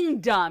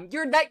fucking dumb.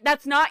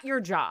 That's not your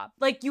job.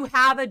 Like, you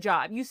have a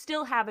job. You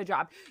still have a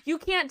job. You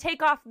can't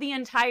take off the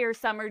entire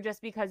summer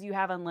just because you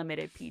have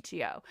unlimited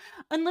PTO.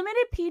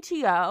 Unlimited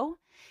PTO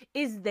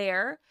is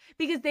there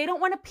because they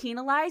don't want to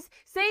penalize.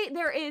 Say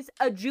there is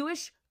a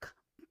Jewish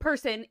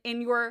person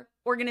in your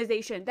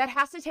organization that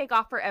has to take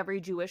off for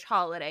every Jewish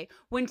holiday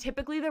when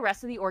typically the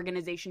rest of the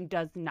organization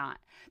does not.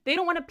 They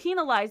don't want to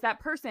penalize that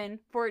person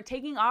for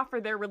taking off for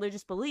their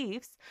religious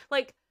beliefs.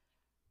 Like,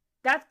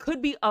 that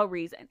could be a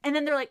reason. And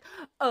then they're like,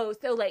 oh,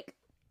 so like,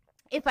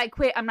 if I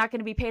quit, I'm not going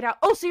to be paid out.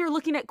 Oh, so you're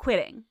looking at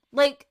quitting.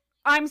 Like,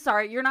 I'm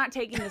sorry. You're not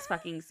taking this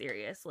fucking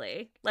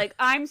seriously. Like,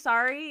 I'm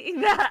sorry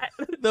that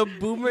The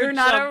boomer you're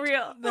not a jumped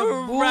real. The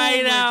right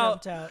boomer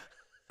out. jumped out.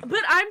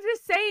 But I'm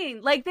just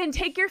saying, like, then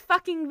take your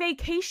fucking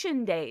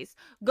vacation days.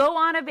 Go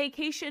on a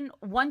vacation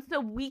once a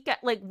week,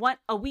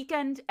 a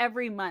weekend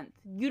every month.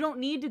 You don't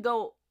need to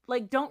go,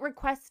 like, don't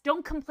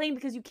complain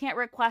because you can't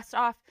request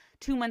off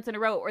 2 months in a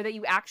row or that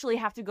you actually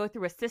have to go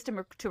through a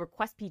system to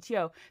request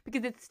PTO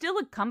because it's still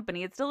a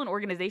company. It's still an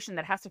organization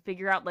that has to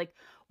figure out, like,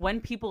 when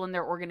people in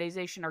their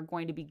organization are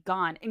going to be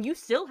gone. And you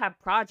still have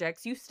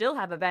projects. You still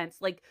have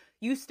events. Like,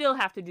 you still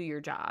have to do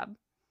your job.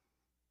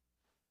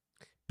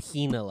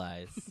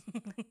 Penalize.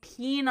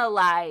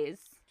 Penalize.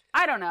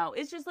 I don't know.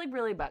 It's just, like,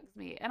 really bugs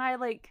me. And I,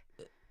 like...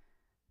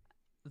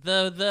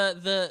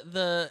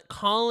 The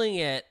calling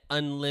it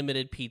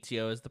unlimited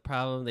PTO is the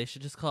problem. They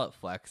should just call it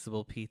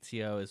flexible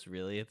PTO is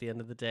really at the end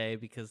of the day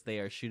because they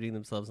are shooting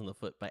themselves in the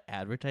foot by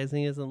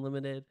advertising as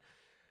unlimited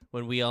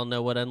when we all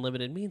know what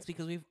unlimited means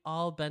because we've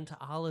all been to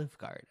Olive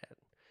Garden.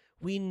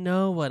 We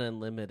know what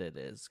unlimited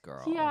is,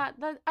 girl. Yeah,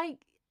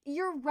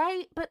 you're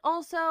right, but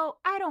also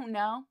I don't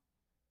know.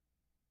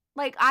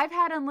 Like, I've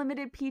had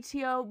unlimited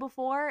PTO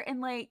before and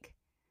like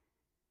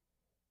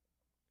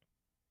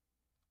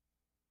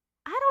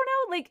I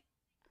don't know. Like,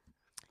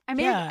 I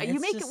mean, Yeah, you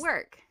it's make it just-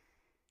 work.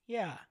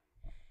 Yeah.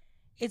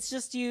 It's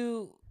just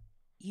you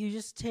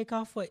just take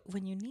off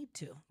when you need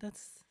to.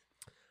 That's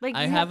Like,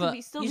 I you have have to a-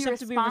 be, still you be just have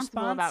to be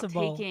responsible about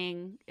responsible.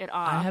 taking it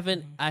off. I have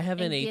an And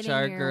getting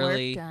HR your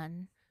girly. work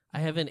done. I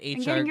have an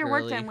HR getting your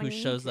work girly done when who you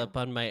need shows to. up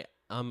on my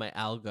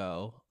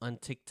algo on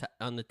TikTok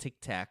on the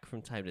TikTok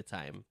from time to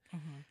time,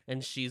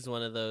 and she's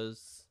one of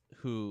those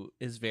who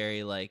is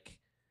very like,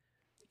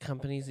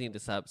 companies need to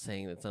stop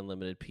saying that's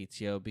unlimited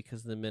PTO,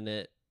 because the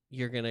minute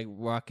you're gonna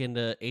walk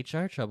into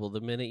HR trouble,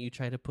 the minute you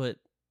try to put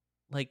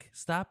like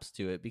stops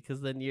to it,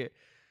 because then you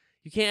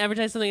can't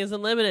advertise something as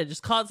unlimited.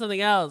 Just call it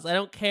something else. I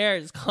don't care.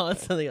 Just call it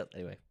something else.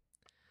 Anyway,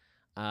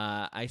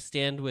 I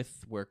stand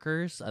with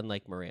workers,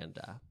 unlike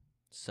Miranda.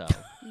 So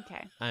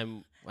Okay,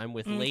 I'm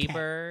with Okay.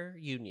 labor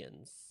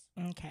unions.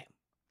 okay.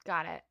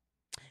 got it.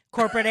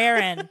 Corporate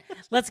Aaron.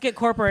 Let's get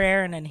Corporate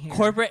Aaron in here.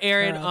 Corporate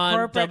Aaron Girl, on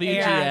Corporate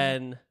WGN.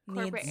 Aaron.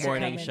 Corporate Needs to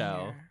Aaron. Morning come in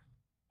show.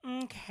 here.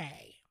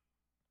 Okay.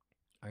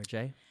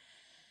 RJ,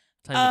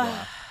 time to go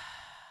off.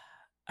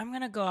 I'm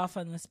gonna go off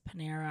on this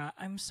Panera.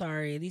 I'm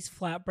sorry. These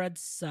flatbreads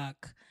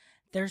suck.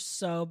 They're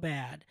so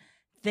bad.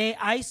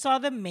 I saw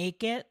them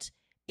make it.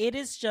 It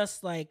is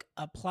just like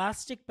a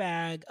plastic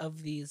bag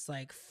of these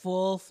like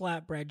full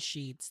flatbread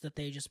sheets that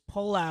they just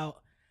pull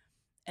out,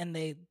 and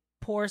they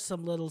pour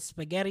some little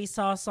spaghetti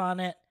sauce on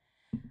it.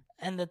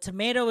 And the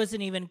tomato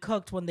isn't even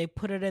cooked when they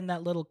put it in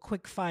that little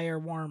quick fire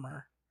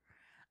warmer.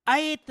 I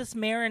ate this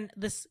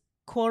this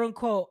quote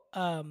unquote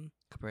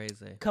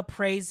Caprese.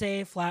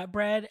 caprese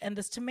flatbread, and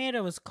this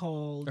tomato is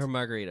cold. Or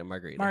margarita.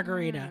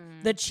 Margarita.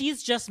 Mm. The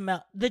cheese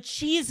the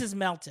cheese is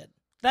melted.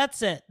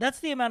 That's it. That's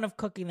the amount of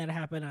cooking that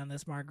happened on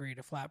this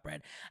margarita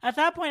flatbread. At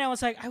that point, I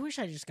was like, I wish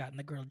I just gotten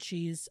the grilled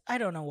cheese. I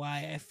don't know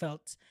why I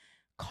felt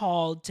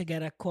called to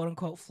get a quote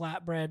unquote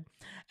flatbread.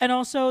 And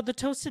also the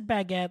toasted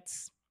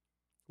baguettes.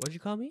 What'd you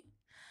call me?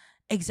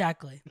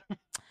 Exactly.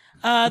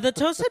 The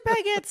toasted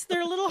baguettes,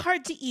 they're a little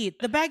hard to eat.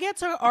 The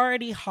baguettes are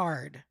already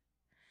hard.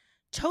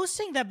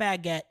 Toasting the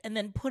baguette and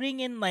then putting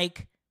in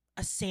like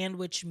a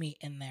sandwich meat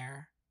in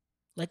there.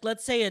 Like,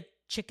 let's say a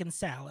chicken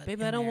salad. Babe,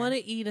 in I don't there. want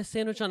to eat a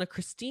sandwich on a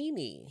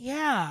Crostini.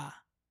 Yeah.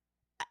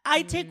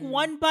 I take Mm.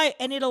 one bite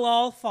and it'll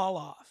all fall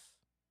off.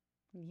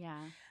 Yeah.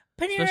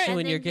 Panera, Especially and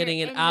when then you're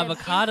getting an and the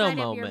avocado inside of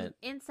moment.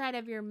 inside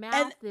of your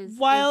mouth is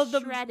while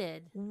the-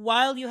 shredded.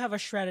 while you have a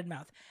shredded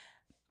mouth.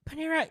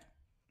 Panera,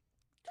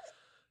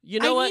 You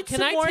know I what? need Can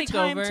some I more take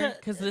time over? to-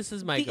 Because this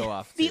is my the, go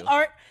off the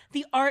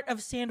too. art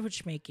of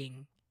sandwich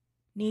making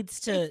needs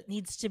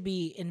to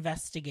be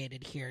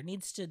investigated here.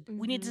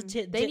 We need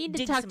to They need to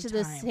dig talk some to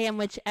the time.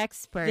 sandwich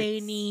experts. They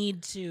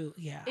need to,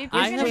 yeah. If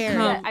I you're gonna have do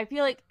come- that, I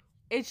feel like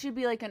it should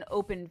be like an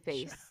open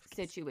face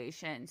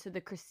situation. So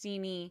the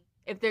Crostini,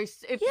 if they're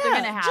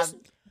gonna have, just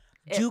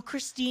it- do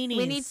Christini's.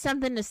 We need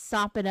something to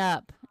sop it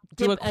up.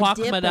 Do a Dip croque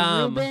dip,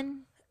 madame. Reuben.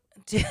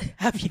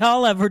 Have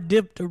y'all ever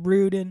dipped a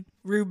Reuben?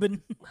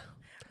 Reuben.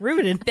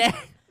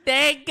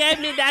 They gave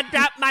me that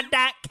drop my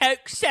Diet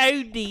Coke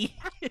soda.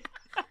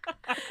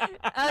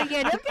 Oh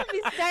yeah, don't get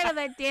me started on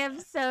that damn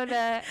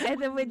soda.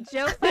 And then when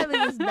Joe finally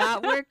was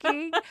not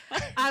working,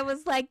 I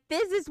was like,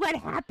 "This is what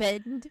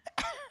happened."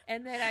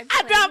 And then I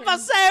I dropped my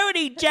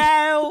soda,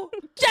 Joe.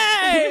 Joe,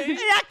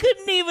 I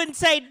couldn't even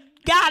say,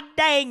 God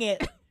dang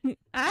it.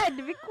 I had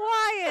to be I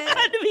quiet.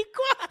 had to be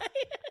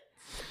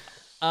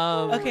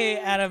quiet. Okay,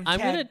 Adam. I'm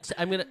tag.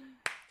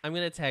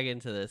 gonna tag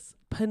into this.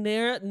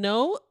 Panera,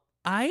 no,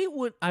 I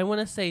want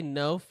to say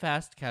no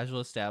fast casual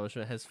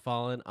establishment has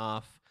fallen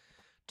off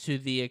to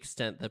the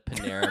extent that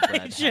Panera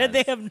Bread I'm sure has.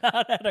 they have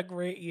not had a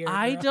great year.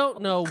 I bro.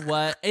 don't know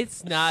what.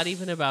 It's not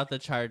even about the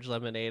charged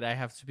lemonade. I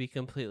have to be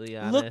completely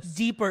honest. Look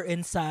deeper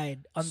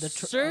inside on the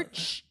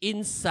Search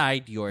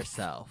inside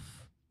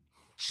yourself.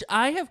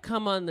 I have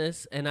come on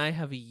this and I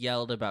have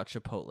yelled about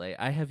Chipotle.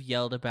 I have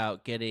yelled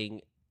about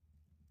getting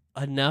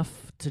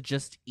enough to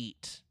just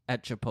eat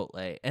at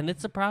Chipotle. And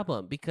it's a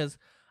problem because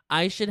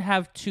I should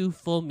have 2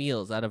 full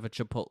meals out of a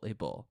Chipotle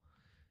bowl.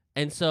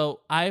 And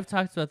so I've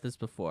talked about this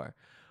before.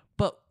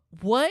 But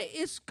what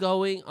is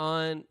going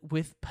on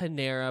with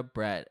Panera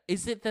Bread?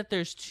 Is it that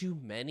there's too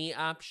many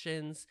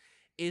options?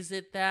 Is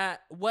it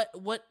that what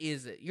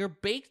is it? Your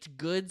baked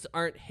goods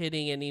aren't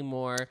hitting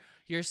anymore.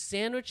 Your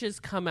sandwiches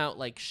come out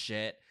like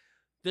shit.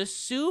 The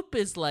soup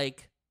is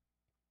like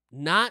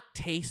not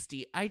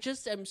tasty. I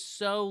just am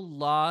so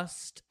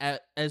lost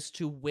as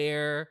to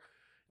where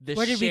the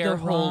Where did we go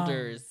wrong?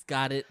 shareholders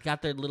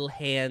got their little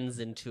hands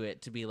into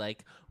it to be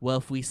like, well,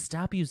 if we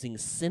stop using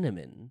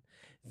cinnamon,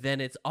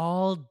 then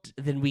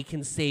then we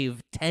can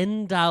save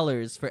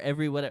 $10 for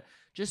every whatever.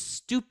 Just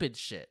stupid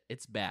shit.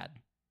 It's bad.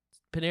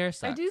 Panera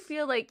sucks. I do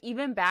feel like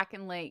even back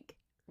in like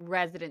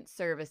resident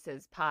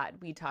services pod,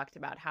 we talked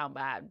about how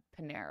bad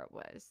Panera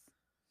was.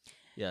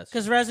 Yes.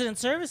 Because Resident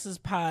Services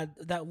Pod,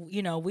 that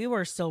we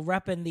were still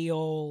repping the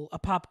old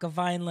Apopka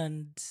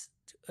Vineland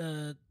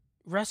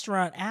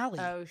restaurant alley.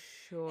 Oh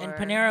sure. And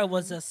Panera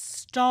was a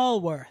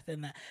stalwart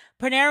in that.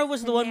 Panera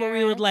was the one where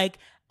we would Panera. like,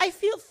 I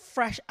feel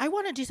fresh. I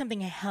want to do something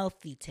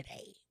healthy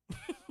today.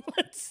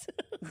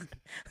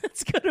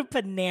 let's go to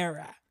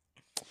Panera.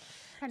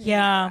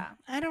 Yeah, Panera.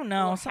 I don't A know.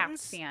 little half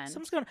Something's, fan.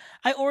 something's going.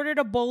 I ordered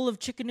a bowl of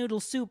chicken noodle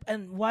soup,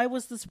 and why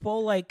was this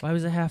bowl like Why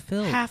was it half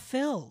filled? half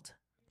filled?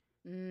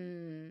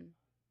 Mm.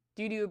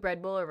 Do you do a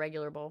bread bowl or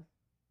regular bowl?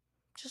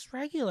 Just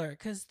regular,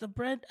 because the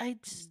bread,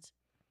 it's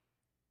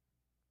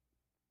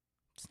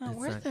not It's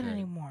worth not it good.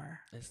 anymore.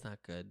 It's not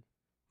good.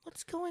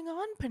 What's going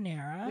on,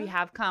 Panera? We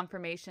have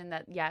confirmation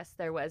that yes,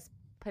 there was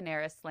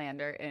Panera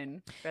slander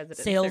in Resident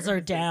Sales are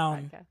Services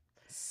down. podcast.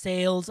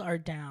 Sales are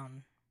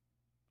down.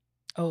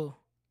 Oh,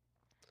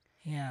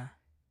 yeah.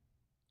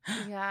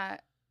 Yeah,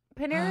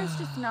 Panera's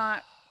just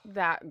not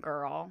that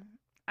girl.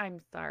 I'm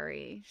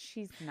sorry,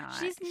 she's not.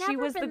 She's she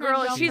never was the been that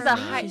girl. girl She's for a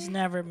me. high. She's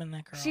never been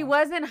that girl. She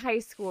was in high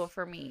school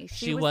for me.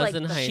 She was was like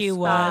in the high She school.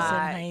 was in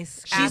spot high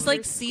school. She's after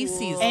like school.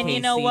 Cece's And you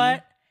know Casey.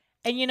 what?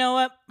 And you know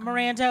what,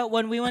 Miranda?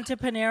 When we went to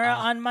Panera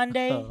on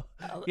Monday, Oh.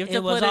 You have it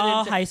to was put it all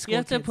into, high school. You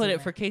have to kids put in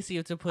it for Casey. You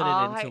have to put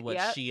All it into high- what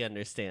yep. she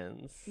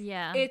understands.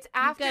 Yeah. It's You've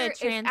after gotta it's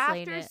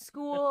translate after it.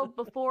 school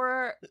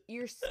before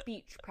your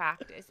speech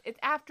practice. It's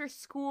after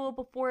school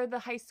before the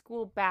high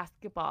school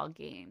basketball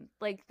game.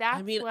 Like that's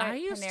I mean, what I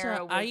used Panera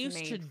to. was I used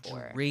to made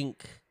for.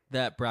 drink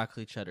that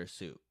broccoli cheddar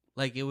soup.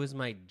 Like it was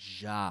my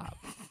job.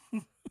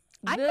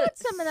 I The got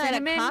some of that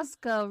cinnamon- at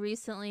Costco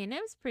recently, and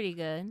it was pretty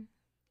good.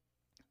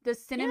 The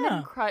cinnamon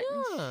Yeah. crunch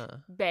Yeah.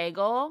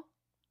 bagel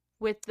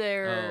with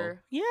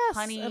their Yes,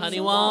 honey, absolutely.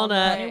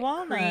 walnut. Honey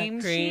walnut.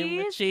 cream, Cream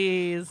cheese.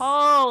 cheese.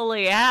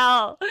 Holy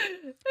hell!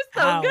 It's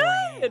so Holy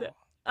good. hell.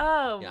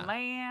 Oh Yeah.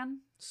 man,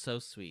 So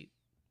sweet.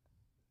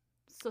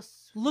 so sweet.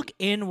 Look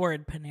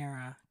inward,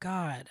 Panera.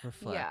 God,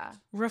 Reflect. Yeah.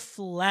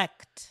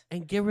 reflect.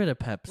 And get rid of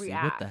Pepsi.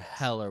 What the React.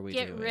 hell are we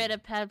Get doing? rid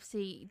of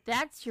Pepsi.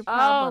 That's your Oh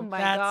problem. my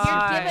That's-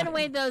 god! You're giving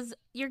away those.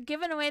 You're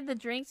giving away the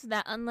drinks with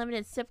that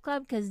unlimited sip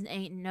club because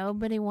ain't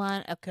nobody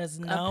want a. Because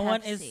no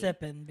one is Pepsi.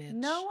 sipping, bitch.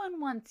 No one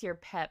wants your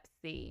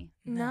Pepsi.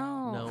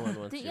 No. No one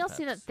wants Didn't your y'all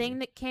see that Pepsi. thing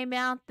that came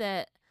out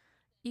that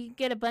you can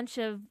get a bunch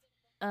of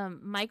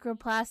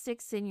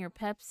microplastics in your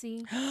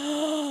Pepsi?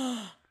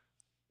 I'm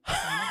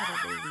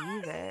not gonna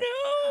believe it.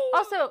 No.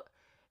 Also,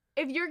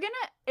 if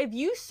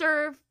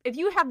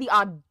you have the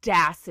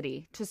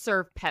audacity to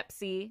serve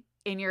Pepsi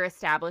in your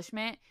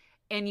establishment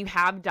and you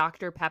have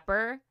Dr.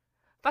 Pepper,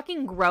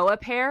 fucking grow a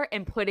pair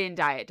and put in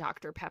Diet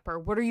Dr. Pepper.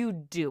 What are you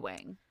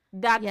doing?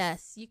 That's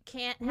Yes, you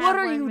can't. Have What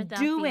are one you without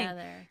doing? The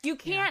other. You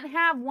can't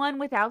have one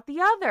without the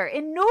other,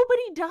 and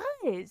nobody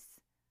does.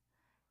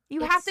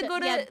 You have to It's- go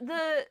to yeah.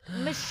 the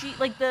machine,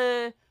 like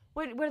the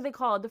what are they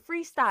called? The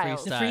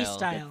freestyle. The Freestyle.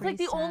 freestyle. It's like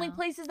the only Freestyle.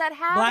 places that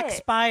have Black it.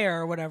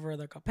 Spire or whatever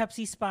they're called.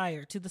 Pepsi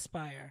Spire. To the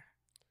Spire.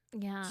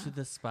 Yeah. To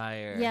the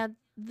spire. Yeah,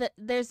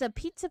 there's a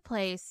pizza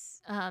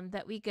place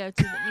that we go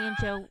to that me and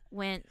Joe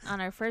went on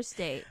our first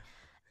date.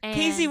 And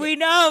Casey, we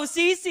know.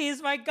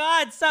 Cece's, my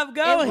God, stop We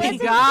going.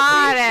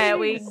 got it.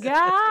 We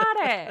got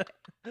it.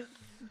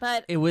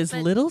 but It was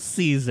but- Little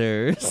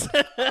Caesars.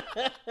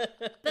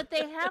 but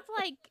they have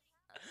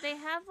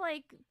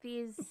like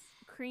these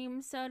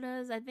cream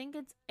sodas. I think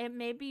it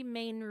may be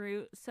Maine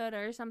Root soda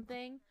or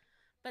something.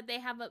 But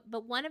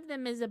but one of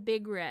them is a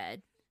Big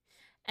Red.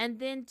 And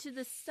then to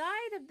the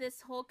side of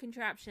this whole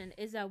contraption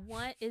is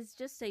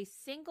just a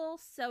single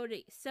soda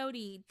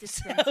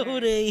dispenser.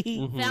 Soda.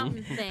 Mhm.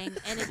 Fountain thing,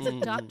 and it's a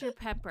Mhm. Dr.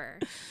 Pepper.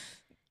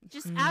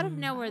 Just out of Mm.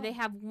 nowhere, they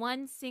have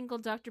one single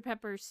Dr.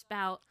 Pepper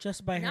spout,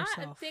 Just by not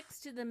herself.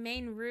 affixed to the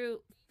main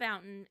root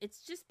fountain.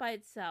 It's just by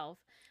itself.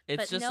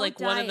 It's But just no like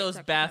one of Diet those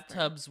Dr. Pepper.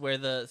 bathtubs where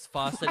the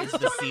faucet I is still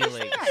the don't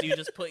ceiling. understand. So you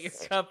just put your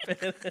cup in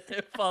and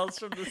it falls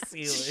from the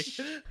ceiling.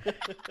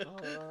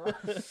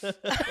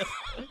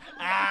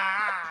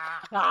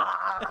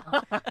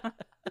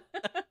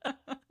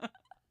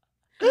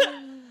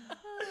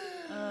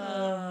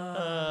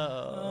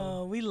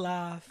 Oh, we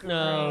laugh.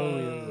 No,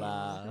 we Great.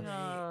 laugh.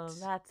 Oh,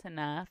 that's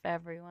enough,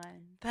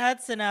 everyone.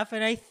 That's enough,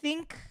 and I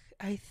think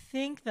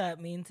that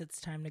means it's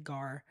time to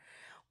gar.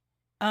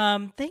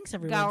 Thanks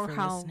everyone Gar for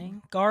home.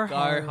 listening. Gar home.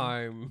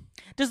 Garharm.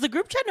 Does the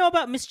group chat know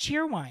about Miss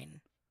Cheerwine?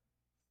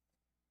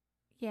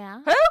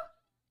 Yeah.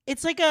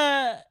 It's like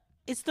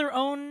it's their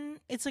own.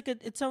 It's like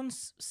its own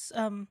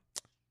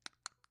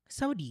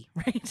sody,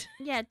 right?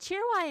 Yeah,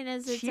 Cheerwine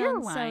is its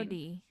own Cheerwine?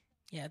 sody.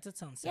 Yeah, it's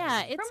its own sody.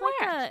 Yeah, it's From like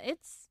where?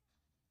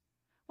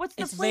 What's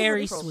the it's flavor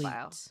very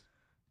profile? sweet.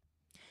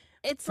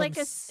 it's From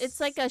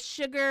like a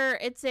sugar.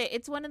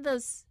 It's one of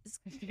those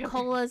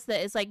colas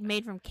that is like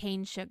made from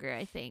cane sugar,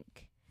 I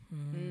think.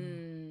 Mm.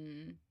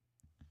 Mm.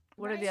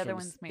 What are Right. the other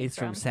ones made It's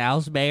from? from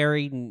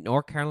Salisbury,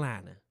 North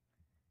Carolina.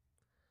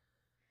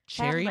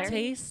 Cherry Salisbury?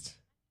 taste?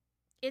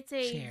 It's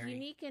a Cherry.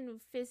 unique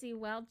and fizzy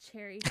wild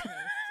cherry taste,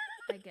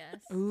 I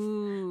guess.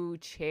 Ooh,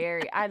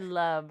 cherry. I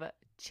love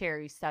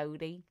cherry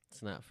soda.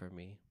 It's not for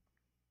me.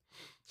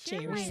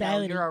 Cherry Cheerwine- You know,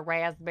 salad. you're a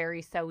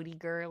raspberry soda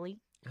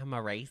girly. I'm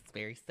a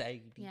raspberry soda.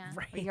 Yeah.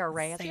 You're a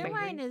raspberry.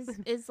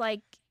 Cheerwine is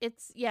like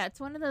it's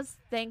one of those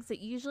things that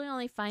you usually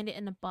only find it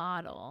in a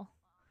bottle,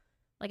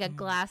 like a Mm.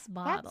 glass That's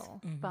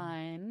bottle. Mhm.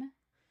 fun.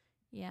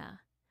 Yeah.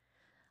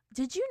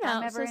 Did you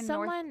I'm know? ever So in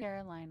North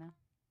Carolina.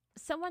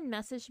 someone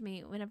messaged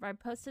me whenever I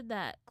posted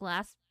that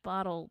glass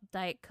bottle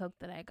Diet Coke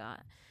that I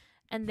got,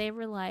 and they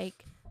were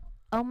like,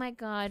 Oh my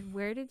God,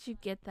 where did you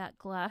get that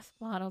glass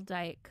bottle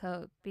Diet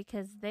Coke?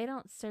 Because they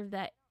don't serve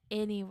that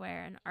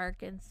anywhere in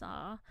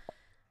Arkansas.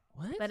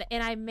 What?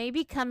 And I may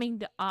be coming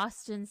to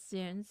Austin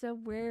soon, so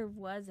where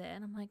was it?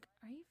 And I'm like,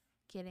 are you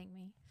kidding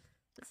me?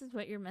 This is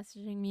what you're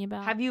messaging me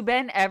about? Have you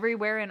been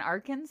everywhere in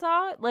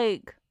Arkansas?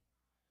 Like,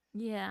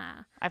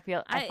 Yeah. I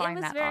find it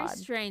was that very odd.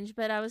 strange,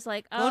 but I was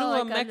like, Go oh, to I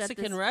a got that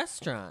Mexican this-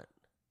 restaurant.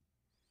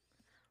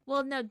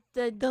 Well, no,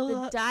 the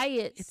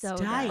diet it's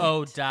soda. diet.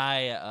 Oh,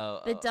 diet.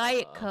 Oh, The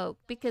Diet oh. Coke,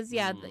 because you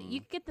Mm.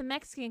 can get the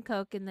Mexican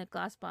Coke in the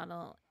glass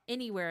bottle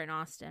anywhere in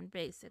Austin,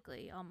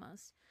 basically,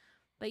 almost.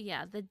 But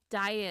yeah, the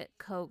Diet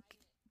Coke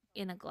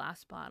in a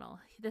glass bottle.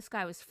 This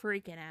guy was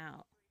freaking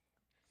out.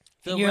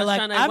 The You're like,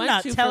 restaurant I I'm went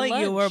not to for telling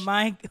you where lunch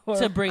my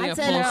to bring I it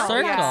said, full "Oh,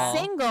 circle. yeah,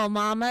 single,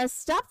 mama.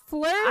 Stop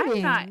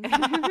flirting. I'm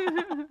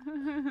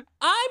not.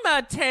 I'm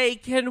a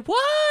taken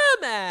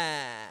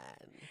woman.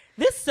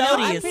 this No, Sodi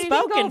I'm is saying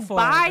spoken go for.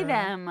 buy girl.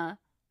 them.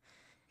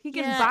 He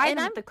can Yeah, buy and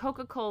them I'm- at the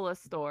Coca-Cola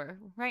store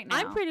right now.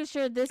 I'm pretty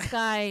sure this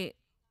guy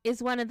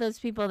is one of those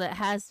people that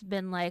has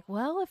been like,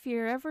 well, if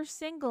you're ever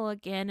single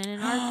again and in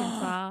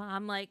Arkansas,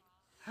 I'm like,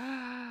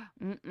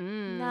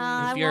 Mm-mm.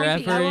 Nah, If I you're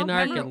won't be- I ever won't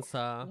in be-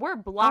 Arkansas, We're I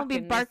won't blocking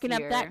be barking this up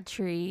year. that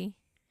tree.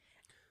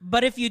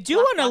 But if you do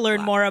Block, want to block, learn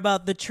block. more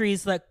about the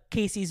trees that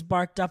Casey's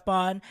barked up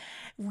on,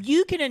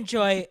 you can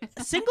enjoy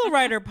Single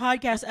Writer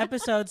podcast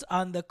episodes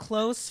on the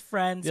Close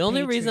Friends. the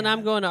only reason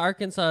I'm Patreon. going to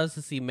Arkansas is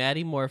to see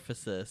Maddie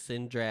Morphosis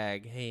in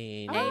drag.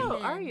 Hey, Oh,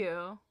 Amen. are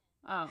you?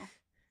 Oh.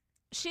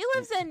 She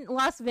lives in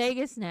Las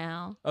Vegas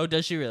now. oh,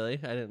 does she really?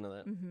 I didn't know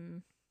that. Mm-hmm.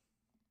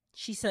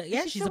 She said, Is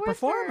 "Yeah, she she's still a with her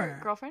performer."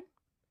 girlfriend?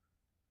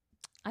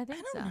 I I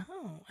think don't so.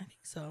 know. I think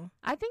so.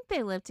 I think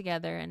they live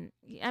together, and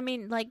I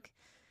mean, like,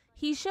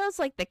 he shows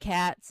like the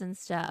cats and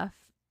stuff.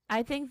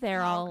 I think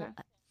they're Oh, all okay.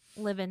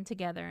 living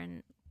together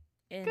in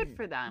Good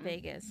for them.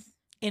 Vegas.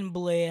 In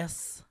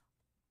bliss.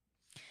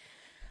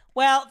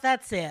 Well,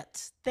 that's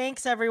it.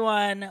 Thanks,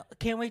 everyone.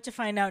 Can't wait to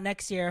find out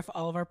next year if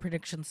all of our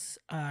predictions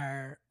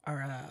are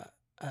an up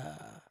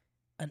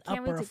Can't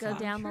or wait a to go flop.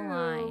 down the True.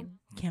 line.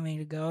 Can't wait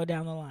to go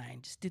down the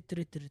line. Just do.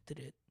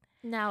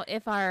 Now,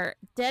 if our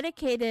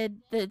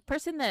the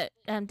person that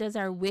does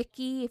our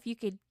wiki, if you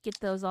could get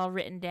those all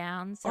written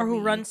down, so Or who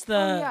we- runs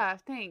Oh, yeah,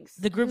 thanks.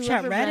 the group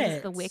chat whoever runs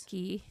Reddit. the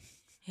wiki,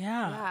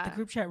 Yeah, the Yeah.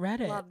 group chat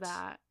Reddit. Love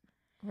that.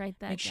 write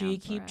that. Make sure you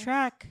down for keep us.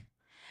 track.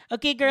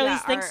 Okay, girlies, Yeah,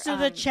 thanks our, to the our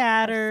Slander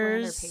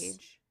chatters.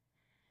 page.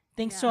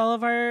 Thanks to Yeah. all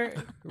of our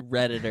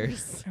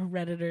Redditors.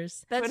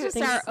 Redditors. That's What just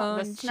is our this? own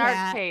the snark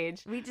chat.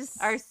 page. We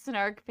just Our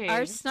snark page.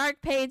 our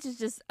snark page is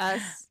just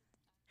us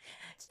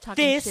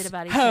talking This shit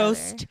about each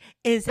host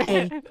is a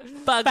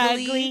Fugly.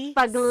 fugly,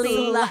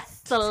 Fugly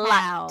slut.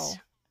 slut.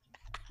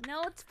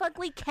 No, it's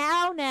Fugly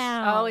Cow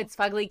now. Oh, it's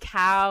Fugly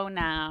Cow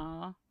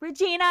now.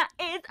 Regina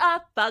is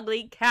a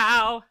Fugly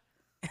Cow.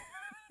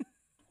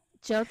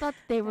 Joe thought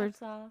they were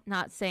That's all.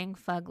 not saying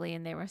fugly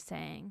and they were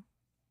saying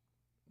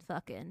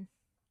fucking.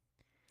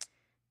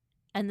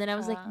 And then I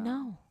was like,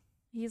 no.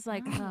 He's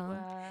like, No,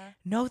 oh.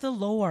 Know the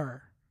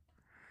lore.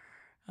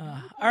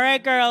 All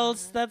right,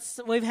 girls.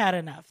 We've had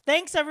enough.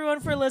 Thanks everyone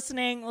for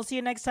listening. We'll see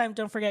you next time.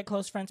 Don't forget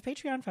Close Friends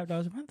Patreon,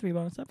 $5 a month, 3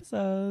 bonus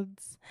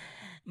episodes.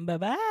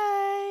 Bye-bye.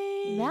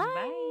 Bye.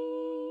 Bye.